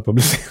inte har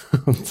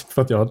publicerat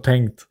för att jag har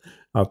tänkt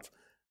att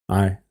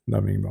nej,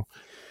 det blir inget bra.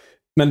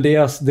 Men det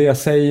jag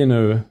säger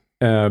nu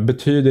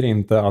betyder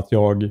inte att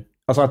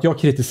jag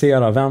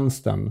kritiserar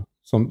vänstern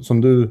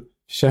som du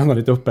tjänar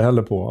lite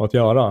uppehälle på att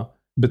göra,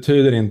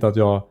 betyder inte att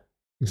jag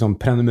liksom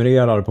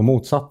prenumererar på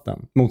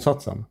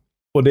motsatsen.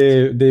 Och det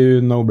är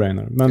ju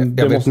no-brainer. Men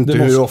jag vet inte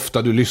hur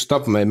ofta du lyssnar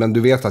på mig, men du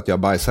vet att jag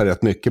bajsar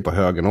rätt mycket på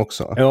högern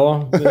också.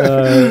 Ja,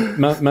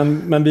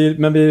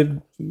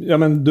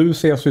 men du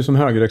ses ju som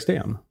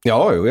högerextrem.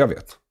 Ja, jag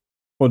vet.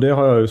 Och det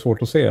har jag ju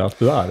svårt att se att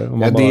du är. Om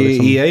man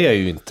är jag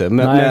ju inte.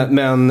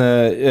 Men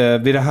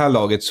vid det här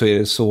laget så är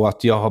det så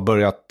att jag har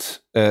börjat...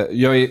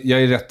 Jag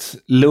är rätt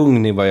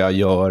lugn i vad jag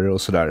gör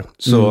och sådär.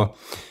 Så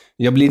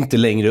jag blir inte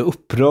längre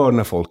upprörd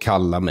när folk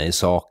kallar mig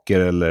saker.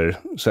 Eller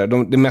så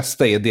det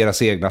mesta är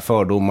deras egna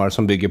fördomar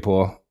som bygger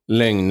på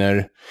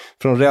lögner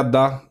från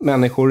rädda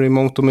människor i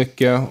mångt och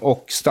mycket.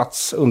 Och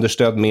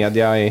statsunderstöd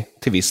media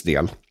till viss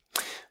del.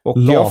 Och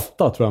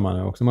lata tror jag man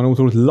är också. Man är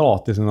otroligt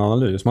lat i sin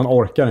analys. Man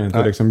orkar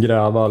inte liksom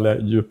gräva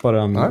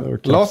djupare än...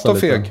 Lat och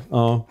feg.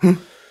 Ja.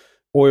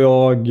 Och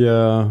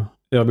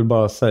jag vill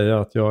bara säga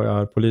att jag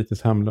är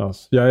politiskt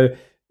hemlös.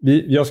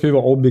 Jag ska ju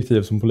vara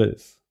objektiv som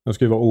polis. Jag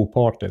ska ju vara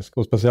opartisk.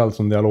 Och speciellt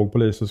som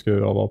dialogpolis så ska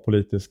jag vara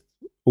politiskt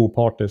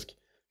opartisk.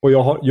 Och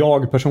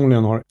jag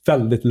personligen har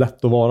väldigt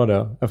lätt att vara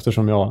det,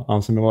 eftersom jag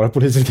anser mig vara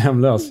politiskt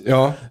hemlös.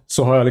 Ja.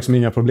 Så har jag liksom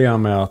inga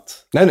problem med att...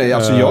 Nej,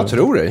 alltså jag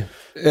tror dig.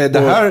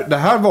 Det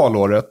här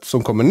valåret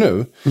som kommer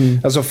nu,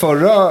 alltså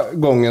förra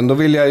gången då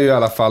ville jag ju i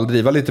alla fall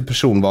driva lite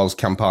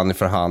personvalskampanj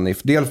för Hanif.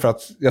 Dels för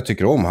att jag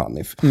tycker om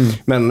Hanif,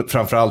 men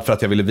framförallt för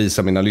att jag ville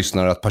visa mina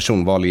lyssnare att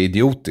personval är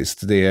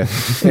idiotiskt.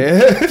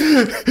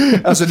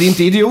 Alltså det är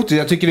inte idiotiskt,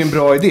 jag tycker det är en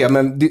bra idé,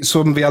 men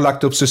som vi har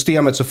lagt upp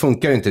systemet så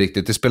funkar det inte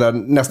riktigt. Det spelar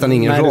nästan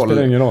ingen roll. Det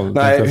spelar ingen roll.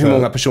 Nej, hur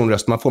många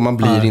personröster man får, man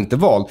blir inte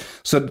vald.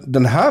 Så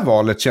den här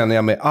valet känner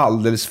jag mig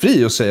alldeles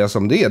fri att säga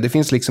som det är. Det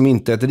finns liksom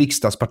inte ett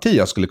riksdagsparti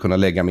jag skulle kunna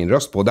lägga min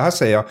röst på. Det här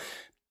säger jag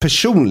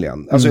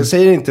personligen. Alltså jag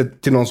säger inte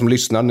till någon som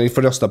lyssnar, ni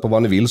får rösta på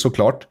vad ni vill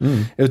såklart.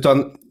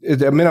 Utan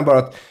jag menar bara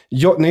att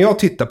när jag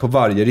tittar på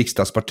varje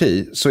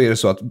riksdagsparti så är det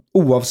så att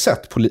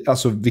oavsett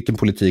alltså vilken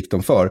politik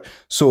de för,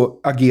 så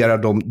agerar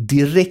de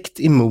direkt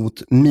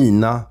emot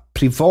mina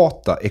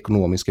privata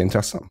ekonomiska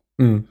intressen.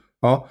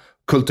 Ja.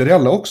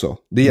 kulturella också.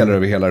 Det gäller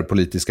över hela det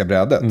politiska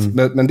brädet.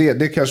 Men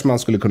det kanske man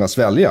skulle kunna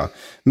svälja.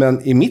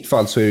 Men i mitt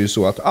fall så är det ju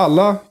så att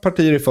alla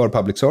partier är för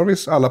public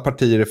service, alla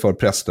partier är för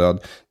pressstöd.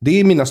 Det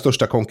är mina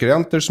största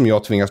konkurrenter som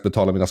jag tvingas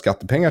betala mina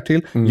skattepengar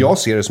till. Jag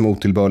ser det som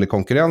otillbörlig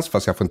konkurrens,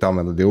 fast jag får inte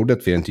använda det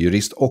ordet, för jag är inte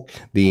jurist. Och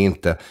det är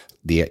inte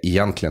det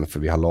egentligen, för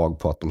vi har lag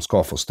på att de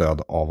ska få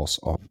stöd av oss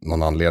av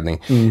någon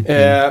anledning.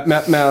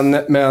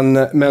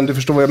 Men du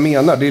förstår vad jag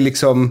menar. Det är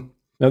liksom...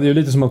 Ja, det är ju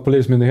lite som att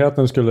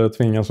polismyndigheten skulle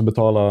tvingas att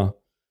betala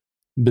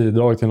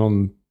bidrag till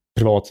någon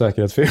privat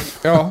säkerhetsfirma.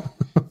 Ja,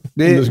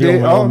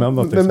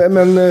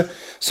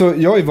 så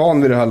jag är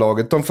van vid det här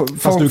laget. Folk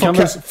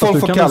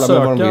får kalla mig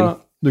vad de vill.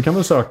 Du kan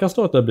väl söka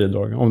statliga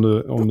bidrag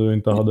om du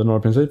inte hade några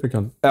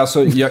principer?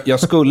 Alltså, jag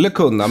skulle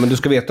kunna, men du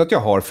ska veta att jag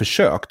har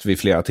försökt vid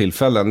flera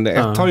tillfällen.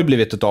 Ett har ju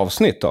blivit ett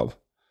avsnitt av.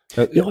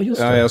 Ja,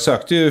 just det. Jag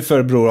sökte ju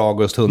för Bror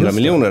August 100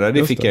 miljoner där.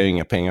 Det fick jag ju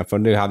inga pengar för.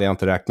 Det hade jag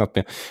inte räknat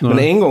med. Men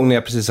en gång när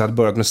jag precis hade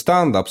börjat med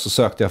stand-up så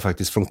sökte jag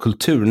faktiskt från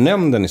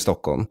Kulturnämnden i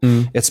Stockholm.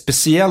 Ett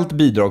speciellt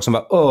bidrag som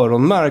var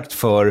öronmärkt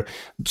för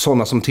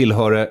sådana som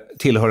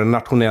tillhör en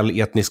nationell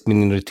etnisk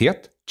minoritet.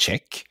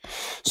 Check.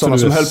 Sådana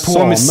som höll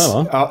på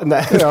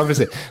med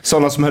precis.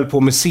 Sådana som höll på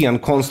med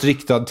scenkonst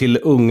riktad till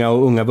unga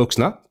och unga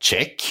vuxna.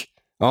 Check.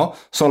 Ja,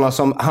 sådana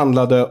som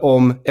handlade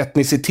om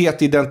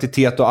etnicitet,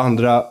 identitet och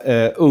andra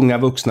unga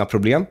vuxna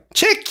problem.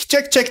 Check.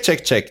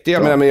 Det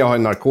jag menar, jag har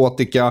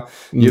narkotika,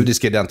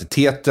 judiska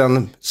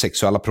identiteten,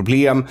 sexuella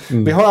problem.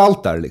 Vi har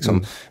allt där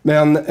liksom.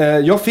 Men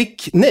jag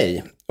fick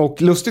nej.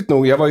 Och lustigt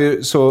nog, jag var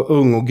ju så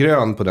ung och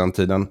grön på den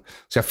tiden,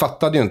 så jag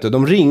fattade ju inte.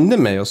 De ringde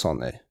mig och sa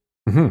nej.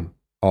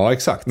 Ja,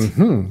 exakt.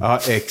 Ja,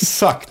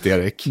 exakt,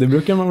 Erik. Det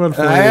brukar man väl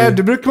få... Nej,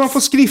 det brukar man få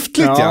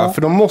skriftligt, ja.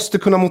 För de måste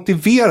kunna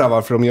motivera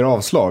varför de gör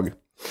avslag.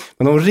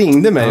 Men de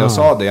ringde mig och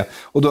sa det.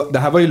 Och då, det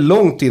här var ju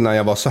långt innan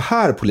jag var så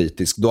här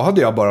politisk. Då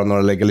hade jag bara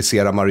några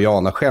legalisera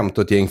marijuana-skämt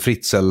och ett gäng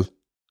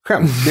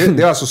Fritzl-skämt.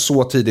 Det är alltså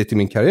så tidigt i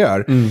min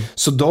karriär.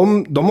 Så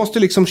de måste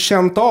liksom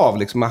känt av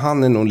liksom, att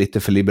han är nog lite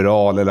för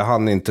liberal eller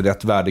han är inte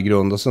rätt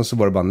värdegrund. Och sen så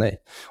var det bara nej.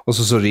 Och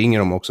så ringer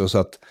de också så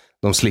att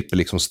de slipper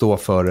liksom stå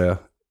för...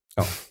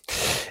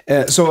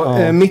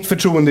 mitt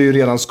förtroende är ju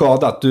redan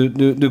skadat.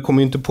 Du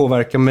kommer ju inte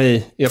påverka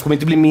mig. Jag kommer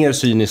inte bli mer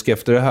cynisk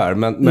efter det här.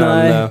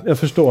 Nej, jag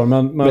förstår.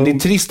 Men det är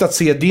trist att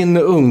se din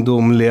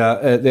ungdomliga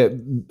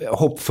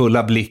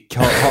hoppfulla blick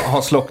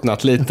ha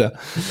slocknat lite.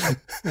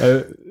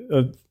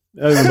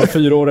 Jag är bara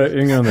 4 år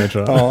yngre än dig,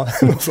 tror jag. Ja,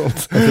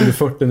 sånt. Jag fyllde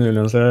 40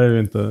 nyligen, så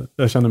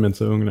jag känner mig inte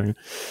så ung längre.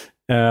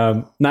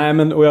 Nej,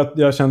 men och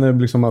jag känner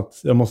liksom att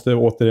jag måste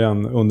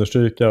återigen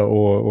understryka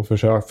och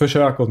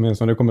försöka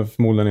åtminstone, det kommer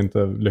förmodligen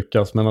inte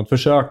lyckas, men att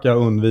försöka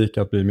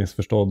undvika att bli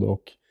missförstådd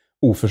och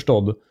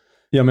oförstådd.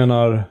 Jag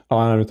menar,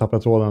 nu tappar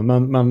jag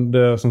tråden, men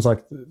det, som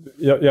sagt,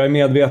 jag är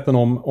medveten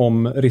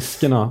om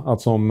riskerna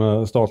att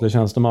som statlig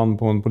tjänsteman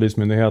på en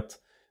polismyndighet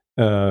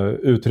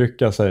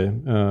uttrycka sig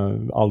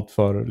allt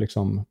för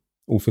liksom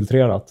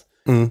ofiltrerat.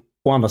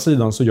 Å andra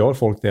sidan så gör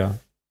folk det.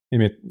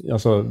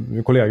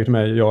 Kollegor till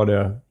mig gör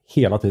det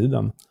hela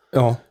tiden.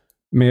 Ja.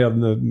 Med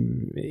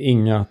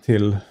inga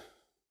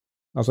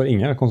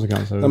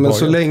konsekvenser. Ja, men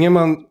så länge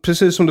man,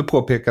 precis som du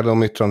påpekade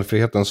om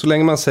yttrandefriheten, så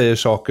länge man säger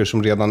saker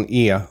som redan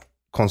är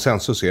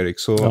konsensus, Erik,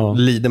 så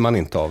lider man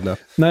inte av det.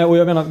 Nej, och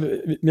jag menar,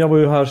 jag var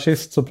ju här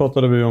sist så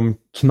pratade vi om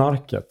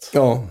knarket.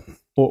 Ja.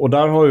 Och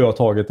där har jag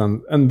tagit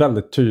en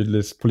väldigt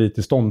tydlig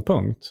politisk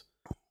ståndpunkt.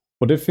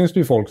 Och det finns det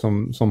ju folk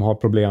som har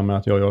problem med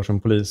att jag gör som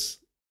polis.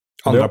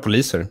 Andra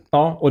poliser.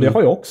 Ja, och det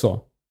har jag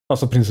också.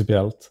 Alltså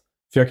principiellt.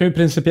 För jag kan ju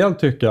principiellt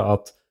tycka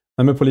att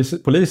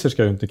poliser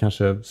ska ju inte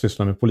kanske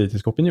syssla med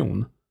politisk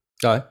opinion.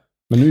 Nej.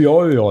 Men nu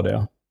gör ju jag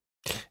det.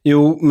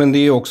 Jo, men det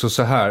är också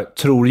så här,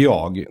 tror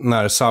jag,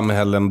 när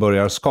samhällen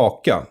börjar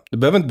skaka. Det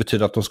behöver inte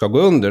betyda att de ska gå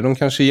under. De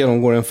kanske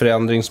genomgår en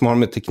förändring som har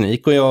med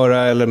teknik att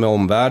göra eller med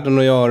omvärlden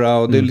att göra.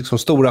 Och det är liksom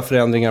stora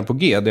förändringar på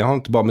G. Det har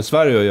inte bara med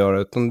Sverige att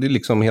göra, utan det är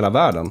liksom hela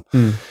världen.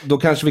 Då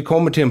kanske vi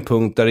kommer till en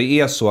punkt där det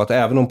är så att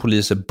även om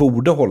poliser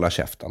borde hålla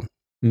käften,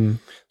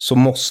 så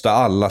måste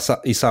alla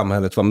i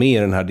samhället vara med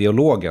i den här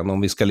dialogen.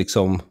 Om vi ska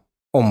liksom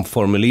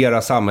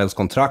omformulera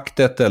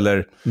samhällskontraktet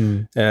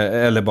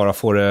eller bara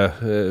få det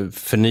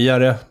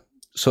förnyare,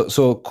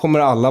 så kommer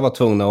alla vara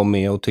tvungna att vara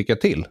med och tycka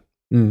till.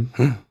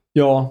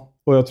 Ja,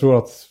 och jag tror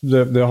att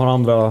det har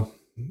andra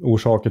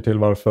orsaker till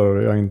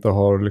varför jag inte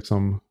har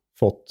liksom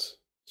fått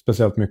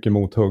speciellt mycket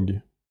mothugg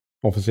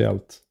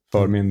officiellt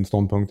för min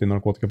ståndpunkt i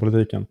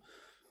narkotikapolitiken.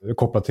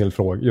 Kopplat till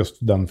just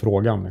den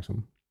frågan.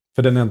 Liksom.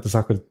 För den är inte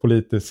särskilt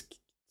politiskt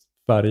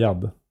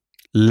färgad.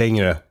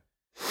 Längre.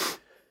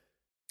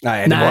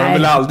 Nej, det var de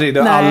väl aldrig.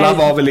 Alla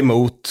var väl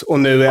emot. Och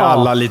nu är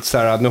alla lite så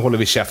här, nu håller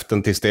vi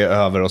käften tills det är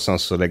över och sen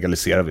så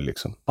legaliserar vi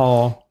liksom.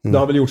 Ja, det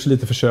har väl gjorts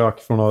lite försök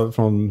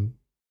från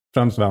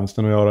främst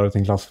vänstern att göra det till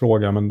en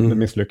klassfråga, men det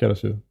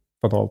misslyckades ju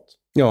fatalt.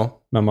 Ja.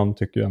 Men man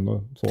tycker ju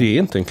ändå så. Det är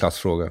inte en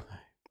klassfråga.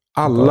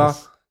 Alla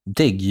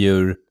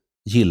däggdjur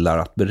gillar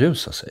att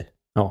berusa sig.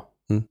 Ja.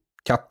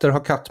 Katter har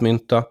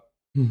kattmynta.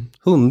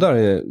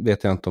 Hundar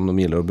vet jag inte om de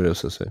gillar att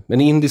berusa sig.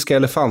 Men indiska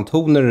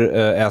elefanthonor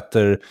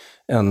äter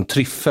en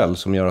tryffel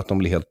som gör att de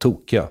blir helt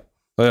tokiga.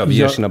 Och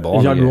överger sina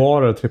barn.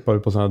 Jaguarer trippar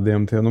ut på sådana här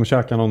DMT. De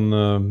käkar någon,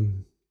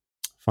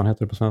 fan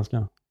heter det på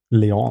svenska?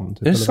 Lian.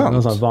 Typ. Det är sant.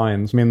 En sån här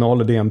vine som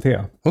innehåller DMT.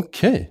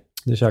 Okej.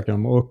 Det käkar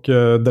de. Och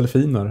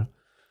delfiner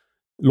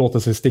låter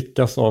sig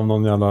stickas av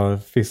någon jävla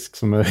fisk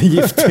som är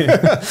giftig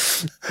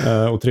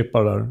och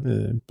trippar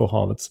där på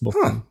havets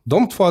botten.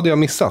 De två hade jag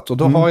missat och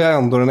då har jag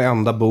ändå den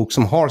enda bok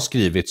som har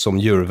skrivits om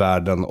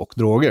djurvärlden och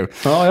droger.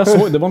 Ja, jag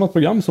såg, det var något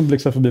program som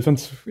blixtrade förbi för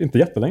inte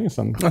jättelänge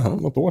sedan,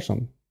 något år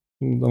sedan.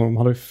 De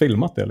hade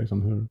filmat det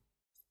liksom. Hur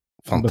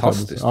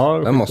fantastiskt.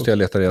 Ja, den måste jag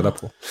leta reda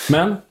på.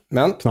 Men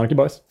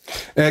knarkebajs.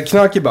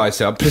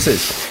 Knarkebajs, ja,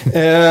 precis.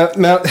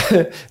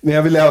 Men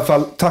jag vill i alla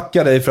fall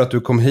tacka dig för att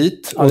du kom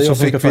hit. Ja, och så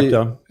fick vi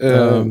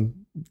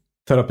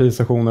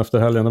terapisession efter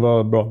helgen, det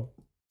var bra.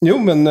 Jo,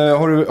 men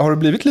har du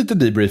blivit lite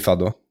debriefad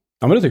då?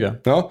 Ja, men det tycker jag.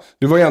 Ja,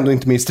 du var ju ändå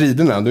inte med i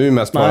striderna. Du är ju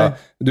mest bara...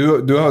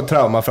 Du har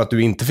trauma för att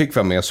du inte fick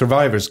vara med.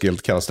 Survivor's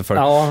guilt kallas det för.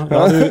 Ja,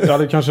 jag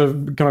hade kanske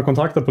kunnat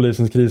kontakta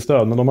polisens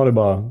krisstöd, men de hade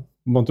bara...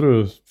 Var inte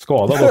du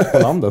skadad på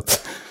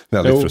landet?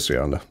 Väldigt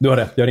frustrerande. Du har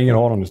rätt, jag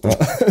ringer Aron just nu.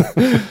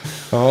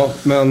 Ja,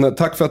 men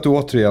tack för att du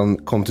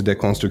återigen kom till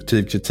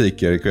dekonstruktiv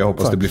kritik, Erik. Och jag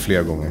hoppas det blir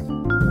fler gånger.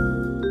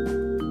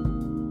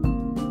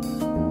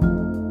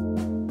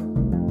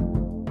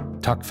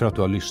 Tack för att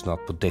du har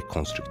lyssnat på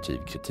Dekonstruktiv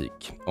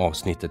kritik.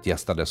 Avsnittet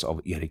gästades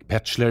av Erik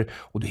Petschler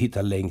och du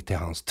hittar länk till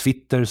hans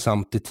Twitter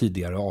samt det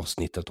tidigare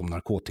avsnittet om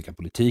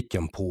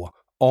narkotikapolitiken på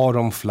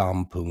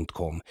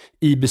aronflam.com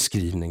i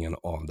beskrivningen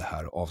av det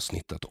här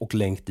avsnittet, och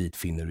länk dit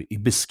finner du i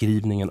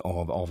beskrivningen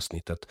av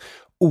avsnittet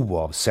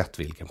oavsett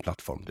vilken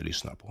plattform du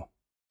lyssnar på.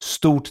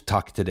 Stort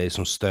tack till dig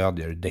som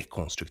stödjer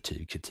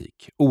dekonstruktiv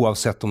kritik.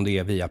 Oavsett om det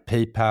är via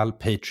PayPal,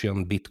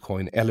 Patreon,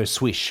 Bitcoin eller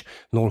Swish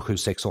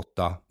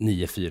 0768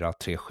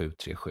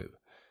 943737.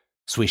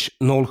 Swish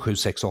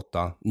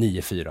 0768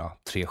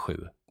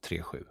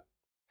 943737.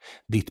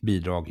 Ditt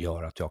bidrag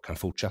gör att jag kan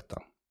fortsätta.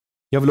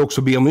 Jag vill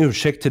också be om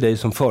ursäkt till dig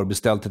som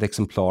förbeställt ett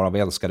exemplar av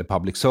älskade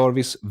public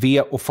service.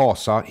 V och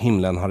fasa,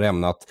 himlen har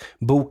rämnat.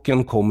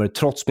 Boken kommer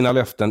trots mina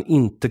löften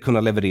inte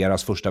kunna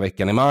levereras första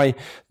veckan i maj.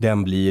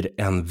 Den blir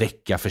en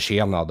vecka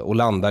försenad och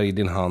landar i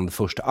din hand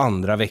först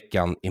andra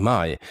veckan i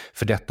maj.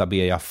 För detta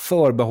ber jag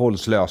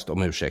förbehållslöst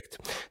om ursäkt.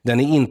 Den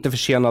är inte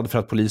försenad för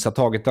att polis har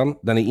tagit den.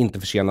 Den är inte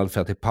försenad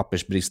för att det är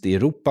pappersbrist i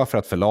Europa, för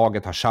att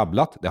förlaget har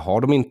sjabblat. Det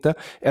har de inte.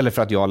 Eller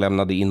för att jag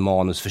lämnade in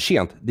manus för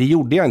sent. Det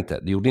gjorde jag inte.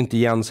 Det gjorde inte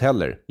Jens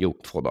heller. Jo,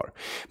 2 dagar.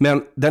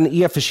 Men den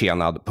är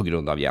försenad på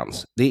grund av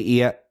Jens.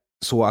 Det är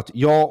så att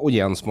jag och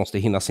Jens måste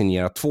hinna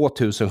signera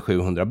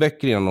 2700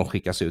 böcker innan de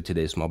skickas ut till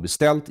dig som har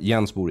beställt.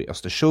 Jens bor i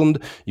Östersund,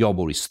 jag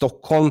bor i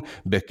Stockholm.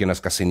 Böckerna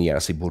ska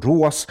signeras i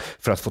Borås.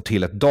 För att få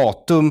till ett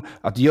datum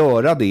att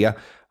göra det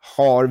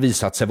har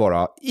visat sig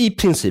vara i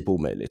princip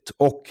omöjligt.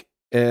 Och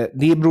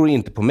det beror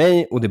inte på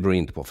mig och det beror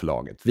inte på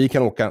förlaget. Vi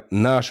kan åka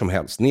när som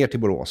helst ner till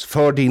Borås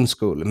för din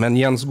skull. Men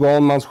Jens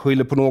Ganman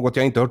skyller på något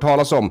jag inte hört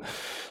talas om,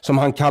 som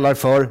han kallar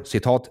för,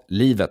 citat,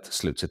 livet,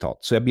 slutcitat.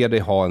 Så jag ber dig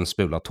ha en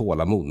smula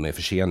tålamod med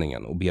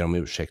förseningen och ber om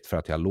ursäkt för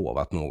att jag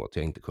lovat något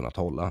jag inte kunnat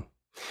hålla.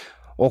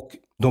 Och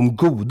de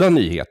goda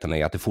nyheterna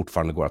är att det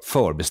fortfarande går att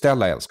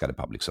förbeställa älskade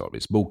public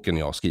service. Boken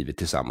jag har skrivit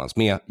tillsammans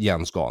med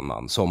Jens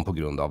Ganman, som på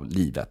grund av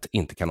livet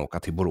inte kan åka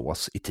till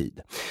Borås i tid.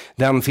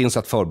 Den finns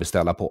att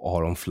förbeställa på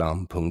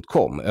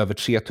aronflam.com. Över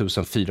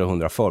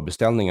 3400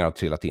 förbeställningar har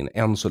trillat in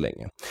än så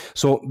länge.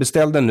 Så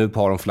beställ den nu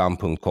på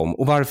aronflam.com,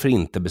 och varför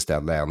inte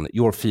beställa en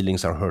Your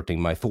Feelings Are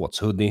Hurting My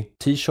Thoughts hoodie,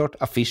 t-shirt,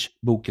 affisch,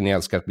 boken jag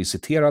älskar att bli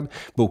citerad,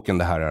 boken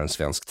Det här är en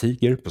svensk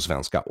tiger på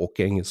svenska och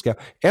engelska,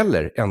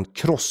 eller en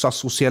krossa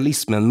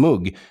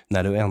socialismen-mugg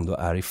när du ändå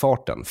är i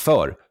farten.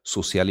 För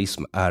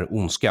socialism är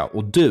ondska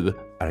och du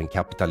är en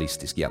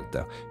kapitalistisk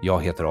hjälte.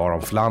 Jag heter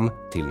Aron Flam.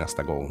 Till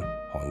nästa gång,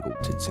 ha en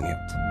god tidsenhet.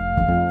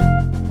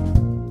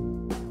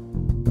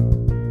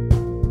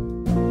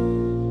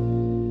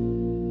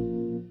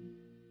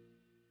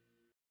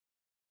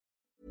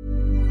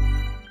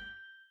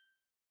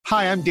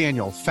 Hi, I'm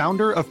Daniel,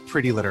 founder of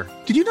Pretty Litter.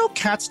 Did you know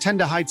cats tend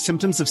to hide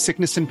symptoms of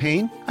sickness and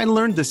pain? I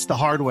learned this the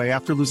hard way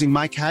after losing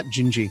my cat,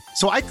 Gingy.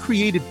 So I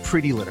created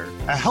Pretty Litter,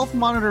 a health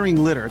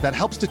monitoring litter that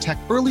helps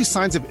detect early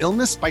signs of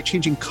illness by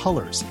changing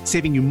colors,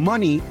 saving you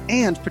money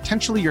and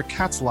potentially your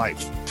cat's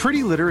life.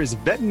 Pretty Litter is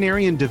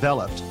veterinarian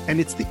developed, and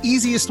it's the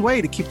easiest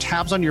way to keep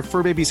tabs on your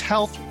fur baby's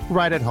health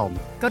right at home.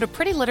 Go to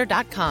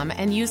prettylitter.com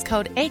and use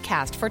code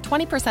ACAST for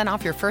 20%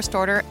 off your first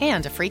order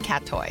and a free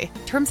cat toy.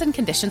 Terms and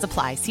conditions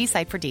apply. See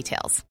site for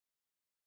details.